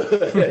we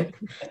could.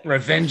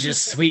 Revenge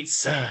is sweet,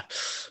 sir.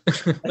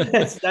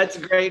 That's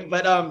great.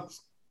 But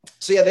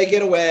so yeah, they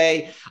get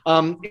away.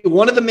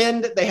 One of the men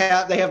that they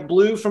have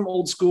Blue from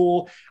Old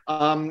School.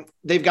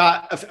 They've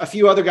got a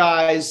few other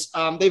guys.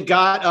 They've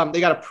got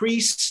a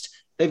priest.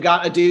 They've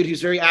got a dude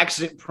who's very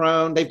accident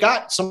prone. They've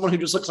got someone who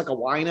just looks like a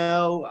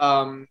wino.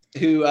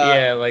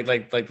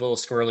 Like little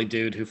squirrely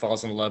dude who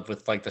falls in love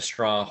with like the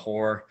straw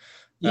whore.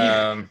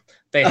 Yeah.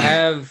 They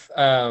have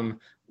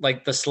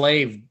like the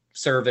slave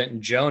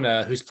servant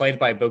Jonah, who's played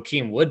by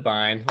Bokeem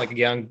Woodbine, like a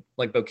young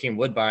like Bokeem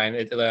Woodbine,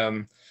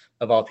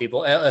 of all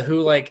people,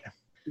 who like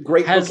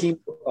Bokeem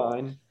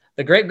Woodbine,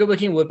 the great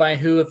Bokeem Woodbine,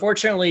 who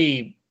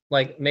unfortunately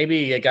like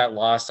maybe it got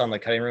lost on the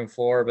cutting room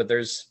floor, but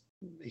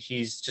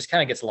he's just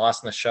kind of gets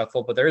lost in the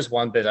shuffle. But there is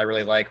one bit I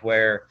really like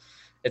where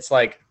it's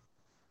like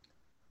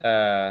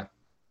their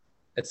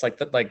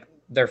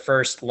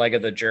first leg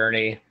of the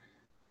journey.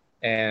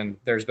 And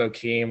there's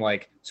Bokeem,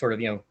 like, sort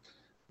of,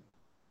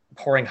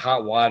 pouring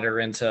hot water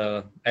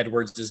into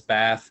Edwards's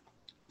bath.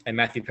 And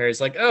Matthew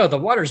Perry's like, oh, the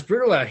water's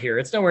brutal out here.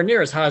 It's nowhere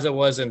near as hot as it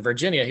was in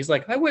Virginia. He's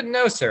like, I wouldn't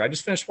know, sir. I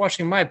just finished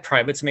washing my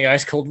privates in the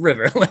ice cold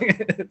river.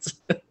 It's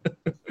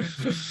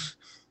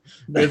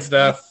good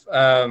stuff.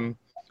 You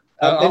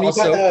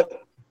got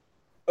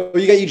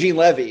Eugene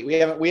Levy. We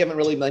haven't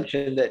really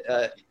mentioned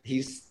that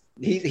he's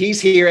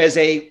here as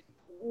a,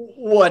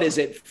 what is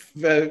it,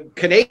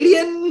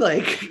 Canadian?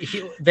 Like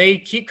they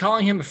keep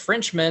calling him a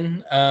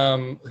Frenchman,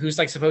 who's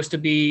like supposed to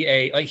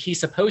be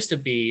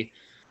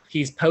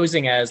he's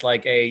posing as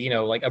like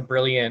a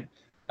brilliant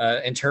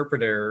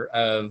interpreter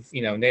of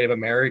Native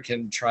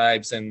American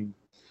tribes and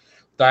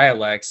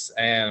dialects,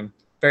 and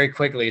very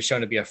quickly is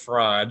shown to be a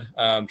fraud.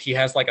 He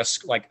has like a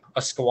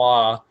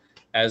squaw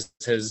as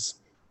his,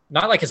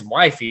 not like his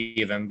wife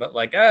even, but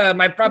like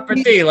my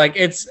property. Like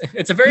it's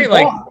a very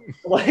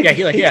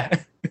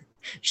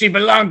she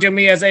belonged to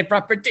me as a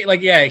property.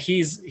 Like, yeah,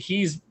 he's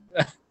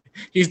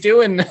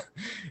doing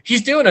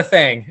a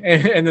thing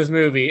in this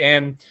movie.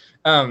 And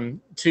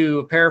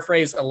to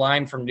paraphrase a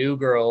line from New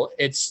Girl,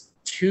 it's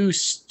too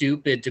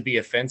stupid to be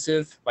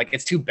offensive. Like,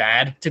 it's too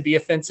bad to be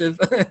offensive.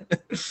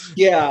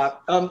 Yeah.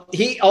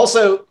 He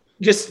also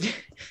just,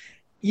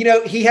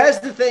 he has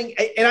the thing,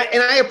 and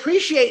I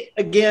appreciate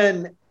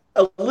again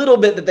a little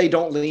bit that they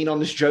don't lean on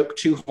this joke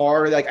too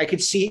hard. Like I could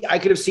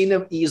have seen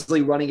them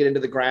easily running it into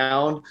the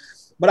ground.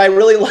 But I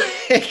really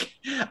like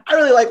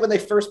when they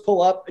first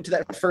pull up into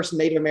that first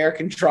Native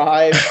American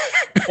tribe,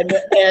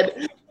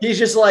 and he's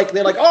just like,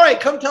 they're like, all right,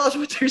 come tell us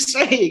what they're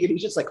saying, and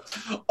he's just like,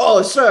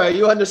 oh, sir,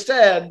 you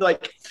understand,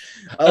 like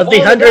of the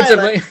hundreds of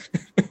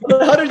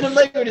hundreds of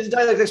languages and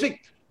dialects I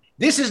speak.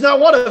 This is not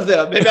one of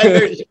them. And Matthew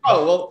Perry's like,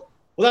 oh,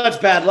 well, that's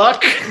bad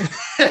luck.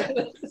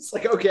 It's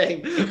like,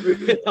 okay.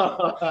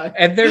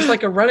 And there's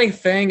like a running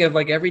thing of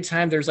like every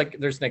time there's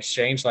an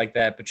exchange like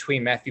that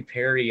between Matthew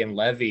Perry and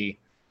Levy,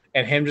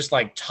 and him just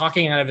like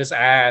talking out of his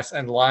ass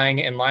and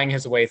lying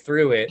his way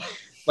through it.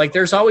 Like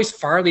there's always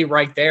Farley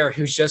right there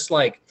who's just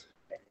like,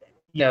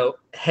 you know,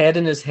 head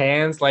in his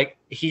hands, like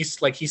he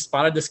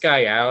spotted this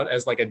guy out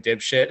as like a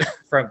dipshit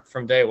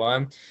from day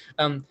one.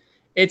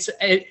 It's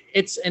an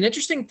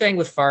interesting thing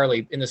with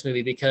Farley in this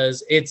movie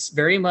because it's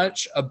very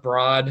much a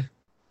broad,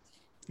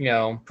 you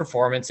know,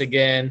 performance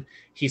again.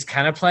 He's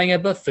kind of playing a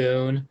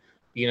buffoon,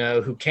 you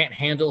know, who can't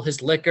handle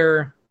his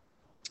liquor.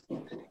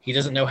 He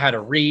doesn't know how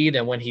to read,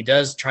 and when he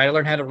does try to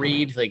learn how to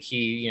read, like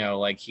he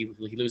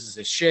loses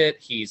his shit.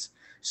 He's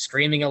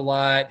screaming a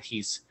lot.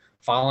 He's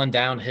falling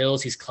down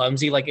hills. He's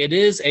clumsy. Like it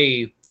is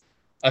a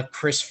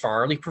Chris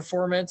Farley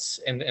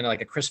performance and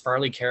like a Chris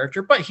Farley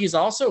character, but he's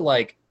also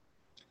like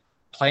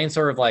playing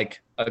sort of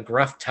like a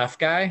gruff, tough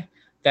guy.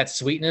 That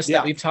sweetness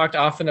that we've talked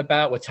often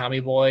about with Tommy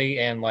Boy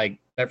and like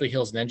Beverly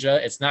Hills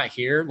Ninja, it's not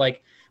here.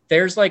 Like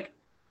there's like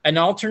an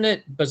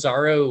alternate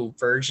bizarro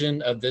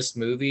version of this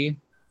movie.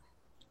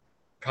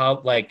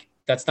 Probably like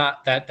that's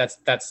not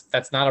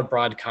a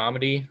broad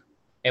comedy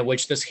in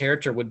which this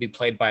character would be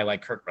played by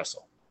like Kurt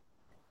Russell.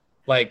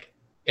 Like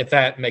if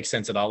that makes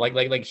sense at all.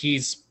 Like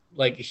he's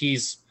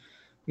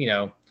you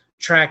know,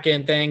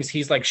 tracking things.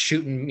 He's like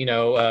shooting, you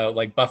know,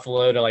 like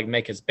buffalo to like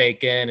make his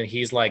bacon, and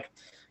he's like,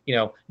 you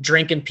know,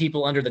 drinking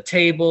people under the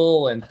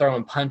table and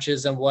throwing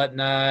punches and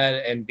whatnot,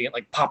 and being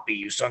like, "Poppy,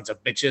 you sons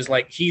of bitches!"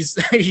 Like he's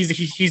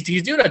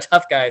doing a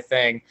tough guy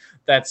thing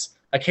that's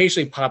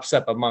occasionally pops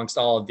up amongst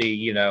all of the,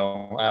 you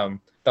know,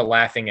 the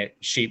laughing at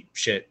sheep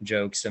shit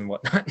jokes and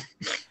whatnot.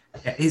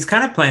 He's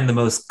kind of playing the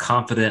most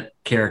confident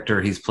character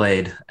he's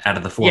played out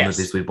of the four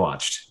movies we've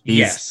watched.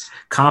 He's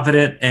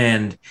confident,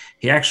 and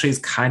he actually is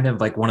kind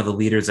of like one of the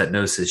leaders that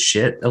knows his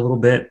shit a little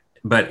bit.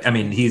 But I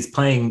mean, he's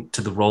playing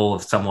to the role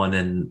of someone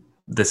in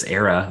this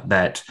era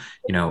that,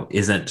 you know,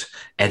 isn't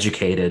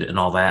educated and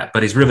all that,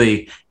 but he's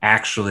really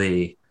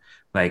actually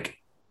like,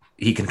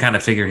 he can kind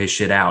of figure his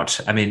shit out.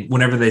 I mean,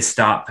 whenever they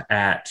stop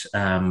at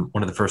one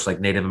of the first like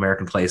Native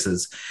American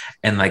places,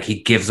 and like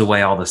he gives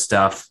away all the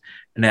stuff,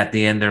 and at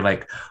the end they're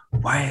like,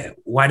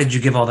 why did you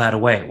give all that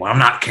away? Well, I'm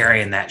not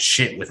carrying that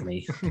shit with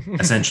me.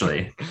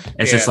 Essentially,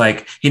 it's just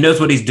like he knows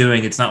what he's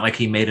doing. It's not like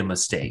he made a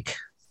mistake,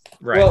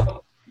 right?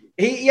 Well,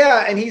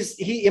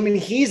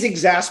 he's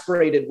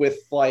exasperated with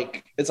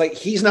like, it's like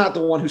he's not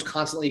the one who's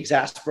constantly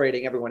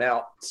exasperating everyone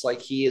else. It's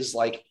like he is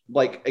like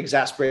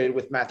exasperated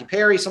with Matthew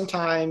Perry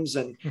sometimes,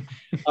 and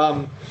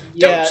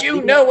don't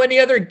you know any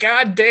other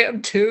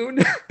goddamn tune?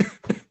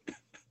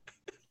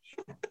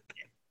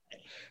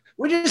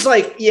 We're just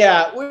like,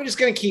 we're just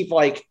gonna keep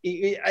like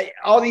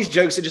all these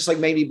jokes that just like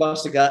made me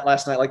bust a gut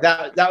last night. Like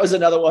that was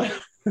another one.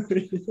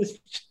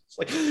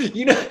 Like,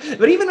 you know,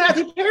 but even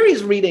Matthew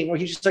Perry's reading where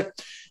he's just like,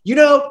 you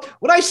know,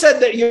 when I said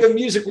that your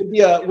music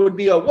would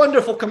be a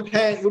wonderful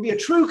companion, would be a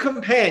true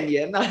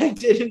companion, I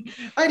didn't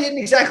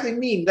exactly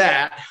mean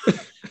that.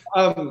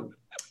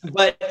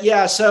 But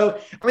yeah, so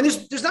I mean,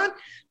 there's not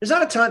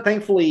a ton.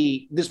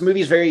 Thankfully, this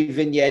movie is very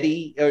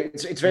vignette-y.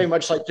 It's very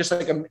much like just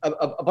like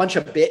a bunch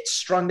of bits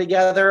strung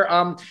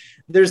together.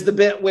 There's the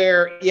bit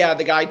where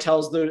the guy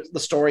tells the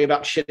story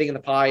about shitting in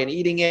the pie and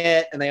eating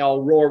it, and they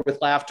all roar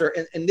with laughter.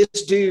 And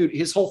this dude,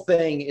 his whole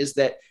thing is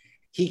that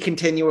he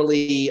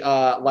continually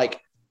like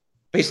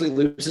basically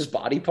loses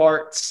body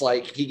parts.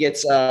 Like he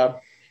gets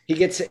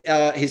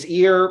his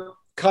ear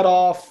cut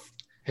off,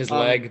 his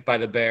leg by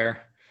the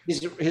bear.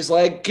 His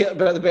leg killed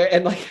by the bear,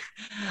 and like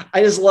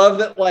I just love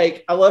that.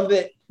 Like I love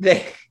that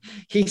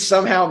he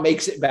somehow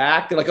makes it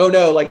back. They're like, oh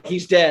no, like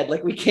he's dead.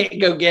 Like we can't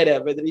go get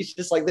him. And then he's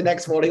just like the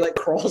next morning, like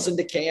crawls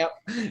into camp,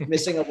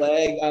 missing a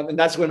leg. And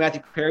that's when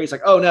Matthew Perry's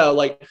like, oh no,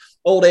 like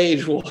old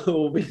age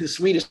will be the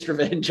sweetest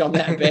revenge on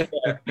that bear.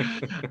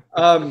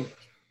 I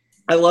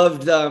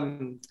loved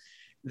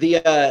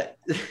this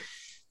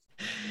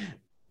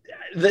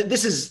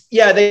is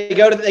they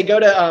go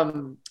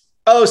to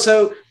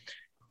so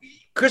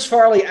Chris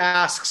Farley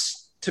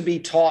asks to be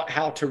taught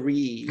how to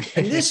read.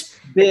 And this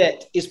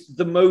bit is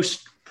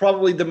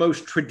probably the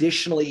most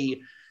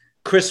traditionally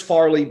Chris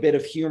Farley bit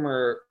of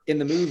humor in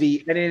the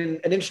movie. And in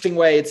an interesting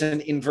way, it's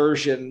an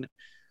inversion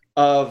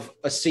of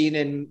a scene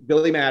in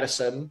Billy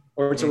Madison,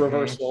 or it's a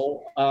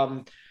reversal,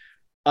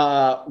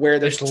 where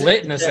they're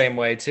lit in the same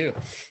way too.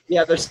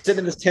 Yeah, they're sitting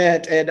in this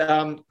tent,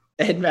 and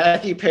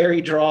Matthew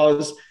Perry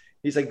draws,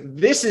 he's like,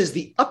 this is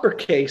the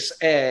uppercase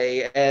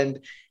A,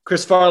 and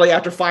Chris Farley,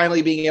 after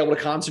finally being able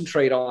to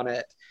concentrate on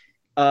it,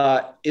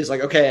 is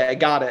like, okay, I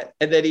got it.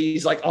 And then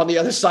he's like on the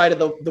other side of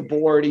the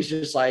board, he's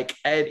just like,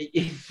 and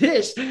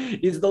this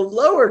is the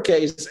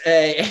lowercase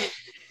a.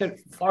 And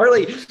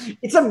Farley,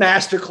 it's a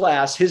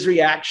masterclass, his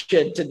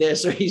reaction to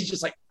this, or he's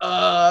just like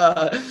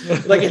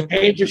his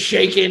hands are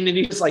shaking, and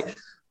he's like,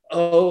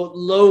 oh,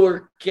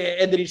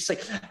 lowercase, and then he's just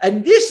like,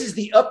 and this is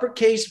the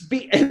uppercase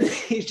B, and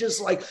he's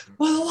just like,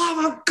 for the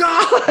love of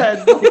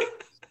God.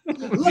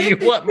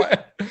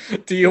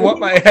 Do you want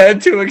my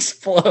head to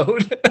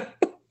explode?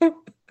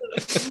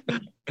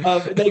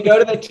 They go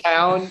to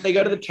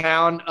the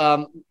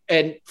town.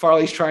 And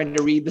Farley's trying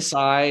to read the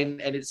sign,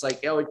 and it's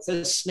like, oh, it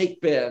says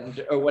Snake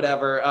Bend or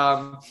whatever.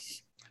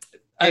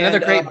 Another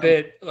great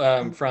bit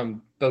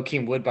from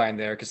Bokeem Woodbine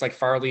there, because like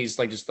Farley's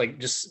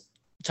just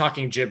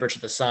talking gibberish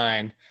at the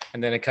sign,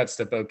 and then it cuts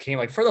to Bokeem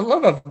like, for the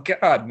love of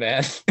God,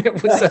 man, it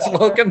says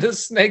 "Welcome to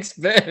Snake's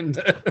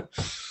Bend."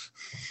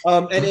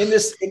 And in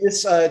this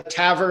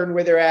tavern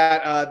where they're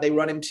at, they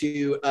run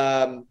into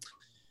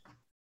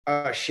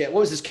what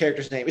was his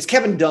character's name? It's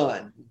Kevin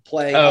Dunn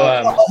playing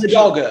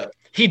Hidalgo.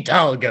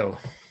 Hidalgo.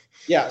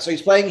 Yeah, so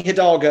he's playing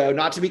Hidalgo,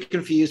 not to be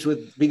confused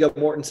with Viggo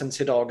Mortensen's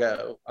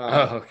Hidalgo.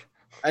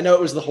 I know it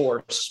was the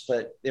horse,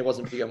 but it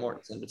wasn't Viggo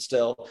Mortensen, but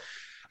still.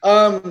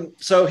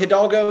 So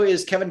Hidalgo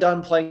is Kevin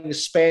Dunn playing the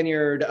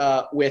Spaniard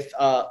with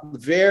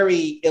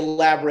very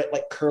elaborate,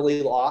 like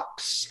curly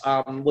locks.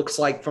 Looks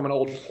like from an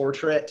old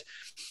portrait.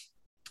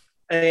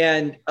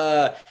 And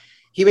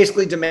he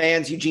basically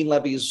demands Eugene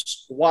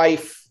Levy's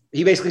wife.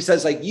 He basically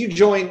says, like, you're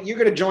going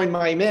to join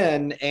my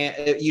men,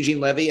 Eugene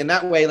Levy, and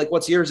that way, like,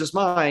 what's yours is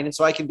mine, and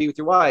so I can be with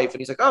your wife. And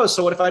he's like, oh,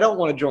 so what if I don't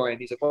want to join?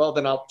 He's like, well,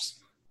 then I'll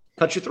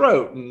cut your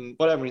throat and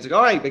whatever. And he's like,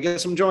 all right, I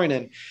guess I'm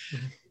joining.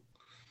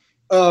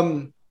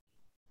 I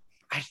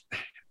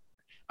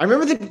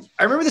remember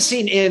the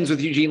scene ends with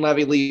Eugene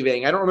Levy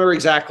leaving. I don't remember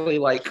exactly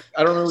what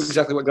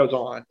goes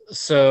on.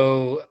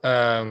 So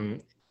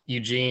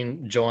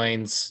Eugene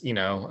joins,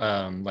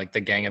 like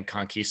the gang of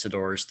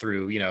conquistadors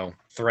through,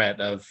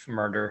 threat of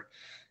murder,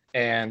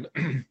 and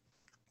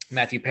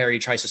Matthew Perry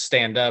tries to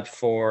stand up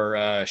for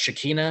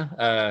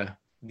Shakina,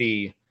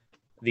 the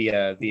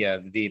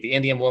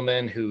Indian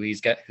woman who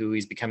he's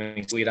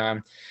becoming sweet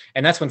on,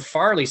 and that's when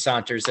Farley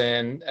saunters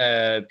in,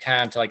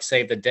 kind of to like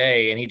save the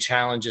day, and he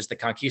challenges the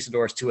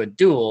conquistadors to a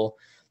duel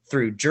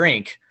through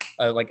drink,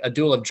 like a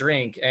duel of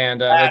drink,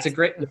 and it's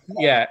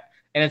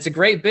a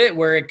great bit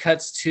where it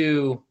cuts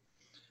to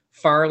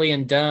Farley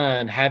and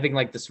Dunn having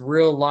like this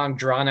real long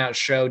drawn out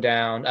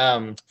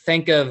showdown.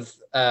 Think of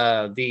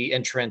the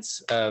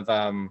entrance of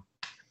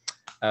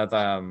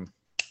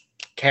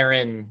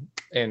Karen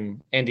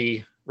and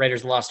Indy Raiders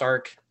of the Lost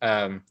Ark.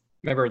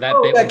 Remember that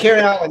bit? Yeah,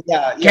 Karen Allen.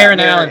 Yeah. Karen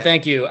Allen.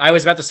 Thank you. I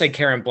was about to say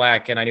Karen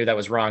Black, and I knew that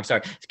was wrong.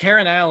 Sorry.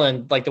 Karen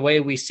Allen, like the way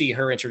we see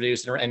her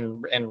introduced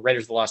and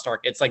Raiders of the Lost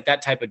Ark, it's like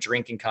that type of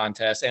drinking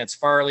contest, and it's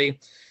Farley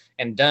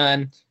and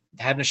Dunn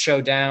having a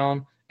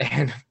showdown,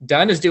 and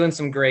Dunn is doing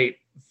some great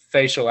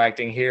facial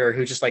acting here,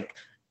 who's just like,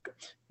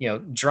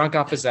 drunk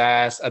off his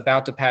ass,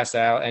 about to pass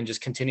out, and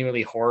just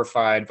continually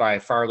horrified by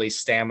Farley's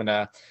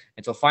stamina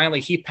until finally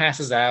he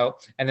passes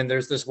out. And then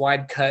there's this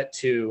wide cut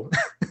to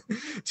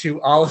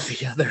all of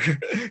the other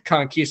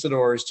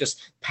conquistadors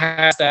just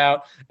passed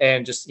out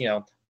and just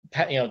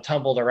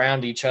tumbled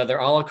around each other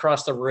all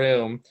across the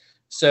room.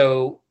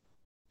 So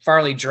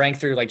Farley drank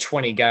through like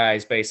 20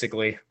 guys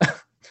basically,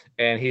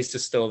 and he's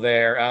just still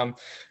there.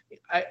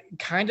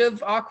 Kind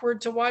of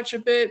awkward to watch a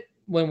bit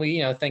when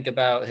we think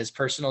about his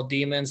personal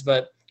demons,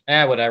 but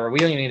whatever, we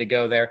don't even need to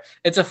go there.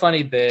 It's a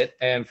funny bit,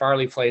 and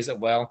Farley plays it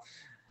well.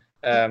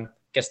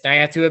 Guess now I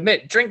have to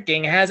admit,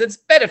 drinking has its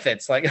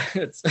benefits. Like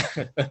it's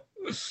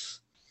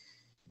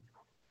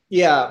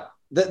yeah,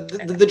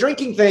 the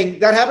drinking thing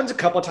that happens a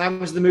couple of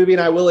times in the movie,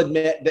 and I will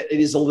admit that it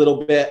is a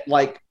little bit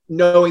like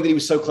knowing that he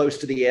was so close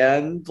to the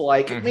end.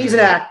 Like he's an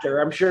actor,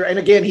 I'm sure, and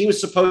again, he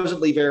was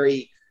supposedly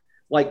very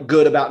like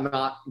good about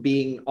not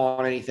being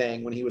on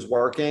anything when he was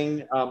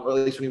working, or at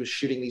least when he was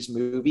shooting these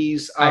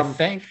movies. I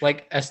think,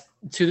 like, as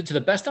to the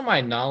best of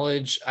my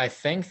knowledge, I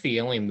think the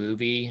only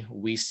movie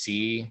we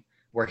see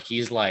where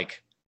he's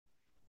like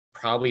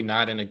probably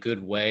not in a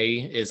good way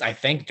is, I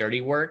think,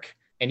 Dirty Work,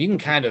 and you can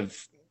kind of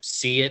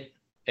see it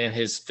in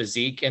his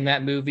physique in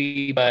that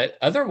movie. But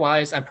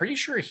otherwise, I'm pretty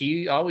sure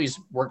he always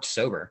worked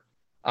sober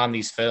on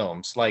these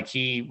films. Like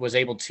he was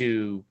able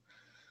to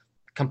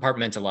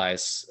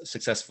compartmentalize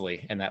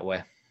successfly in that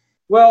way.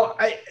 Well,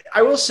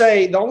 I will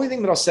say the only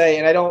thing that I'll say,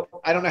 and I don't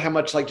know how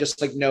much like just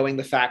like knowing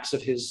the facts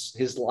of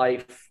his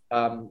life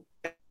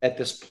at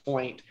this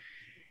point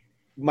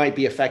might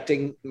be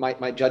affecting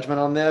my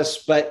judgment on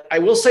this, but I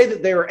will say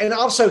that and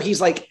also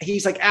he's like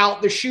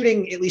out, they're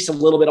shooting at least a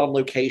little bit on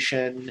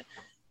location.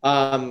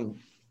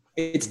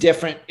 It's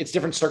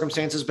different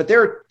circumstances, but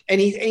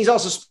he's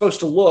also supposed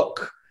to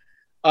look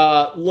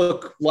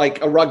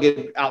like a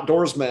rugged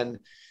outdoorsman.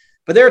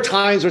 But there are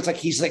times where it's like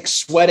he's like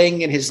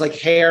sweating and his like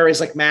hair is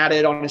like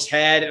matted on his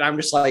head, and I'm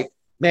just like,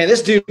 man,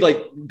 this dude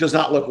like does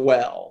not look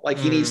well. Like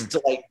he needs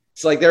to like.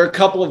 So like there are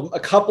a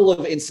couple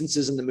of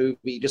instances in the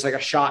movie, just like a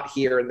shot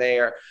here and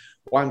there,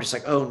 where I'm just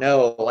like, oh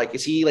no, like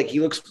is he like he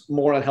looks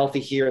more unhealthy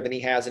here than he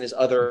has in his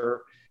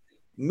other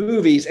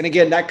movies. And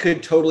again, that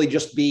could totally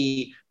just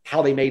be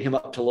how they made him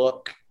up to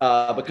look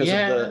because of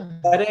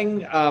the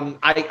setting.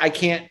 I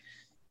can't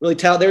really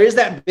tell. There is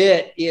that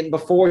bit in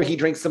before he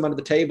drinks them under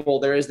the table.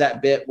 There is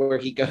that bit where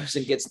he goes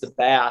and gets the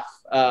bath,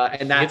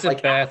 and that's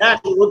like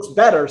that he looks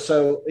better.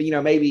 So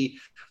maybe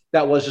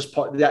that was just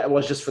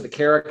for the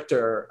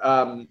character.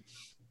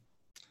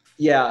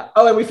 Yeah.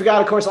 Oh, and we forgot,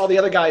 of course, all the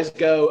other guys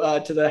go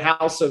to the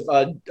house of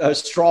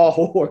straw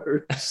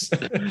whores.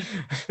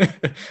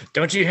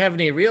 Don't you have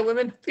any real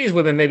women? These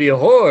women may be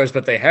whores,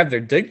 but they have their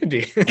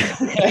dignity.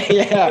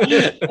 Yeah.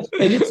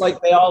 And it's like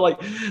they all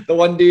like the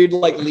one dude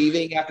like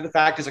leaving after the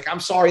fact is like, I'm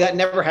sorry, that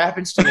never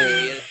happens to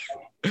me.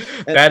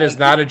 And that is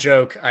not a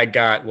joke I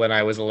got when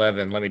I was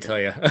 11, let me tell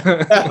you.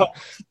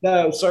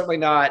 No, certainly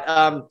not.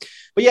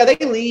 But yeah, they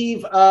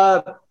leave.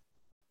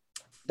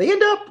 They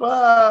end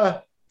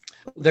up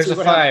there's a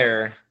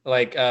fire,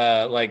 like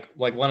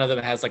one of them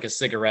has like a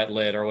cigarette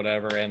lid or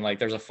whatever, and like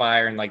there's a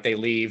fire, and like they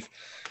leave,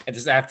 and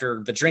this is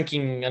after the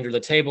drinking under the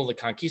table, the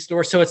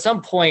conquistador. So at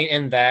some point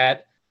in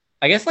that,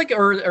 I guess like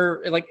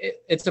or like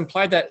it's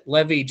implied that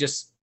Levy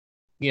just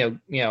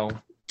you know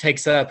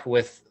takes up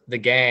with the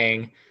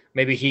gang.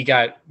 Maybe he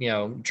got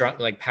drunk,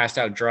 like passed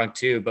out drunk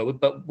too,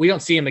 but we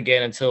don't see him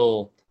again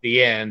until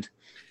the end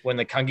when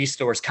the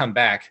conquistadors come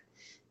back.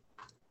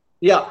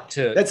 Yeah,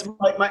 that's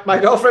my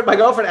girlfriend. My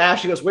girlfriend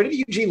Ashley goes, "Where did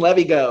Eugene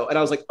Levy go?" And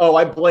I was like, "Oh,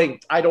 I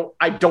blinked. I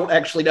don't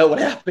actually know what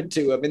happened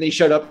to him." And then he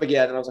showed up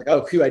again, and I was like,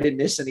 "Oh, phew, I didn't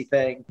miss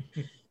anything."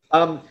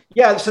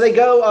 Yeah. So they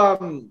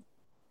go.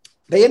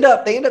 They end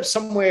up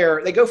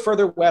somewhere. They go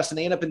further west, and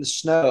they end up in the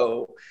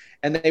snow,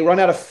 and they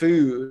run out of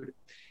food.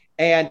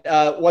 And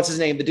what's his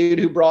name? The dude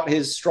who brought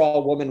his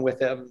straw woman with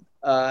him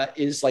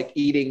is like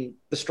eating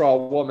the straw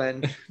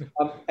woman,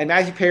 and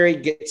Matthew Perry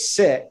gets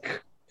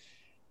sick.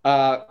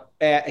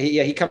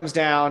 He comes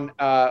down.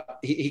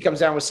 He comes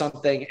down with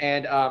something,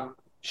 and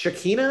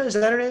Shakina, is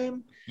that her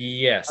name?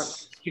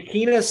 Yes.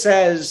 Shakina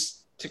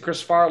says to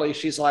Chris Farley,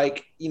 she's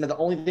like, the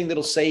only thing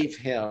that'll save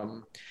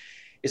him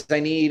is I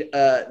need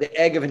the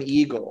egg of an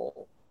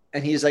eagle,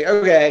 and he's like,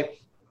 okay.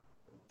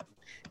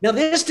 Now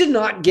this did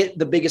not get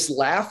the biggest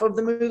laugh of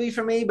the movie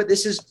for me, but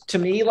this is to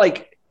me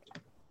like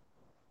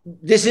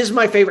this is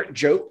my favorite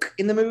joke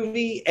in the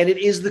movie, and it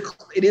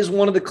is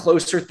one of the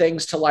closer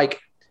things to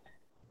like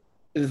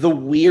the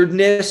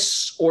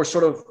weirdness or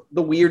sort of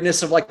the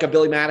weirdness of like a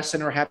Billy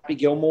Madison or Happy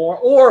Gilmore,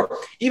 or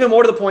even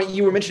more to the point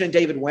you were mentioning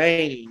David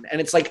Wayne.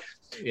 And it's like,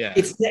 yeah,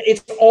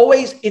 it's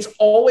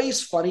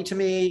always funny to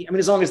me. I mean,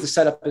 as long as the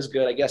setup is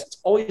good, I guess it's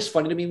always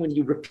funny to me when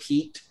you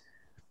repeat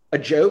a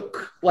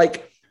joke,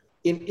 like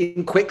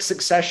in quick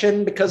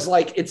succession, because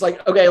like, it's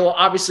like, okay, well,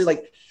 obviously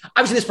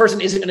this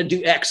person isn't going to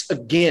do X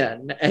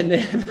again. And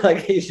then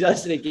like he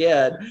does it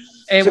again.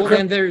 And,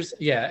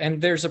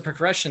 and there's a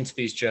progression to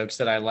these jokes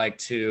that I like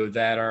too,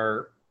 that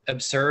are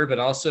absurd, but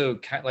also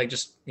kind of like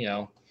just,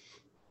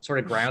 sort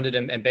of grounded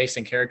and based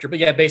in character. But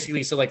yeah,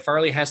 basically, so like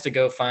Farley has to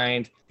go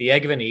find the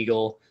egg of an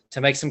eagle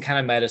to make some kind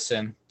of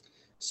medicine.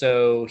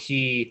 So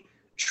he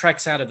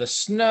treks out of the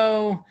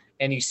snow,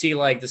 and you see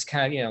like this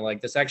kind of,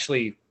 like this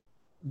actually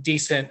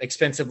decent,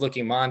 expensive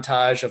looking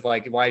montage of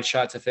like wide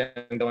shots of him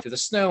going through the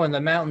snow and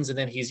the mountains. And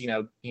then he's,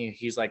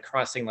 he's like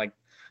crossing like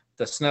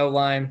the snow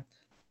line.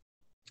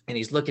 And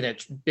he's looking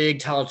at big,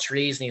 tall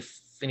trees, and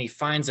he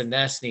finds a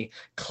nest, and he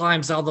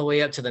climbs all the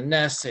way up to the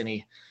nest, and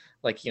he,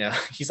 like,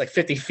 he's like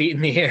 50 feet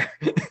in the air,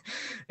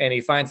 and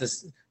he finds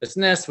this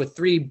nest with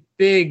 3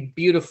 big,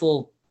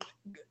 beautiful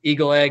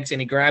eagle eggs,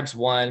 and he grabs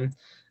one,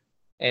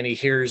 and he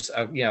hears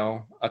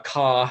a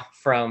caw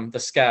from the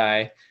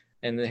sky,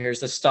 and then here's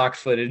the stock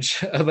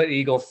footage of an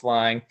eagle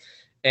flying,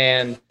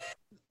 and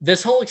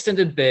this whole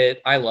extended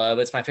bit I love.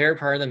 It's my favorite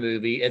part of the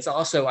movie. It's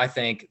also, I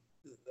think,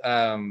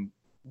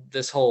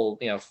 this whole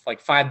like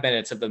 5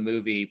 minutes of the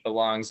movie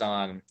belongs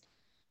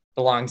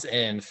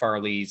in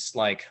Farley's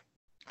like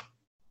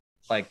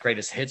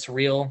greatest hits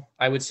reel,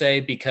 I would say,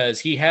 because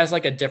he has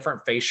like a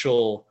different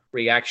facial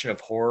reaction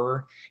of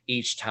horror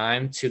each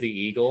time to the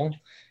eagle,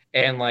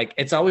 and like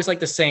it's always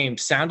like the same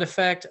sound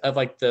effect of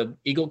like the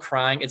eagle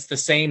crying. It's the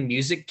same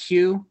music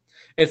cue.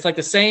 It's like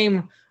the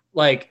same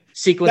like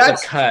sequence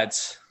of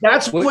cuts.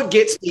 That's what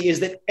gets me, is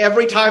that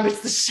every time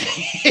it's the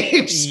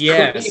same.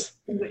 Yes.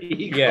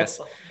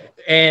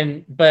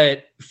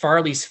 But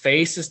Farley's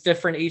face is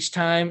different each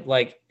time.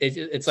 Like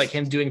it's like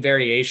him doing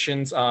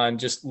variations on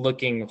just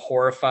looking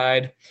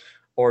horrified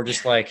or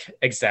just like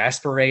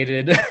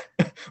exasperated.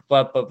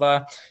 Blah, blah,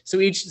 blah. So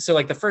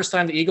like the first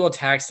time the eagle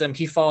attacks him,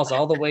 he falls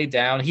all the way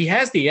down. He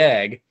has the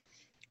egg,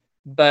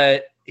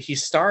 but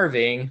he's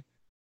starving.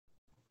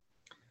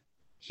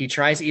 He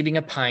tries eating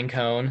a pine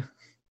cone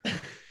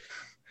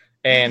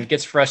and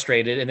gets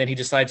frustrated, and then he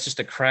decides just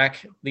to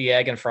crack the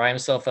egg and fry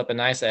himself up a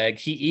nice egg.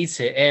 He eats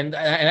it, and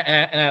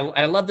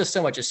I love this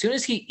so much. As soon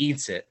as he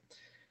eats it,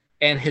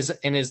 and his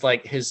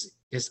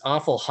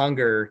awful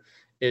hunger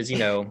is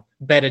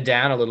bedded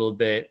down a little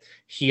bit,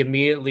 he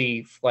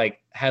immediately like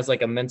has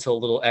like a mental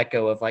little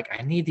echo of like,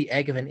 I need the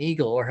egg of an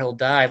eagle or he'll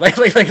die. Like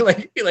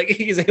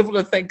he's able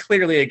to think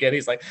clearly again.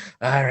 He's like,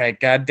 all right,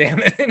 God damn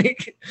it, and he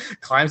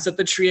climbs up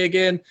the tree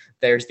again.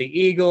 There's the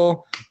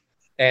eagle,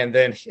 and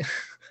then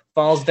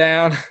falls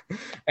down,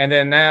 and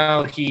then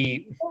now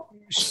he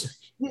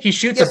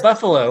shoots a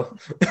buffalo.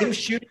 Him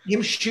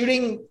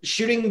shooting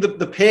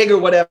the pig or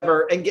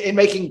whatever, and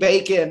making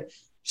bacon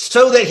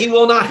so that he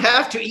will not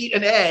have to eat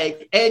an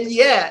egg, and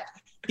yet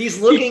he's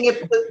looking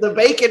at the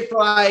bacon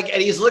frying,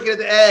 and he's looking at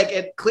the egg,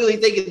 and clearly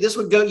thinking this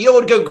would go. You know,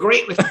 would go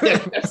great with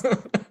this.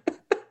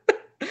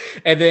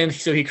 And then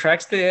so he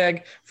cracks the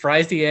egg,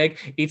 fries the egg,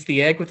 eats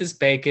the egg with his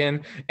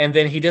bacon, and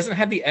then he doesn't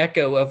have the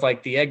echo of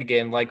like the egg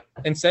again. Like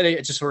instead,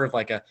 it's just sort of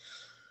like a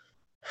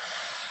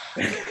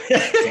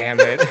damn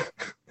it.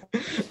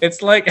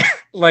 It's like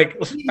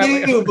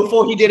he knew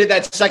before he did it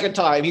that second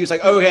time. He was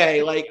like,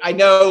 okay, like I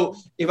know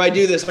if I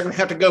do this, I'm gonna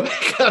have to go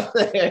back up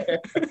there.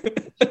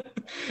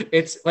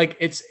 It's like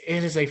it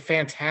is a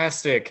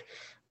fantastic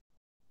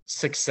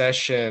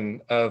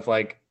succession of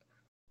like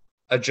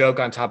a joke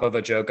on top of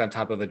a joke on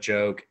top of a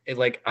joke. It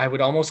like I would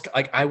almost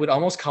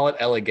call it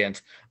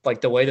elegant,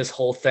 like the way this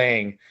whole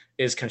thing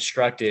is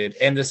constructed,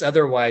 and this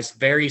otherwise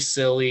very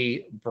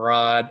silly,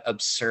 broad,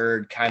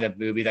 absurd kind of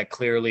movie that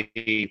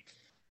clearly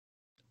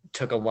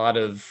took a lot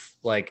of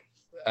like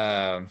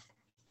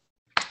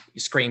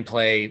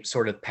screenplay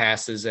sort of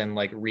passes and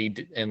like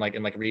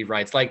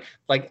rewrites.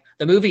 Like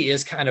the movie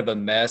is kind of a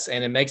mess,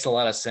 and it makes a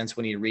lot of sense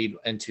when you read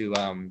into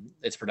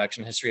its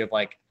production history of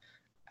like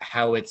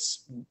how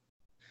it's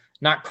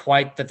not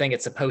quite the thing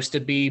it's supposed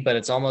to be, but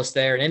it's almost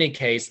there. In any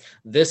case,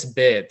 this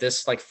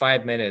like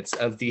 5 minutes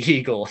of the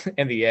eagle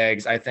and the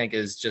eggs, I think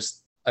is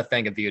just a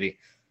thing of beauty.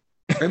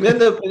 And then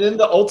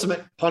the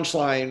ultimate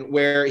punchline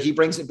where he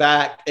brings it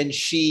back and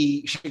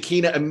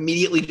Shakina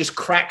immediately just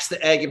cracks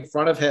the egg in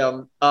front of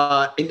him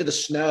into the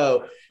snow.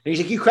 And he's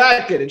like, you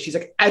cracked it. And she's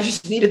like, I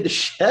just needed the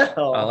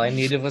shell. All I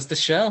needed was the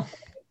shell.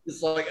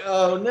 It's like,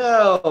 oh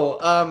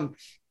no.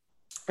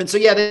 And so,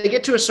 yeah, they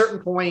get to a certain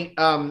point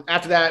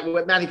after that.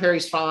 Matthew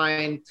Perry's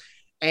fine.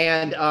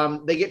 And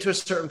they get to a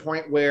certain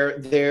point where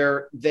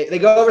they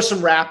go over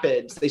some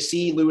rapids. They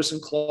see Lewis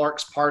and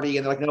Clark's party,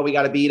 and they're like, no, we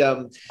got to beat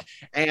them.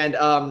 And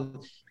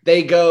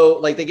they go,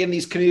 like, they get in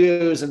these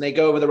canoes, and they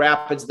go over the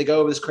rapids. They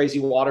go over this crazy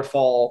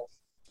waterfall.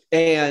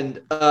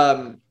 And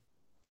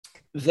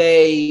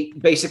they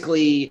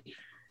basically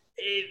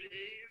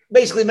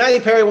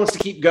Matthew Perry wants to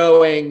keep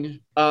going.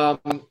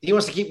 He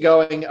wants to keep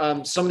going.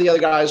 Some of the other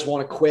guys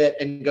want to quit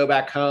and go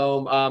back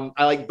home.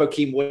 I like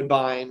Bokeem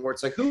Woodbine, where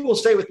it's like, who will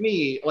stay with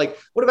me? Like,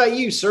 what about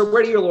you, sir?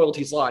 Where do your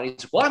loyalties lie? And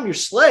he's like, well, I'm your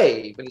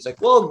slave. And he's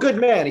like, well, good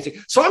man. He's like,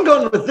 so I'm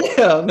going with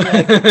them.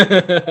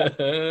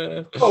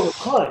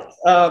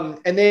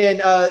 And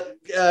then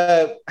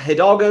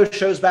Hidalgo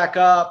shows back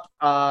up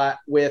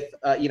with,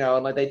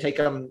 and like they take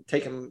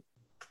him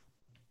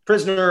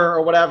prisoner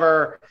or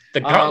whatever. The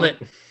gauntlet.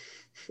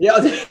 Yeah.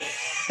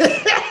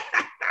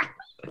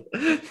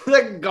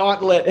 The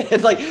gauntlet,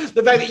 and like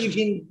the fact that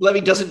Eugene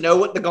Levy doesn't know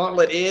what the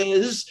gauntlet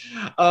is,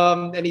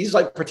 and he's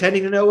like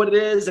pretending to know what it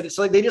is, and it's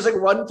like they just like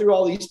run through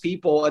all these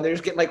people, and they're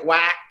just getting like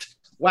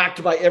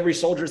whacked by every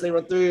soldier as they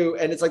run through,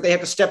 and it's like they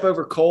have to step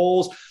over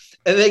coals,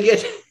 and then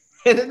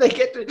they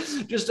get to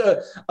just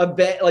a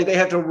bed, like they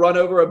have to run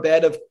over a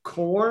bed of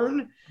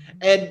corn,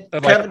 and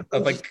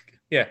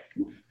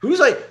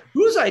whose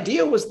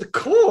idea was the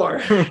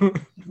corn?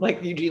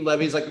 Like Eugene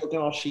Levy's like looking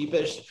all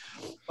sheepish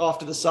off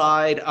to the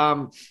side.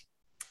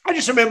 I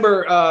just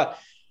remember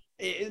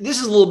this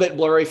is a little bit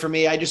blurry for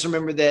me. I just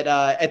remember that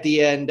at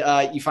the end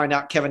you find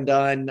out Kevin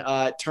Dunn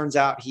turns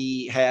out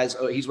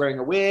he's wearing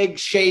a wig,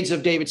 shades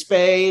of David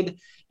Spade.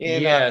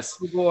 And, yes,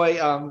 boy.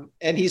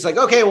 And he's like,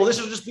 okay, well, this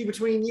will just be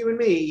between you and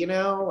me,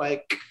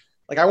 like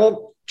I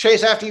won't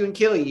chase after you and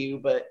kill you,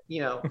 but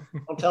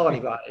don't tell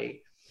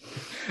anybody.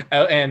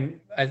 And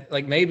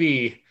like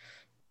maybe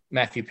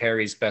Matthew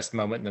Perry's best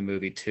moment in the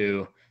movie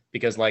too,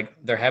 because like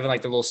they're having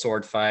like the little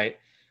sword fight,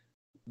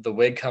 the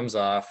wig comes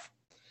off,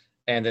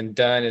 and then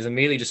Dunn is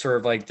immediately just sort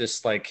of like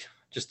this, like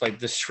just like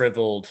this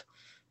shriveled,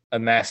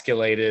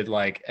 emasculated,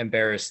 like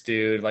embarrassed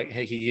dude. Like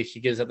he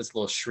gives up this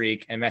little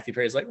shriek, and Matthew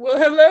Perry's like, "Well,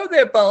 hello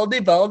there,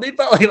 Baldy."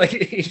 Like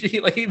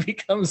he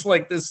becomes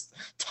like this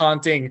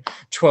taunting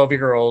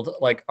 12-year-old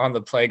like on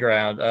the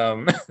playground.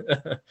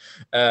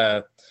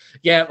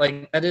 Yeah,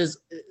 like that is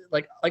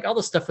like all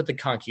the stuff with the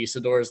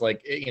conquistadors.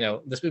 Like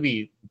this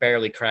movie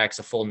barely cracks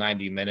a full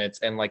 90 minutes,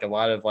 and like a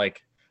lot of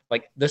like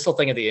this whole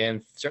thing at the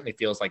end certainly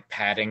feels like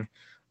padding.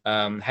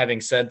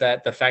 Having said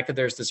that, the fact that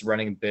there's this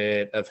running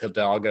bit of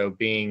Hidalgo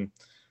being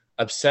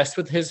obsessed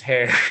with his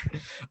hair,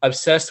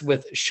 obsessed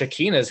with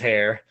Shakina's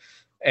hair,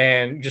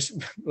 and just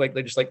like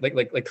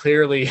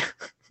clearly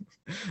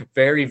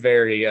very,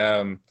 very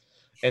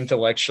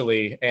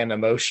intellectually and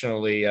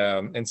emotionally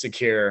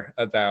insecure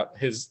about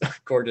his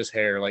gorgeous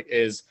hair, like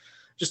is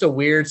just a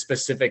weird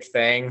specific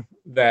thing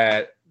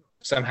that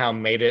somehow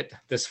made it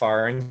this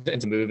far into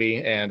the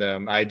movie, and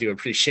I do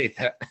appreciate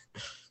that.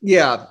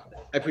 Yeah,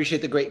 I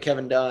appreciate the great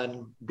Kevin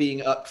Dunn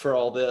being up for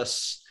all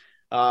this.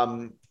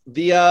 And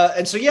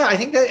so yeah, I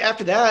think that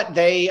after that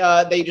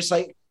they just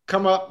like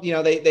come up,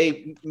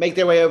 they make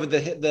their way over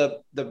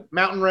the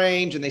mountain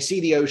range, and they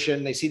see the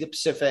ocean, they see the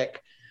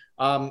Pacific,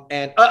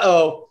 and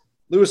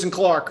Lewis and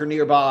Clark are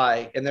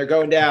nearby, and they're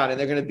going down, and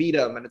they're going to beat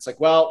them, and it's like,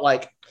 well,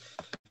 like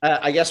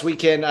I guess we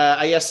can.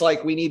 I guess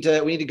like we need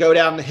to go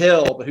down the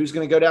hill, but who's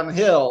going to go down the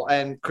hill?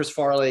 And Chris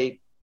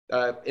Farley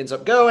ends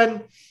up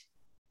going.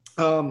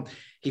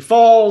 He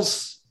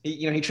falls,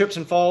 he trips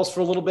and falls for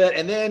a little bit,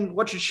 and then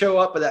what should show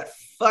up with that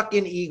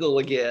fucking eagle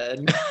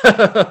again?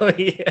 Yeah.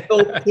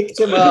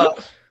 Eagle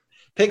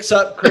picks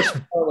up Chris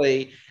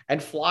Farley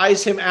and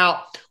flies him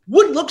out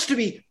what looks to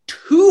be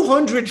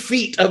 200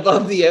 feet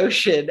above the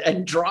ocean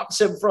and drops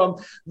him from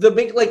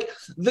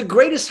the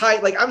greatest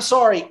height. Like, I'm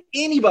sorry,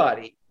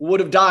 anybody would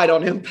have died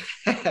on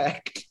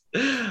impact.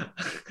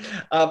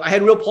 I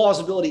had real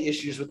plausibility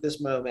issues with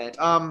this moment.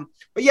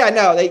 But yeah,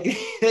 no, they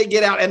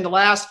get out, and the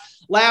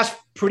last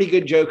pretty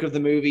good joke of the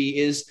movie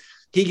is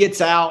he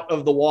gets out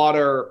of the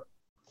water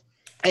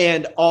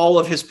and all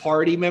of his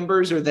party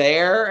members are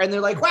there, and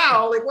they're like,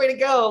 wow, like, way to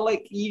go,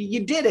 like, you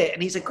did it.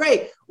 And he's like,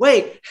 great,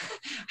 wait,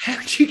 how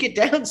did you get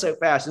down so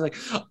fast? And like,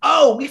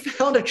 oh, we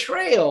found a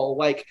trail.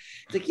 Like,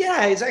 it's like,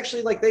 yeah, it's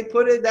actually like they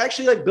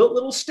built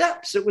little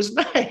steps. It was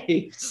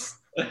nice.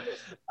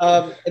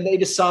 And they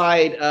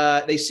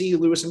decide, they see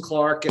Lewis and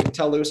Clark and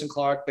tell Lewis and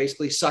Clark,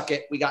 basically, suck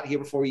it, we got here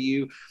before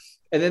you.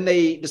 And then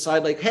they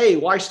decide, like, hey,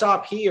 why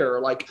stop here?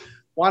 Like,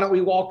 why don't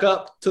we walk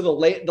up to the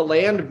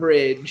land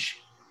bridge,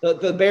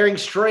 the Bering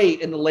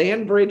Strait, and the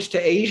land bridge to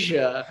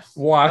Asia.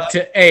 Walk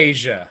to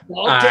Asia.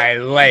 I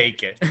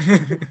like it.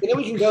 And then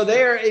we can go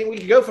there, and we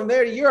can go from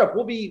there to Europe.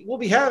 We'll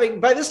be having,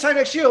 by this time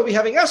next year, we'll be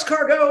having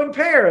escargot in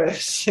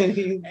Paris.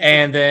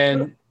 And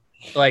then,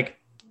 like,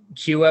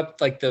 cue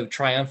up, like, the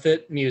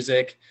triumphant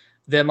music,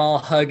 them all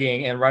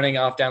hugging and running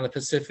off down the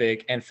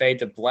Pacific, and fade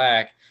to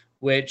black,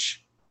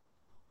 which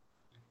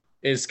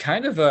is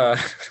kind of a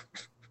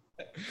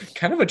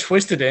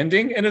twisted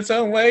ending in its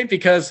own way,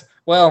 because,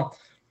 well,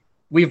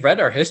 we've read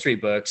our history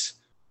books.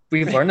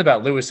 We've learned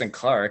about Lewis and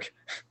Clark.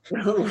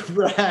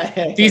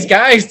 Right. These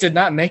guys did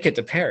not make it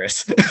to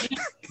Paris.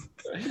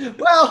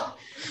 Well,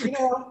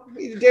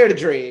 we dare to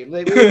dream.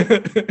 We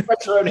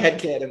put your own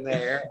headcanon in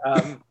there.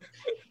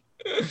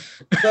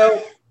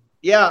 So,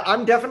 yeah,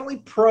 I'm definitely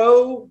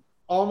pro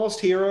Almost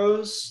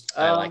Heroes.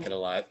 I like it a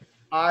lot.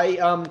 I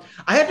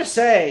have to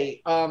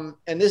say, and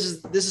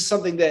this is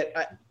something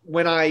that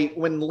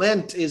when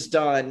Lent is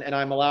done and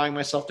I'm allowing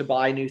myself to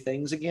buy new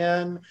things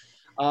again,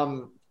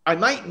 I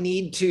might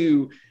need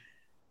to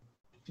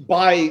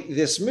buy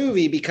this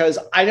movie, because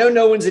I know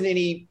no one's in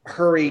any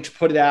hurry to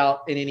put it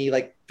out in any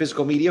like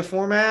physical media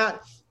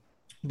format.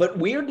 But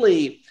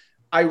weirdly,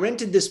 I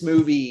rented this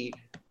movie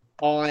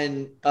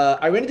on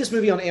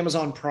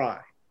Amazon Prime,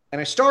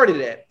 and I started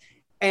it,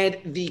 and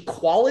the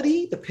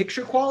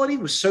picture quality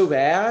was so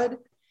bad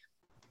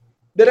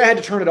that I had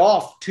to turn it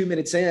off 2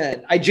 minutes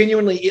in.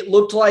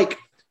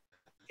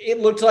 It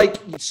looked like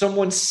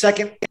someone's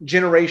second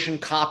generation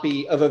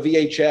copy of a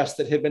VHS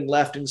that had been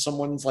left in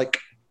someone's like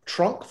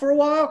trunk for a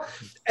while.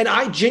 And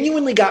I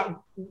genuinely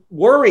got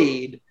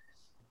worried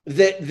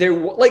that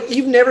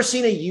you've never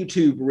seen a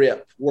YouTube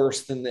rip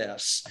worse than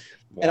this.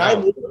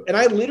 Wow. And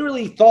I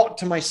literally thought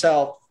to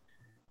myself,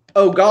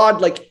 oh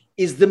God, like,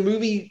 does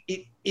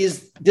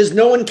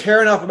no one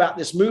care enough about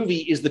this movie?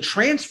 Is the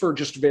transfer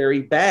just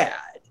very bad?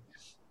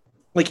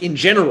 Like, in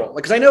general,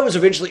 because I know it was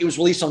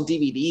released on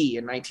DVD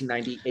in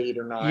 1998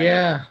 or 9.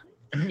 Yeah.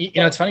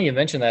 It's funny you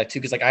mentioned that too,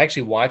 because like I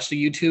actually watched a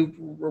YouTube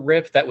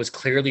rip that was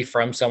clearly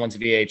from someone's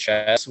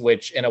VHS,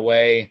 which in a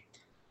way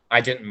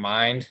I didn't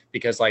mind,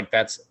 because like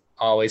that's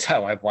always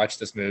how I've watched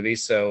this movie.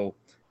 So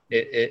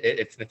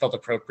it felt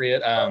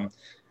appropriate. I'm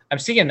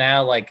seeing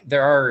now, like,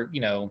 there are,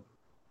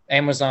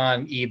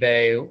 Amazon,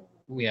 eBay,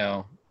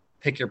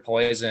 pick your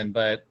poison,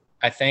 but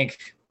I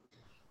think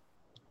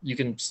you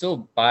can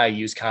still buy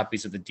used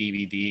copies of the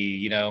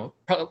DVD,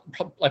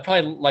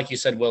 probably like you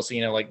said,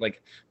 Wilson,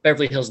 like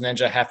Beverly Hills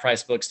Ninja, half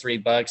price books,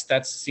 $3.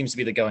 That seems to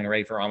be the going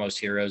rate for Almost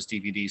Heroes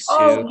DVDs too.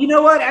 Oh, you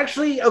know what?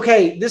 Actually,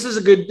 okay, this is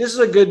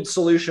a good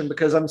solution,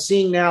 because I'm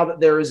seeing now that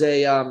there is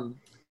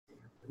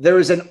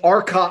an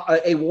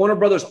archive, a Warner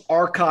Brothers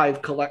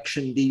archive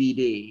collection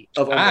DVD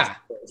of Almost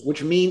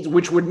Heroes,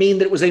 which would mean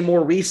that it was a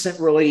more recent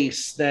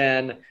release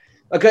than.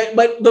 Okay,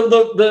 but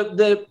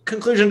the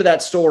conclusion to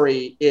that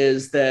story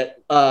is that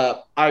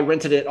I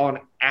rented it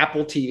on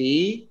Apple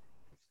TV.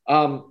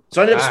 So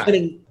I ended up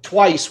spending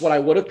twice what I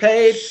would have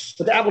paid,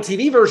 but the Apple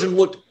TV version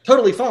looked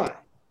totally fine.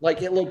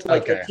 Like, it looked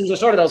like, as soon as I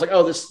started, I was like,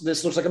 oh, this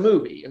looks like a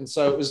movie. And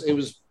so it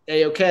was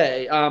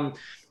A-okay.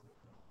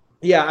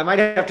 Yeah, I might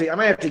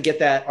have to get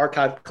that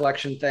archive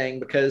collection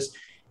thing, because,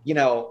 I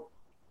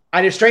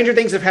know stranger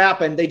things have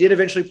happened. They did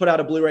eventually put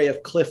out a Blu-ray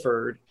of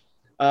Clifford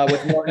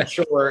with Martin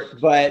Short,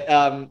 but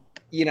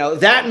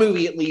that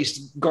movie at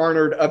least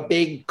garnered a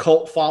big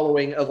cult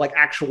following of like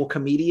actual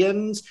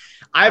comedians.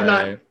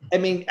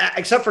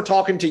 Except for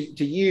talking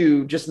to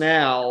you just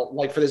now,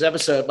 like for this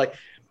episode, like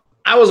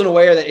I wasn't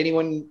aware that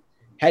anyone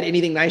had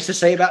anything nice to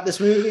say about this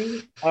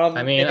movie.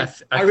 I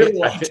really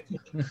liked it.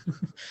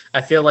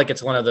 I feel like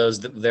it's one of those,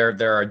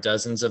 there are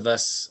dozens of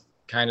us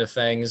kind of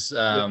things.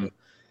 I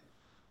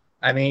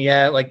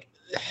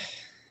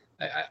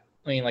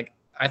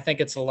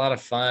think it's a lot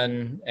of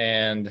fun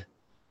and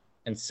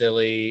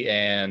silly,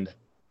 and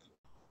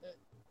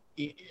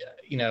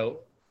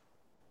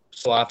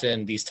so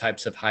often these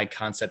types of high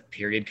concept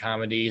period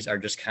comedies are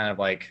just kind of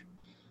like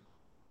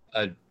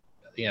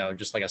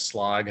just like a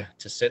slog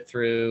to sit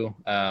through.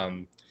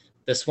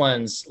 this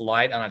one's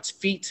light on its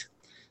feet.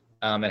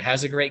 It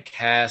has a great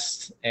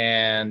cast,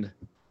 and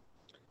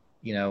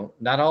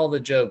not all the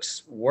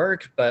jokes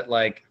work, but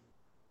like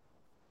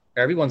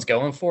everyone's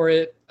going for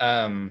it.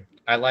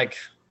 I like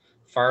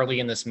Farley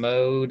in this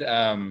mode.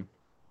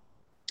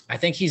 I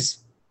think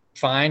he's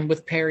fine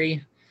with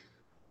Perry.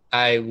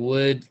 I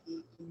would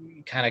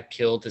kind of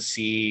kill to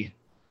see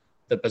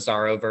the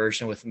Bizarro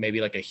version with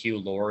maybe like a Hugh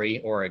Laurie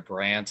or a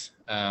Grant.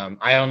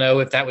 I don't know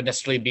if that would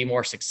necessarily be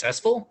more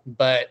successful,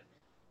 but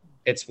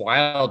it's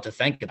wild to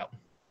think about.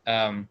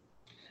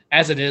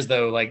 As it is,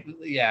 though, like,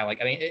 yeah,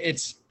 like, I mean,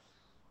 it's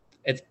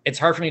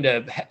hard for me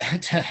to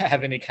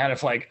have any kind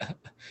of like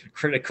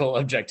critical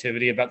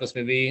objectivity about this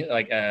movie,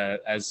 like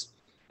as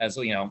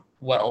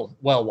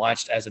well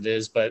watched as it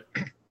is, but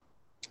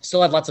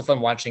still had lots of fun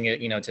watching it,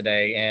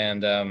 today,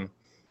 and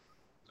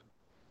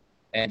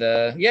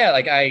yeah,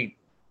 like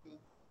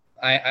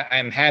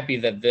I'm happy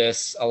that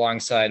this,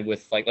 alongside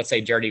with like, let's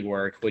say, Dirty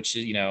Work,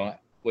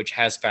 which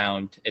has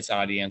found its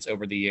audience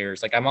over the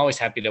years. Like, I'm always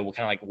happy to kind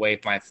of like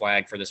wave my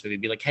flag for this movie,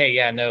 be like, hey,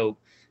 yeah, no,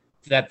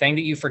 that thing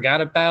that you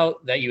forgot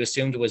about that you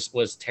assumed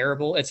was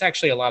terrible, it's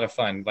actually a lot of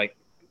fun. Like,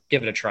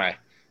 give it a try.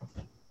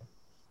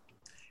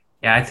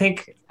 Yeah, I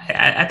think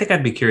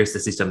I'd be curious to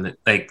see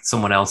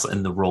someone else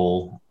in the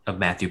role of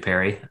Matthew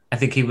Perry. I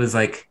think he was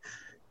like,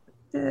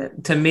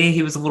 to me,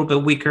 he was a little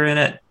bit weaker in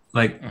it.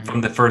 Like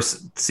from the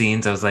first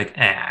scenes, I was like,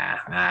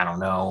 I don't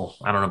know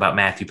about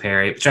Matthew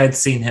Perry, which I had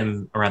seen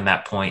him around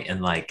that point in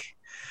like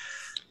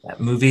that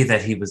movie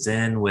that he was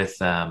in with,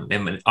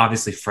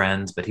 obviously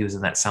Friends, but he was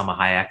in that Salma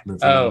Hayek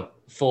movie. Oh,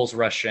 Fools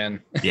Rush In.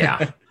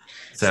 Yeah.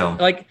 So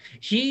like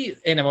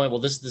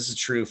this is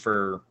true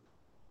for,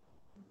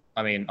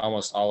 I mean,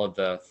 almost all of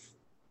the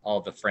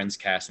Friends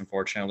cast,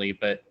 unfortunately,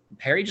 but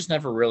Perry just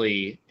never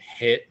really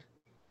hit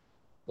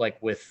like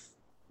with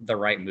the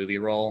right movie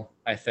role.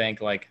 I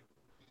think like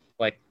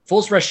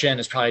Fools Rush In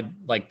is probably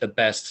like the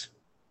best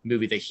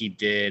movie that he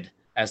did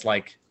as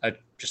like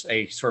just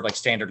a sort of like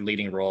standard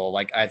leading role.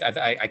 Like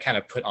I kind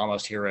of put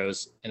Almost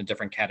Heroes in a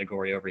different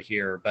category over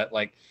here, but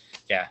like,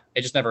 yeah,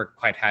 it just never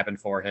quite happened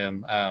for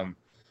him.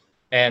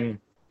 And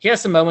he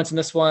has some moments in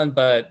this one,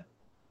 but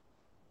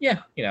yeah,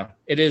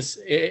 it is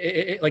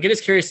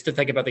curious to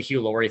think about the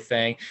Hugh Laurie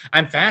thing.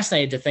 I'm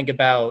fascinated to think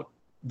about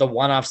the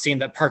one-off scene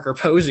that Parker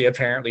Posey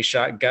apparently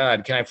shot.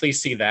 God, can I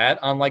please see that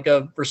on like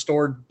a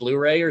restored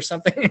Blu-ray or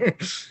something?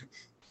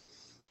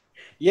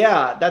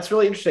 Yeah, that's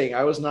really interesting.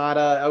 I was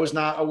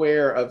not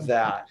aware of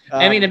that.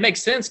 I mean, it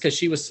makes sense because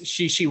she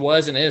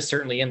was and is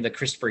certainly in the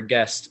Christopher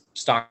Guest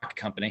stock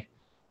company.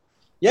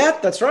 Yeah,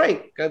 that's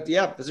right.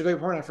 Yeah, that's a great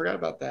point. I forgot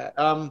about that.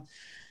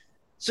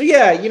 So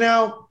yeah,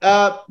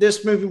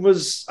 this movie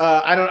was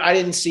I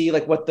didn't see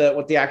like what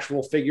the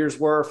actual figures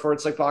were for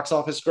its like box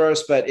office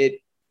gross, but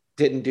it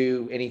didn't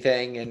do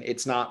anything, and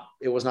it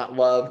was not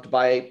loved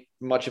by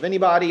much of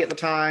anybody at the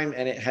time,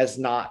 and it has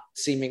not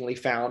seemingly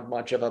found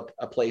much of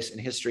a place in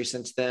history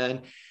since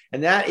then.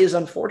 And that is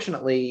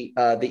unfortunately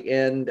the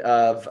end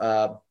of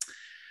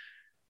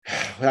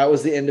that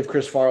was the end of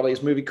Chris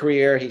Farley's movie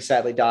career. He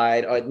sadly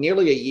died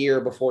nearly a year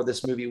before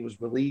this movie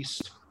was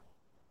released.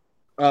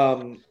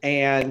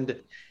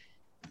 And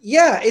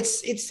yeah,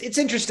 it's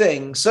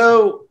interesting.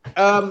 So,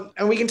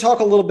 and we can talk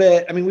a little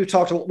bit. I mean, we've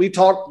talked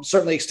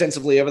certainly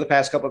extensively over the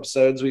past couple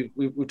episodes.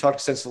 We've talked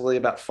extensively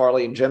about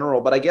Farley in general,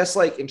 but I guess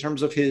like in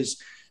terms of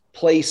his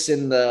place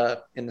in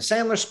the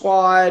Sandler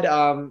squad,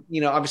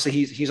 obviously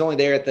he's only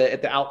there at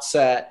the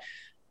outset.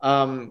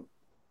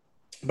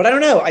 But I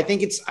don't know. I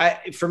think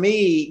for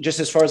me, just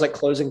as far as like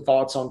closing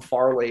thoughts on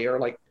Farley or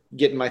like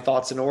getting my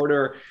thoughts in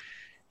order,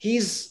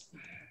 it's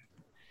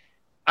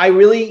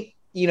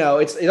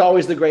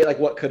always the great, like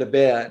what could have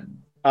been.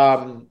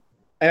 And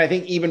I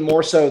think even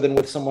more so than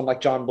with someone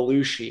like John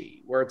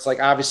Belushi, where it's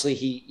like, obviously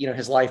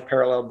his life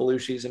paralleled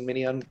Belushi's in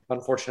many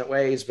unfortunate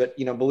ways, but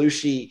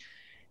Belushi,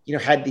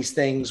 had these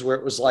things where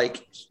it was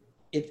like,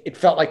 it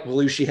felt like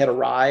Belushi had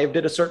arrived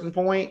at a certain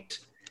point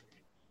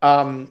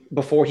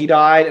before he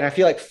died. And I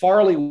feel like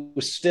Farley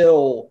was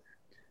still,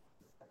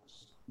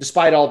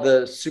 despite all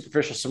the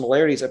superficial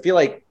similarities, I feel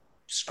like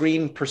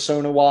screen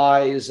persona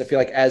wise, I feel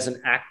like as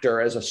an actor,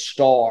 as a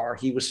star,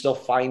 he was still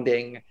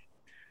finding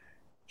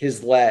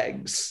his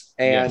legs.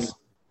 And yes.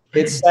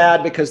 It's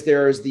sad because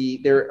there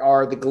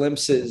are the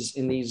glimpses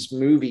in these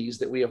movies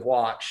that we have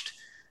watched.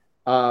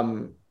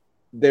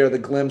 They're the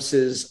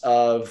glimpses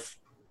of,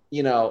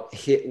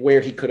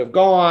 where he could have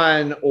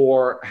gone,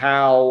 or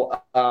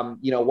how,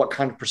 what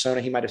kind of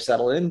persona he might have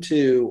settled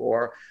into,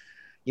 or,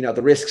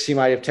 the risks he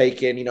might have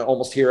taken.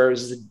 Almost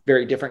Heroes is a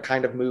very different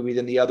kind of movie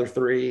than the other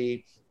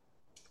three.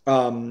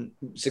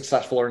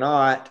 Successful or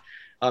not,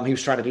 he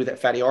was trying to do that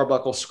Fatty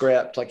Arbuckle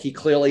script. Like, he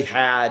clearly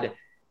had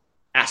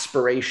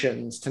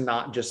aspirations to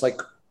not just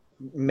like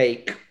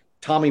make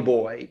Tommy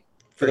Boy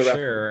for the rest of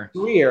his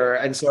career.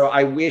 And so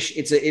I wish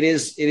it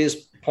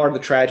is part of the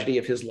tragedy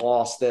of his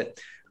loss that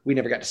we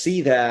never got to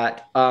see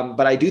that.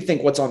 But I do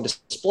think what's on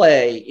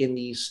display in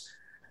these,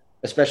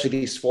 especially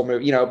these four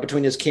movies,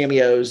 between his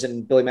cameos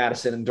and Billy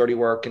Madison and Dirty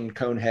Work and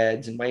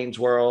Coneheads and Wayne's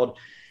World,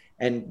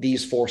 and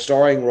these 4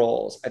 starring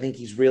roles. I think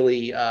he's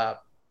really, I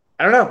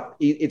don't know.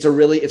 It's a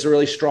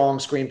really strong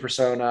screen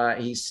persona.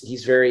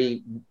 He's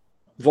very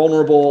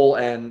vulnerable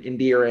and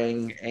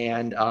endearing,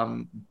 and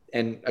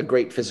a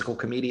great physical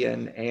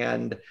comedian.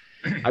 And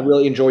I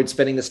really enjoyed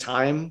spending this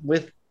time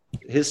with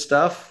his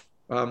stuff.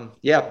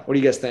 Yeah. What do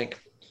you guys think?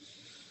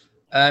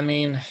 I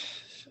mean,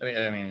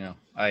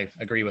 I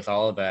agree with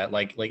all of that.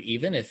 Like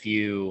even if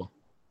you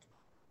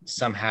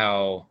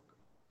somehow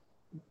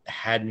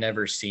had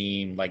never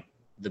seen like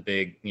the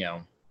big,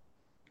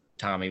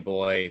 Tommy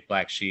Boy,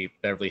 Black Sheep,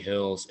 Beverly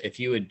Hills, if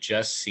you had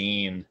just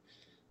seen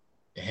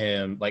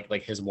him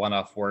like his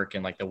one-off work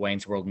in like the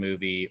Wayne's World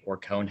movie or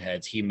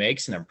Coneheads, he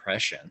makes an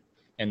impression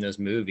in those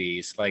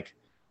movies. Like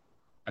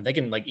I'm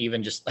thinking like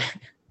even just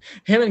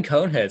him and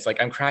Coneheads,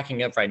 like I'm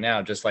cracking up right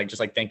now just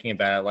thinking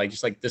about it,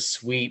 just like this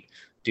sweet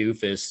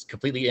doofus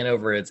completely in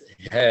over its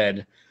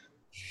head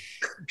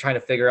trying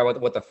to figure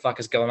out what the fuck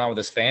is going on with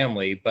his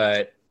family,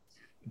 but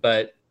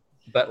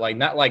like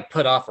not like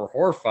put off or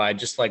horrified,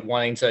 just like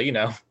wanting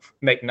to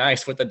make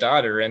nice with the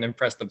daughter and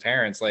impress the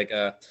parents. Like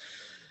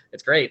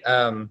it's great.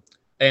 And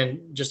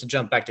just to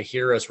jump back to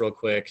Heroes real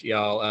quick,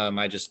 y'all,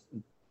 I just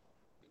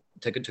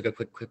took a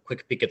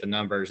quick peek at the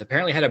numbers.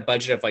 Apparently had a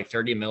budget of like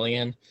 30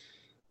 million,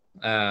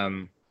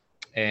 and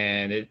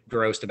it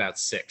grossed about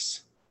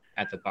 6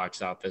 at the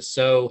box office.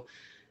 So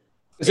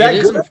is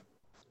that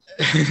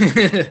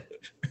good?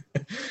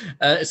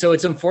 So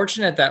it's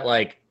unfortunate that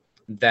like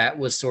that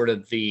was sort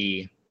of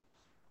the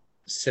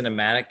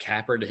cinematic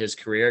capper to his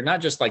career,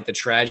 not just like the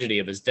tragedy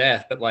of his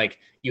death, but like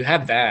you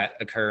have that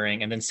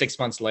occurring, and then 6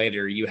 months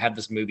later you have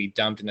this movie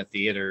dumped into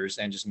theaters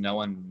and just no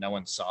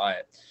one saw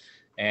it.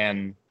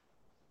 And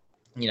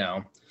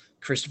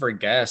Christopher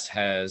Guest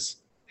has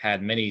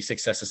had many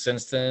successes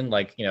since then,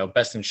 like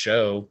Best in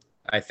Show.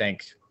 I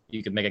think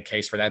you could make a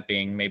case for that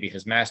being maybe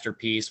his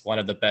masterpiece, one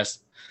of the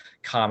best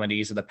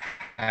comedies of the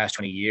past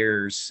 20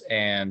 years.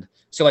 And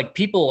so like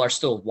people are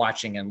still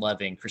watching and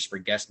loving Christopher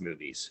Guest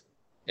movies,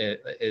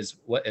 is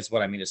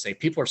what I mean to say.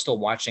 People are still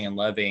watching and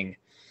loving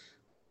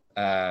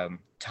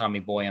Tommy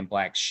Boy and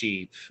Black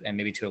Sheep, and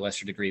maybe to a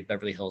lesser degree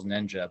Beverly Hills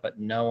Ninja, but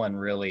no one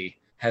really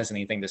has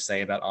anything to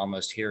say about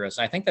Almost Heroes.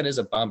 And I think that is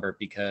a bummer,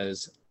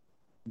 because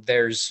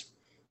there's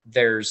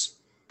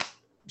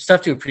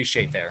stuff to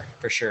appreciate there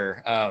for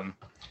sure.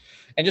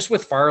 And just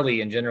with Farley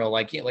in general,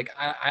 like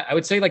I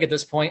would say like at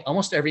this point,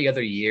 almost every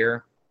other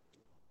year,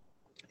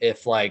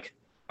 if like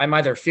I'm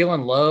either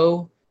feeling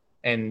low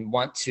and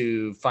want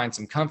to find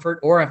some comfort,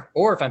 or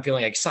if I'm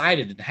feeling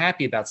excited and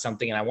happy about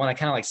something and I want to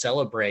kind of like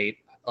celebrate,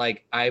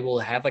 like I will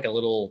have like a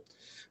little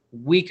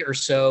week or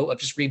so of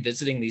just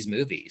revisiting these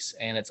movies,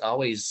 and it's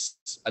always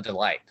a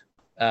delight.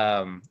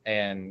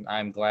 And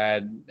I'm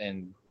glad,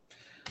 and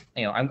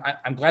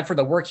I'm glad for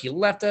the work he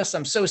left us.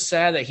 I'm so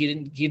sad that he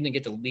didn't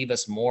get to leave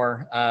us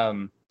more.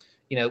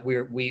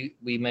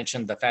 We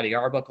mentioned the Fatty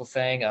Arbuckle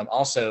thing.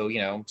 Also,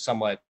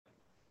 somewhat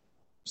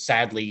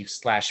sadly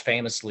 /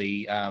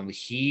 famously,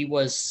 he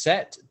was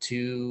set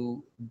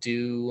to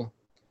do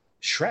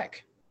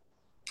Shrek.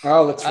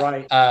 Oh, that's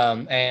right.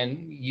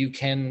 And you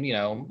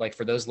can, like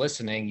for those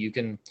listening, you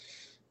can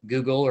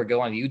Google or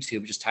go on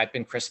YouTube, just type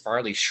in Chris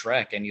Farley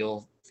Shrek, and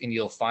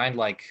you'll find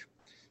like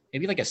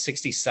maybe like a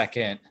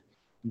 60-second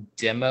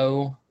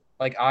demo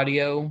like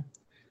audio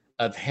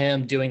of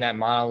him doing that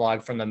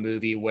monologue from the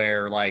movie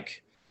where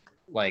like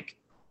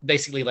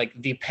basically like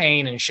the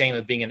pain and shame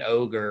of being an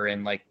ogre,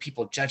 and like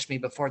people judge me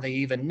before they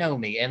even know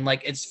me, and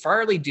like it's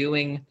Farley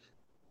doing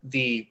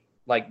the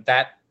like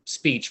that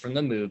speech from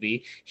the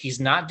movie. He's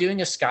not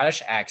doing a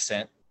Scottish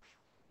accent,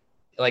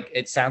 like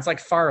it sounds like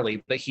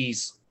Farley, but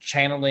he's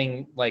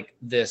channeling like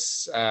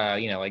this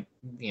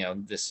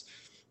this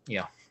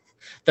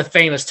the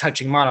famous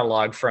touching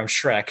monologue from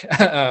Shrek,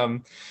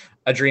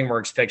 a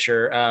DreamWorks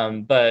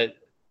picture. But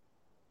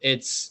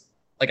it's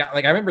like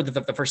I remember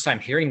the first time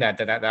hearing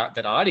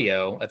that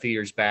audio a few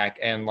years back,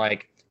 and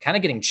like kind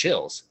of getting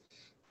chills,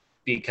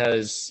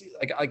 because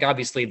like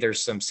obviously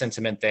there's some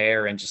sentiment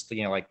there, and just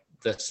like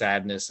the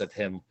sadness of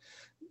him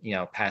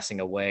passing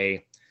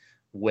away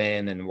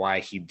when and why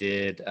he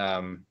did.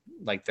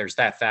 Like there's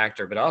that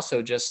factor, but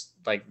also just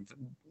like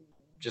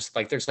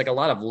there's like a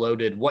lot of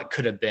loaded what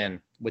could have been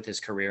with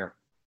his career.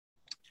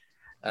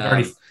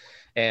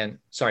 And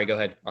sorry, go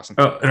ahead, Austin.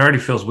 Oh, it already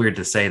feels weird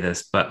to say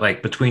this, but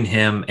like between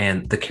him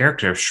and the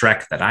character of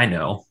Shrek that I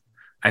know,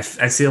 I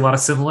see a lot of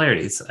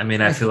similarities. I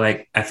mean, I feel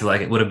like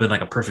it would have been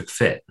like a perfect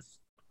fit.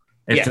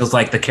 It feels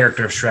like the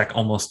character of Shrek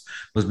almost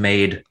was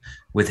made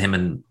with him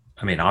in.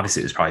 I mean,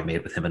 obviously it was probably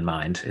made with him in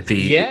mind. If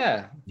he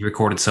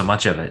recorded so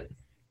much of it,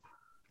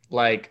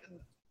 like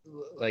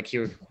he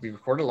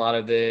recorded a lot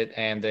of it,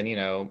 and then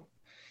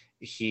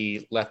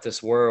he left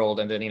this world,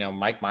 and then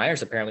Mike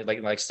Myers apparently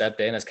like stepped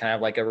in as kind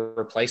of like a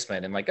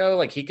replacement, and like, oh,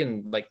 like he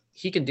can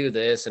do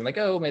this, and like,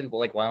 oh, maybe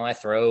like why don't I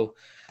throw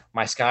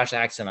my Scottish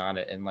accent on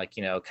it, and like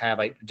kind of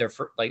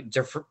like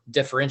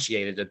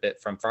differentiated a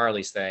bit from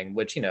Farley's thing,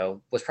 which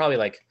was probably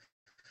like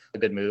a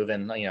good move.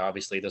 And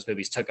obviously those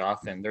movies took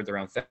off and they're their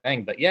own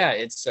thing. But yeah,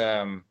 it's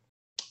tough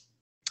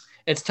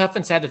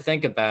and sad to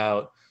think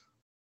about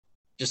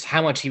just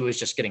how much he was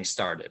just getting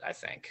started, I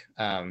think.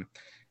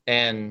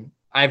 And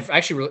I've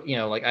actually,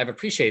 like I've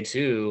appreciated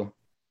too,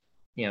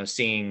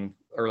 seeing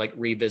or like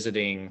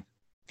revisiting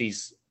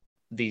these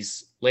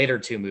later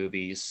two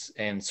movies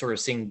and sort of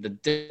seeing the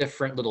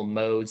different little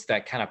modes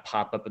that kind of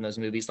pop up in those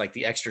movies, like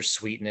the extra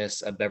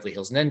sweetness of Beverly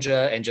Hills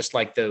Ninja and just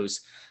like those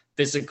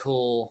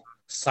physical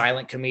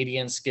silent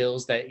comedian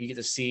skills that you get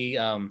to see.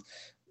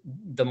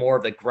 The more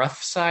of the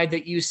gruff side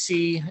that you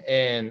see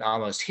in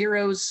Almost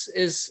Heroes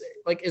is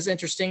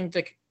interesting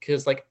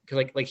because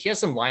he has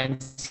some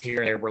lines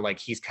here and there where like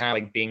he's kind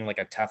of like being like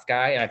a tough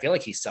guy, and I feel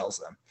like he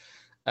sells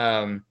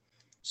them.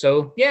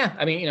 So yeah,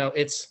 I mean,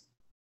 it's,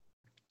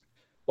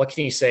 what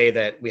can you say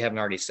that we haven't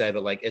already said,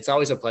 but like it's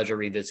always a pleasure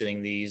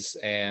revisiting these.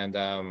 And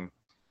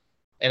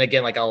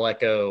again, like I'll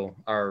echo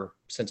our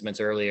sentiments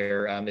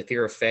earlier. If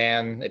you're a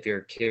fan, if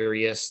you're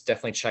curious,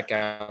 definitely check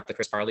out the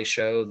Chris Farley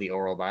Show, the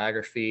oral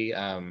biography.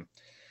 I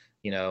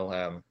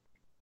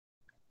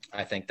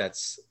think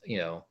that's,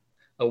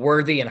 a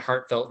worthy and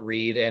heartfelt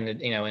read. And,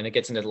 and it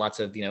gets into lots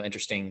of,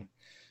 interesting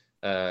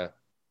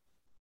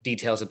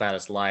details about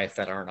his life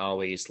that aren't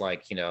always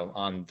like,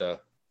 on the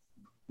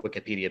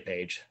Wikipedia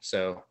page.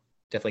 So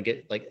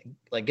definitely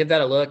give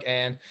that a look.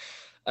 And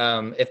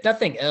if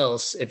nothing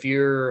else, if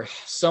you're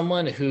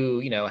someone who,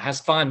 has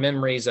fond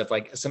memories of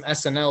like some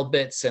SNL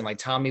bits and like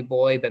Tommy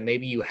Boy, but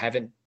maybe you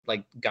haven't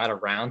like got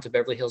around to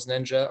Beverly Hills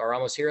Ninja or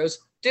Almost Heroes,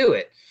 do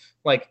it.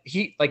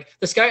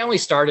 This guy only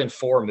starred in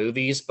 4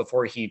 movies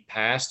before he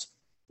passed,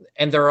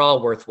 and they're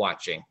all worth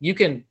watching. You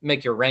can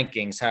make your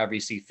rankings however you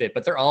see fit,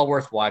 but they're all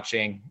worth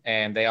watching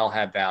and they all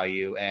have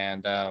value,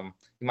 and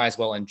you might as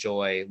well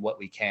enjoy what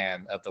we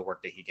can of the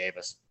work that he gave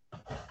us.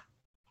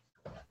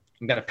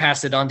 I'm going to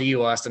pass it on to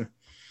you, Austin.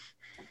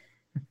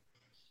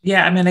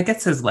 Yeah, I mean, I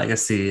guess his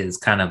legacy is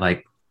kind of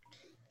like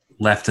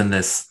left in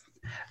this.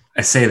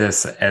 I say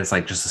this as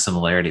like just a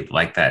similarity,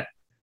 like that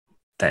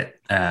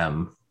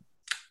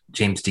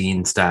James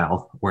Dean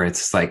style, where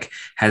it's like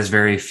has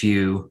very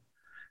few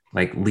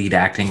like lead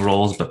acting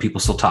roles, but people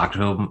still talk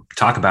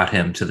about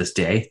him to this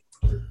day.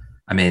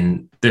 I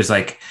mean, there's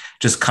like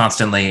just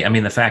constantly. I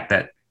mean, the fact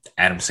that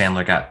Adam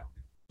Sandler got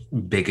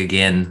big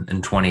again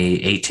in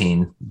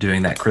 2018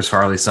 doing that Chris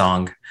Farley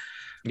song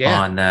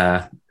on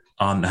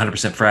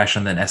 100% Fresh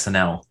and then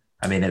SNL.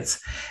 I mean,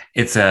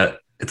 it's a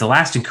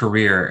lasting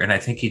career, and I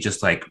think he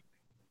just like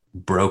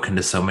broke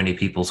into so many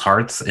people's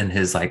hearts in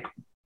his like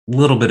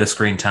little bit of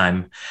screen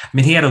time. I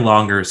mean, he had a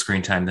longer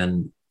screen time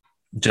than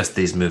just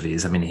these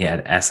movies. I mean, he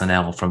had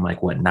SNL from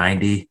like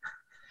 90.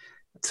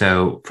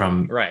 So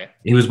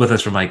he was with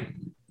us from like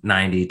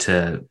 90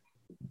 to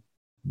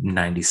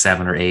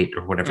 97 or 8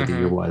 or whatever the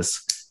year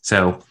was.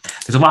 So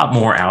there's a lot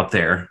more out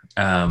there,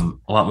 a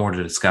lot more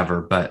to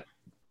discover. But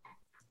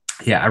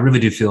yeah, I really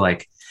do feel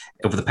like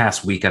over the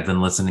past week, I've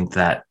been listening to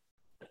that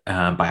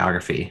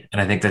biography. And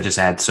I think that just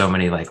adds so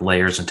many like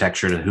layers and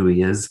texture to who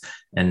he is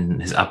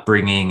and his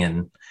upbringing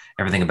and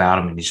everything about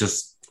him. And he's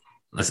just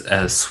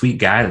a sweet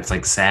guy that's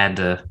like sad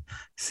to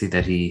see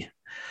that he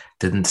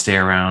didn't stay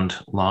around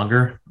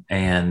longer.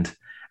 And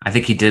I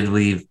think he did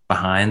leave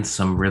behind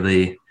some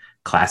really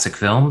classic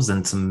films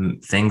and some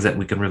things that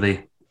we can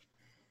really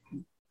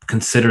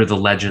consider the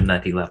legend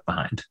that he left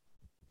behind.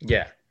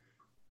 Yeah.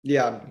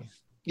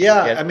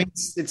 I mean,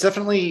 it's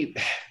definitely,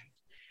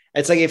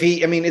 it's like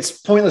it's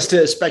pointless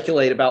to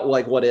speculate about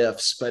like what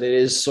ifs, but it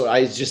is. So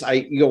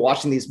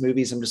watching these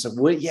movies, I'm just like,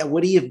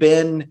 would he have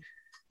been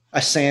a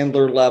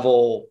Sandler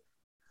level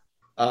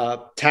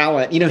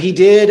talent? He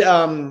did.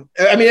 I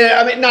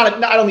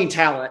don't mean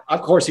talent.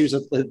 Of course, he was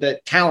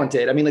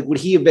talented. I mean, like, would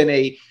he have been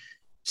a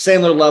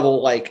Sandler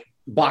level like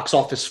box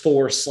office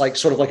force, like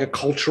sort of like a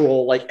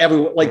cultural, like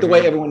everyone, like the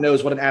way everyone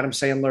knows what an Adam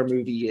Sandler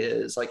movie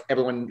is, like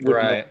everyone would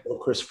know what a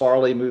Chris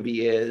Farley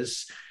movie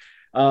is.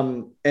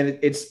 And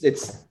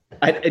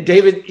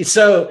David.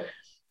 So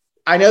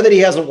I know that he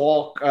has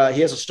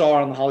a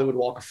star on the Hollywood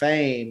Walk of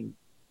Fame.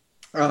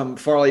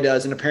 Farley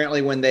does, and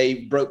apparently when they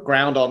broke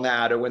ground on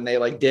that, or when they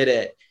like did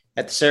it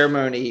at the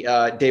ceremony,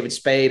 David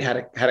Spade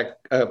had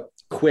a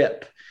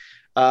quip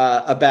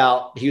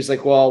about, he was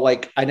like, well,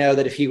 like I know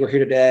that if he were here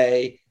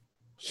today,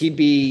 he'd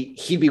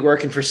be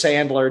working for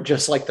Sandler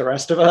just like the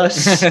rest of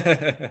us,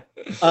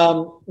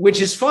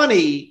 which is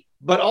funny,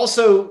 but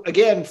also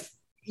again,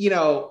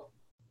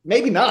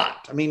 maybe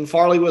not. I mean,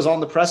 Farley was on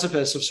the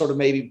precipice of sort of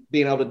maybe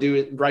being able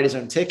to write his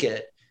own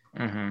ticket.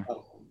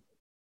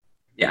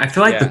 Yeah, I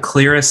feel like the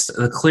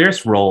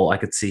clearest role I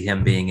could see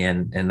him being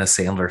in the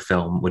Sandler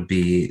film would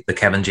be the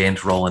Kevin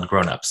James role in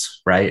Grown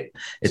Ups, right?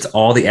 It's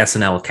all the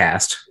SNL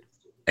cast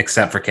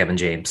except for Kevin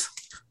James.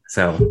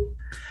 So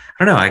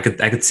I don't know.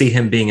 I could see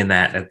him being in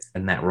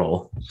that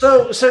role.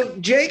 So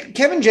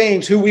Kevin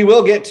James, who we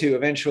will get to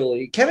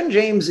eventually, Kevin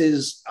James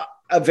is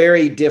a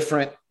very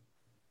different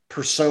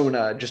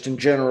persona just in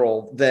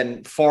general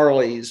than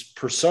Farley's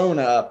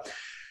persona.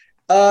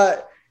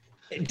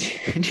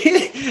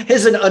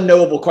 Is an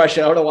unknowable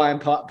question. I don't know why I'm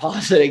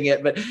positing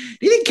it, but do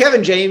you think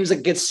Kevin James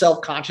gets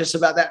self-conscious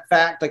about that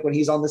fact? Like when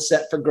he's on the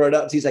set for Grown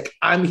Ups, he's like,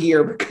 I'm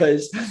here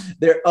because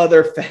their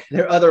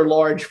other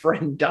large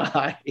friend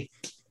died.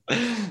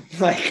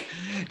 Like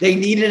they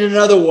needed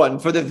another one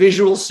for the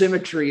visual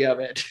symmetry of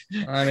it.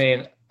 I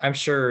mean, I'm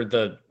sure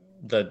the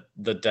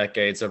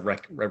decades of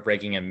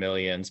raking in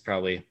millions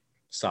probably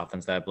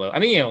softens that blow. I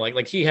mean,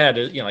 like he had,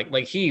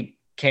 like he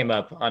came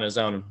up on his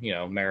own,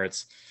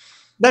 merits.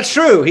 That's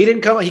true. He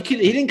didn't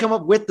come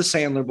up with the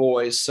Sandler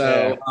boys.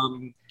 So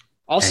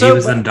also he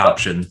was an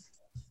adoption.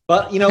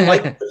 But the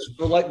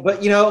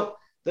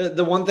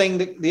one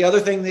thing, the other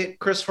thing that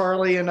Chris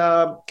Farley and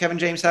Kevin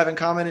James have in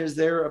common is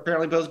they're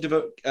apparently both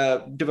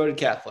devoted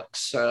Catholics.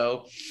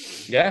 So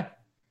yeah,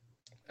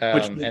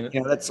 and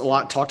that's a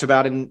lot talked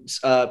about in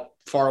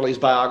Farley's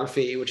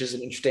biography, which is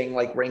an interesting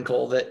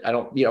wrinkle that I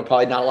don't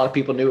probably not a lot of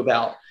people knew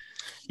about.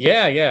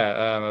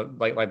 Yeah.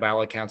 Like by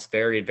all accounts,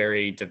 very,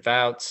 very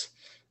devout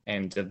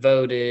and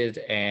devoted,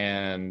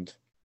 and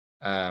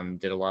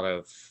did a lot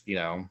of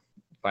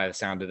by the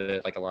sound of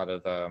it, like a lot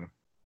of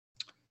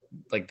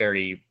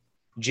very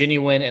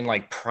genuine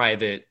and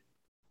private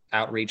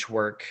outreach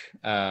work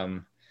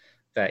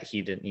that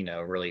he didn't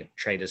really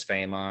trade his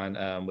fame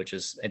on, which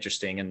is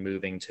interesting and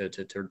moving to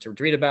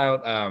read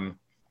about.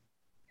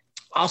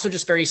 Also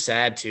just very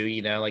sad too,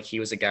 he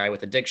was a guy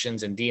with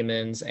addictions and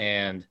demons,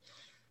 and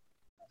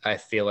I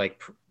feel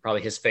like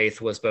probably his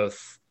faith was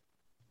both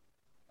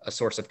a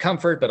source of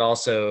comfort, but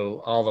also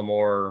all the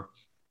more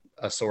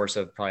a source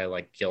of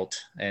probably guilt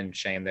and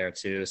shame there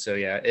too. So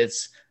yeah,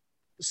 it's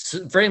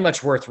very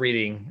much worth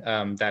reading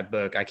that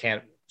book. I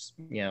can't,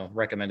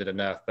 recommend it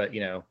enough, but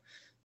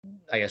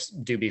I guess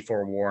do be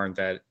forewarned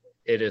that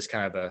it is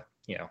kind of a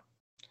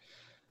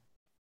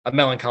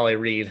melancholy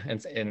read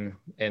in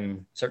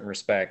certain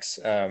respects.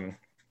 But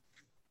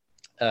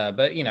I'm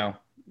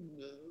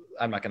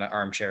not going to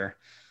armchair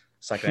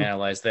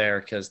psychoanalyze there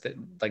because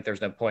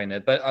there's no point in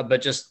it.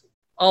 But just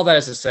all that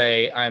is to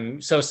say,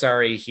 I'm so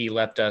sorry he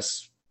left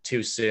us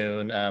too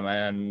soon.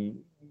 And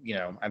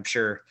I'm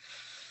sure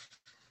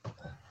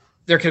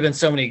there could have been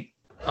so many,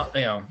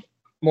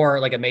 more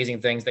amazing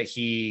things that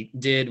he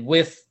did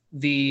with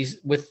the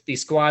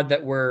squad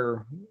that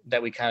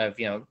we kind of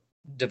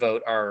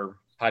devote our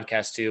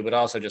podcast to, but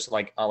also just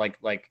I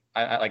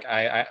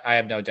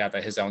have no doubt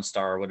that his own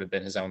star would have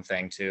been his own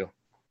thing too,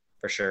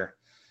 for sure.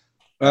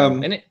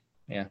 In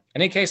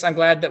any case, I'm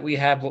glad that we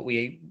have what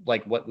we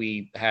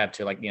have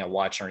to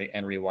watch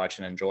and rewatch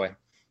and enjoy.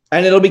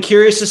 And it'll be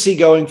curious to see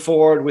going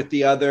forward with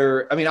the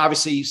other. I mean,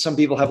 obviously, some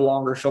people have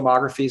longer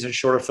filmographies and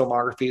shorter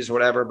filmographies or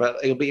whatever, but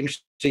it'll be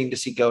interesting to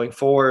see going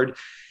forward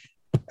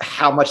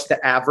how much the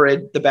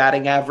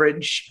batting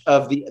average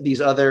of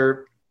these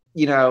other,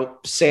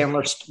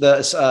 Sandler,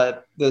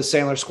 the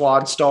Sandler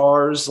squad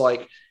stars,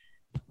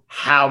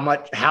 how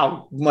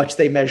much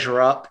they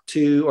measure up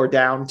to or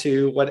down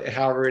to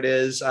however it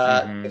is.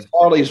 It's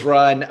Farley's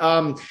run.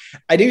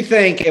 I do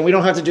think, and we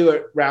don't have to do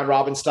it round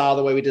robin style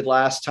the way we did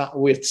last time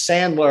with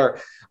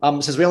Sandler,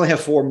 since we only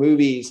have 4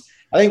 movies.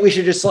 I think we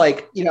should just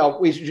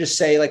we should just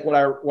say what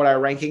our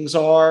rankings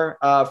are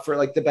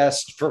for the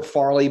best for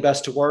Farley,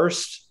 best to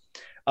worst.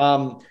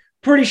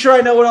 Pretty sure I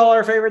know what all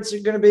our favorites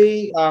are going to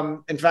be.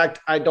 In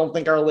fact, I don't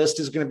think our list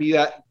is going to be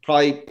that,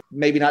 probably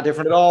maybe not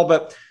different at all,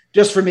 but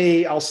just for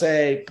me, I'll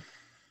say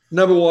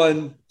number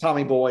 1,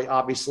 Tommy Boy,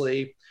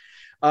 obviously.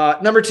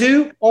 Number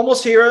 2,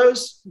 Almost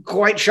Heroes.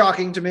 Quite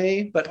shocking to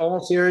me, but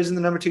Almost Heroes in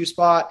the number 2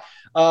 spot.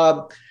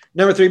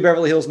 Number 3,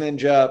 Beverly Hills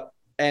Ninja.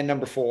 And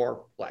number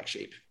 4, Black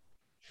Sheep.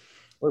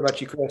 What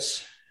about you,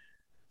 Chris?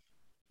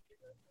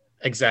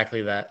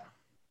 Exactly that.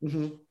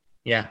 Mm-hmm.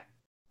 Yeah.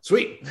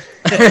 Sweet.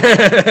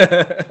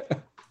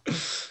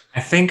 I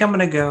think I'm going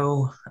to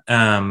go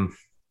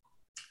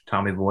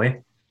Tommy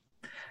Boy,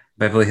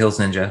 Beverly Hills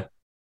Ninja,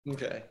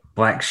 okay,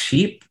 Black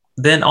Sheep,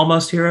 then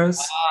Almost Heroes.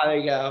 There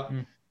you go.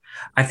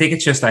 I think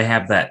it's just I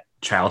have that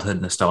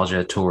childhood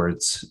nostalgia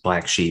towards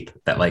Black Sheep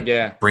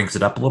that brings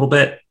it up a little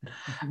bit.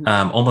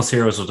 Almost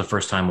Heroes was the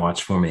first time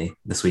watch for me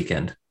this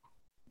weekend.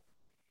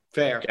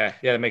 Fair. Yeah,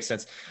 that makes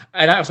sense.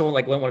 And I also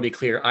want to be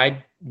clear.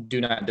 I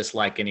do not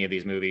dislike any of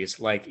these movies.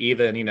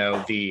 Even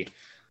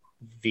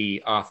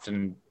the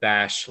often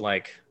bash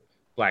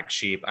Black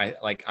Sheep.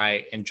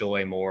 I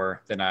enjoy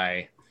more than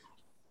I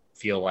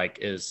feel like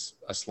is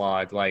a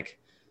slog.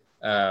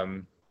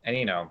 And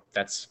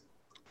that's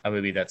a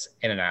movie that's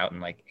in and out in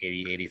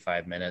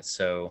 80-85 minutes.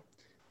 So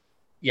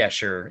yeah,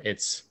 sure,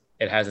 it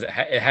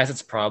has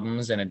its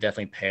problems, and it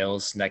definitely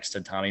pales next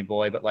to Tommy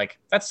Boy, but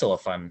that's still a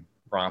fun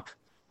romp.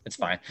 It's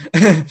fine.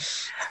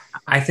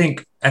 I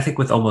think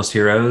with Almost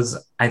Heroes,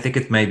 I think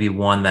it's maybe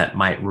one that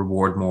might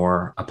reward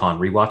more upon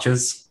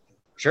rewatches.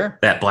 Sure.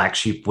 That Black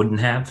Sheep wouldn't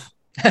have.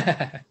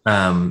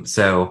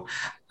 So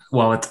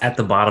while it's at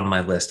the bottom of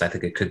my list, I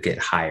think it could get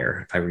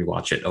higher if I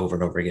rewatch it over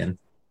and over again.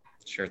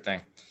 Sure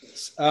thing.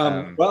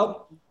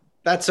 Well,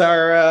 that's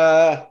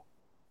our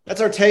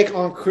take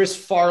on Chris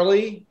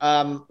Farley.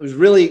 It was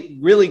really,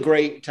 really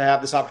great to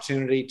have this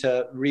opportunity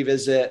to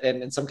revisit,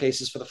 and in some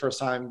cases for the first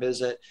time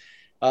visit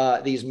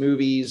these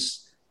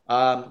movies.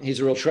 He's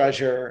a real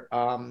treasure.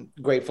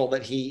 Grateful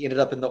that he ended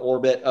up in the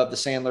orbit of the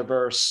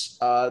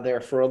Sandlerverse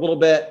there for a little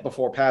bit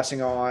before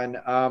passing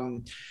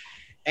on.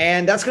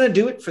 And that's going to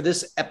do it for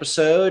this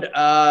episode.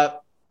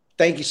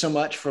 thank you so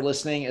much for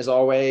listening. As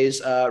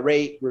always,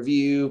 rate,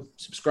 review,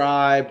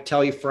 subscribe,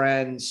 tell your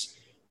friends.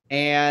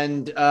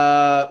 And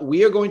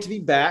we are going to be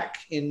back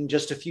in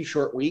just a few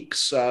short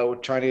weeks. We're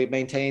trying to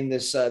maintain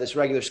this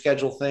regular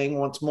schedule thing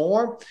once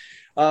more.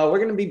 We're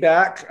going to be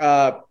back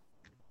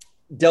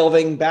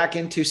delving back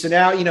into. So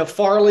now,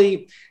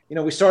 Farley,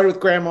 we started with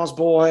Grandma's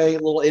Boy, a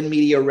little in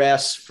media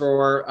res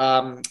for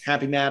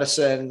Happy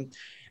Madison.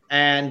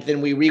 And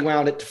then we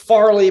rewound it to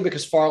Farley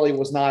because Farley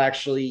was not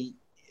actually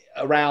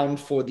around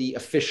for the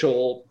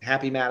official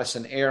Happy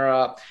Madison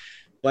era.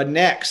 But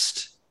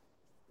next,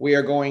 we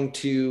are going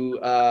to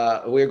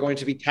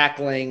be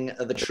tackling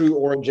the true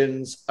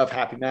origins of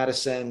Happy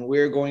Madison.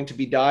 We're going to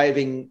be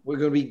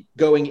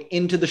going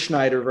into the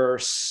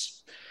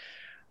Schneiderverse.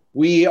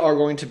 We are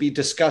going to be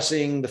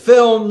discussing the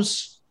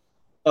films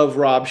of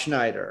Rob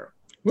Schneider.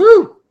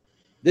 Woo!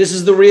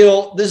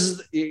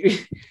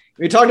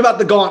 We talked about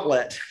the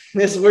Gauntlet.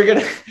 We're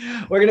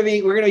gonna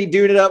be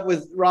doing it up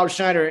with Rob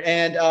Schneider,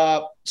 and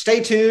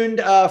stay tuned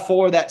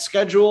for that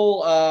schedule.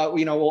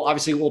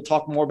 We'll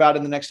talk more about it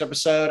in the next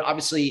episode.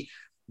 Obviously,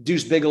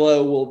 Deuce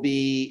Bigalow will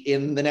be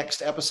in the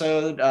next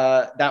episode.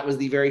 That was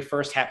the very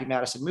first Happy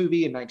Madison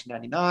movie in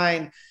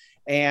 1999,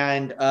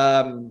 and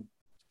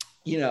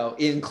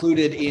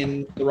included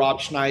in the Rob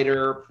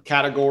Schneider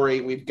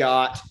category, we've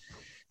got.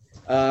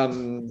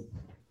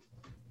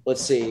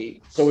 Let's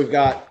see. So we've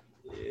got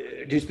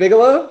Deuce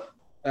Bigalow,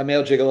 a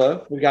male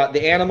gigolo. We've got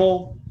The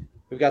Animal.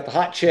 We've got The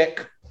Hot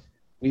Chick.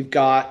 We've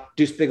got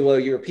Deuce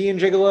Bigalow, European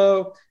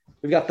Gigolo.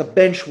 We've got The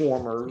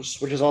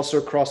Benchwarmers, which is also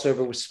a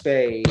crossover with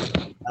Spade.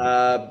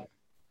 I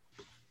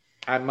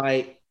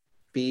might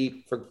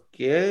be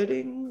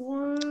forgetting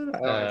one.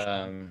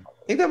 I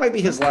think that might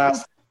be his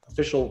last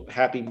official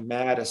Happy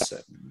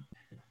Madison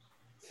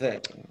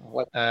thing.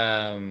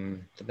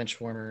 The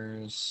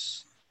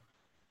Benchwarmers.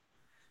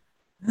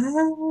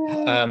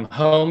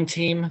 Home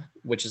Team,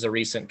 which is a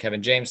recent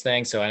Kevin James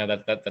thing, so I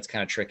know that's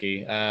kind of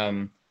tricky.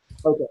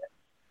 Okay.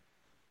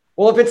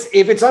 Well, if it's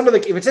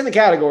in the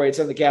category, it's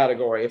in the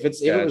category. If it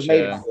was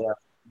made,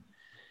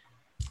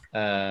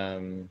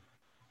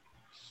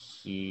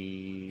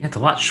 it's a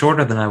lot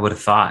shorter than I would have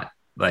thought.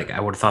 Like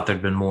I would have thought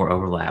there'd been more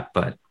overlap,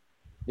 but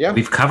yeah,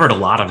 we've covered a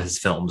lot of his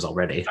films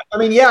already. I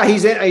mean, yeah,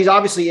 he's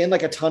obviously in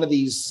like a ton of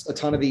these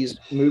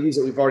movies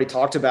that we've already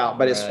talked about.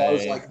 But as far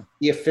as like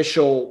the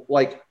official,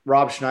 like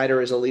Rob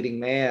Schneider is a leading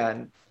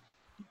man,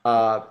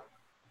 I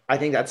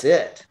think that's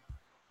it.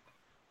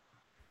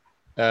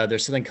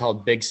 There's something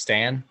called Big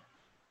Stan.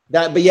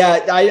 But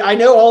yeah, I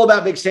know all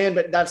about Big Stan,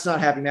 but that's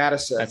not Happy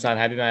Madison. That's not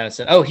Happy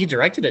Madison. Oh, he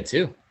directed it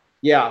too.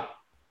 Yeah.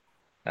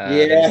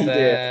 He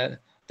did.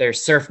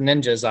 There's Surf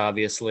Ninjas,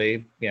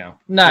 obviously,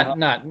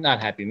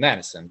 not Happy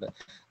Madison, but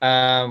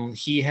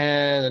he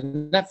had a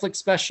Netflix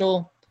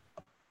special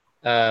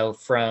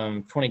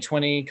from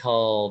 2020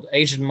 called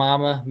Asian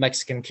Mama,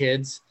 Mexican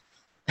Kids.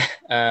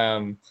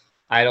 I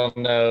don't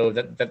know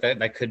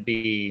that could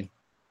be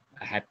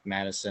a Happy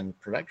Madison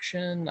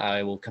production.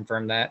 I will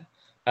confirm that.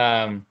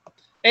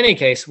 Any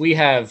case,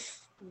 we'll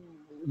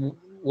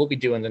be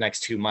doing the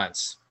next 2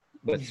 months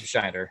with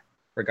Schneider,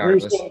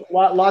 regardless.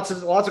 Lots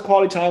of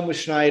quality time with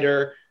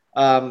Schneider.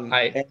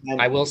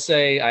 I will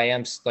say I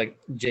am like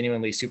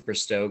genuinely super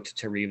stoked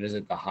to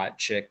revisit The Hot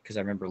Chick because I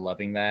remember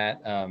loving that.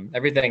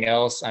 Everything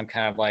else, I'm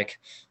kind of like,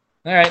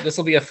 all right, this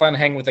will be a fun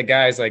hang with the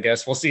guys. I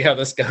guess we'll see how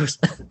this goes.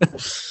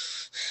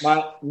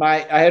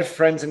 I had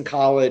friends in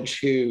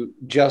college who,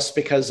 just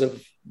because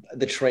of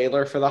the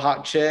trailer for The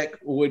Hot Chick,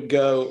 would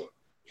go,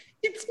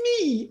 "It's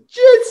me,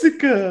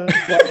 Jessica,"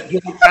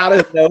 like, out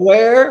of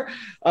nowhere.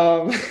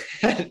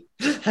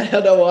 I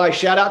don't know why.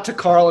 Shout out to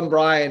Carl and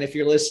Brian if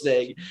you're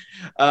listening,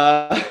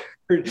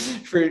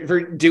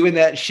 for doing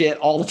that shit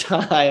all the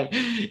time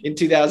in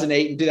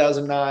 2008 and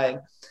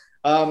 2009.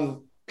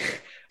 All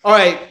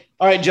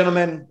right,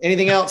 gentlemen.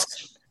 Anything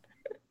else?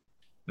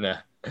 Nah.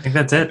 I think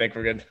that's it. I think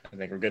we're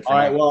good. All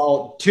right.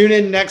 Well, tune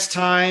in next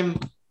time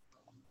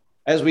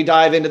as we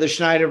dive into the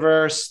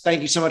Schneiderverse.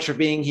 Thank you so much for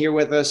being here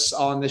with us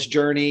on this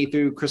journey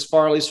through Chris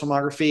Farley's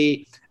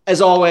filmography. As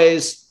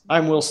always,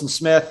 I'm Wilson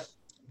Smith.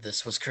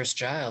 This was Chris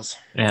Giles.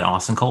 And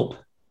Austin Kolb.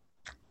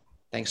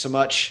 Thanks so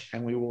much,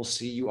 and we will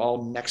see you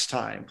all next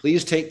time.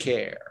 Please take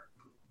care.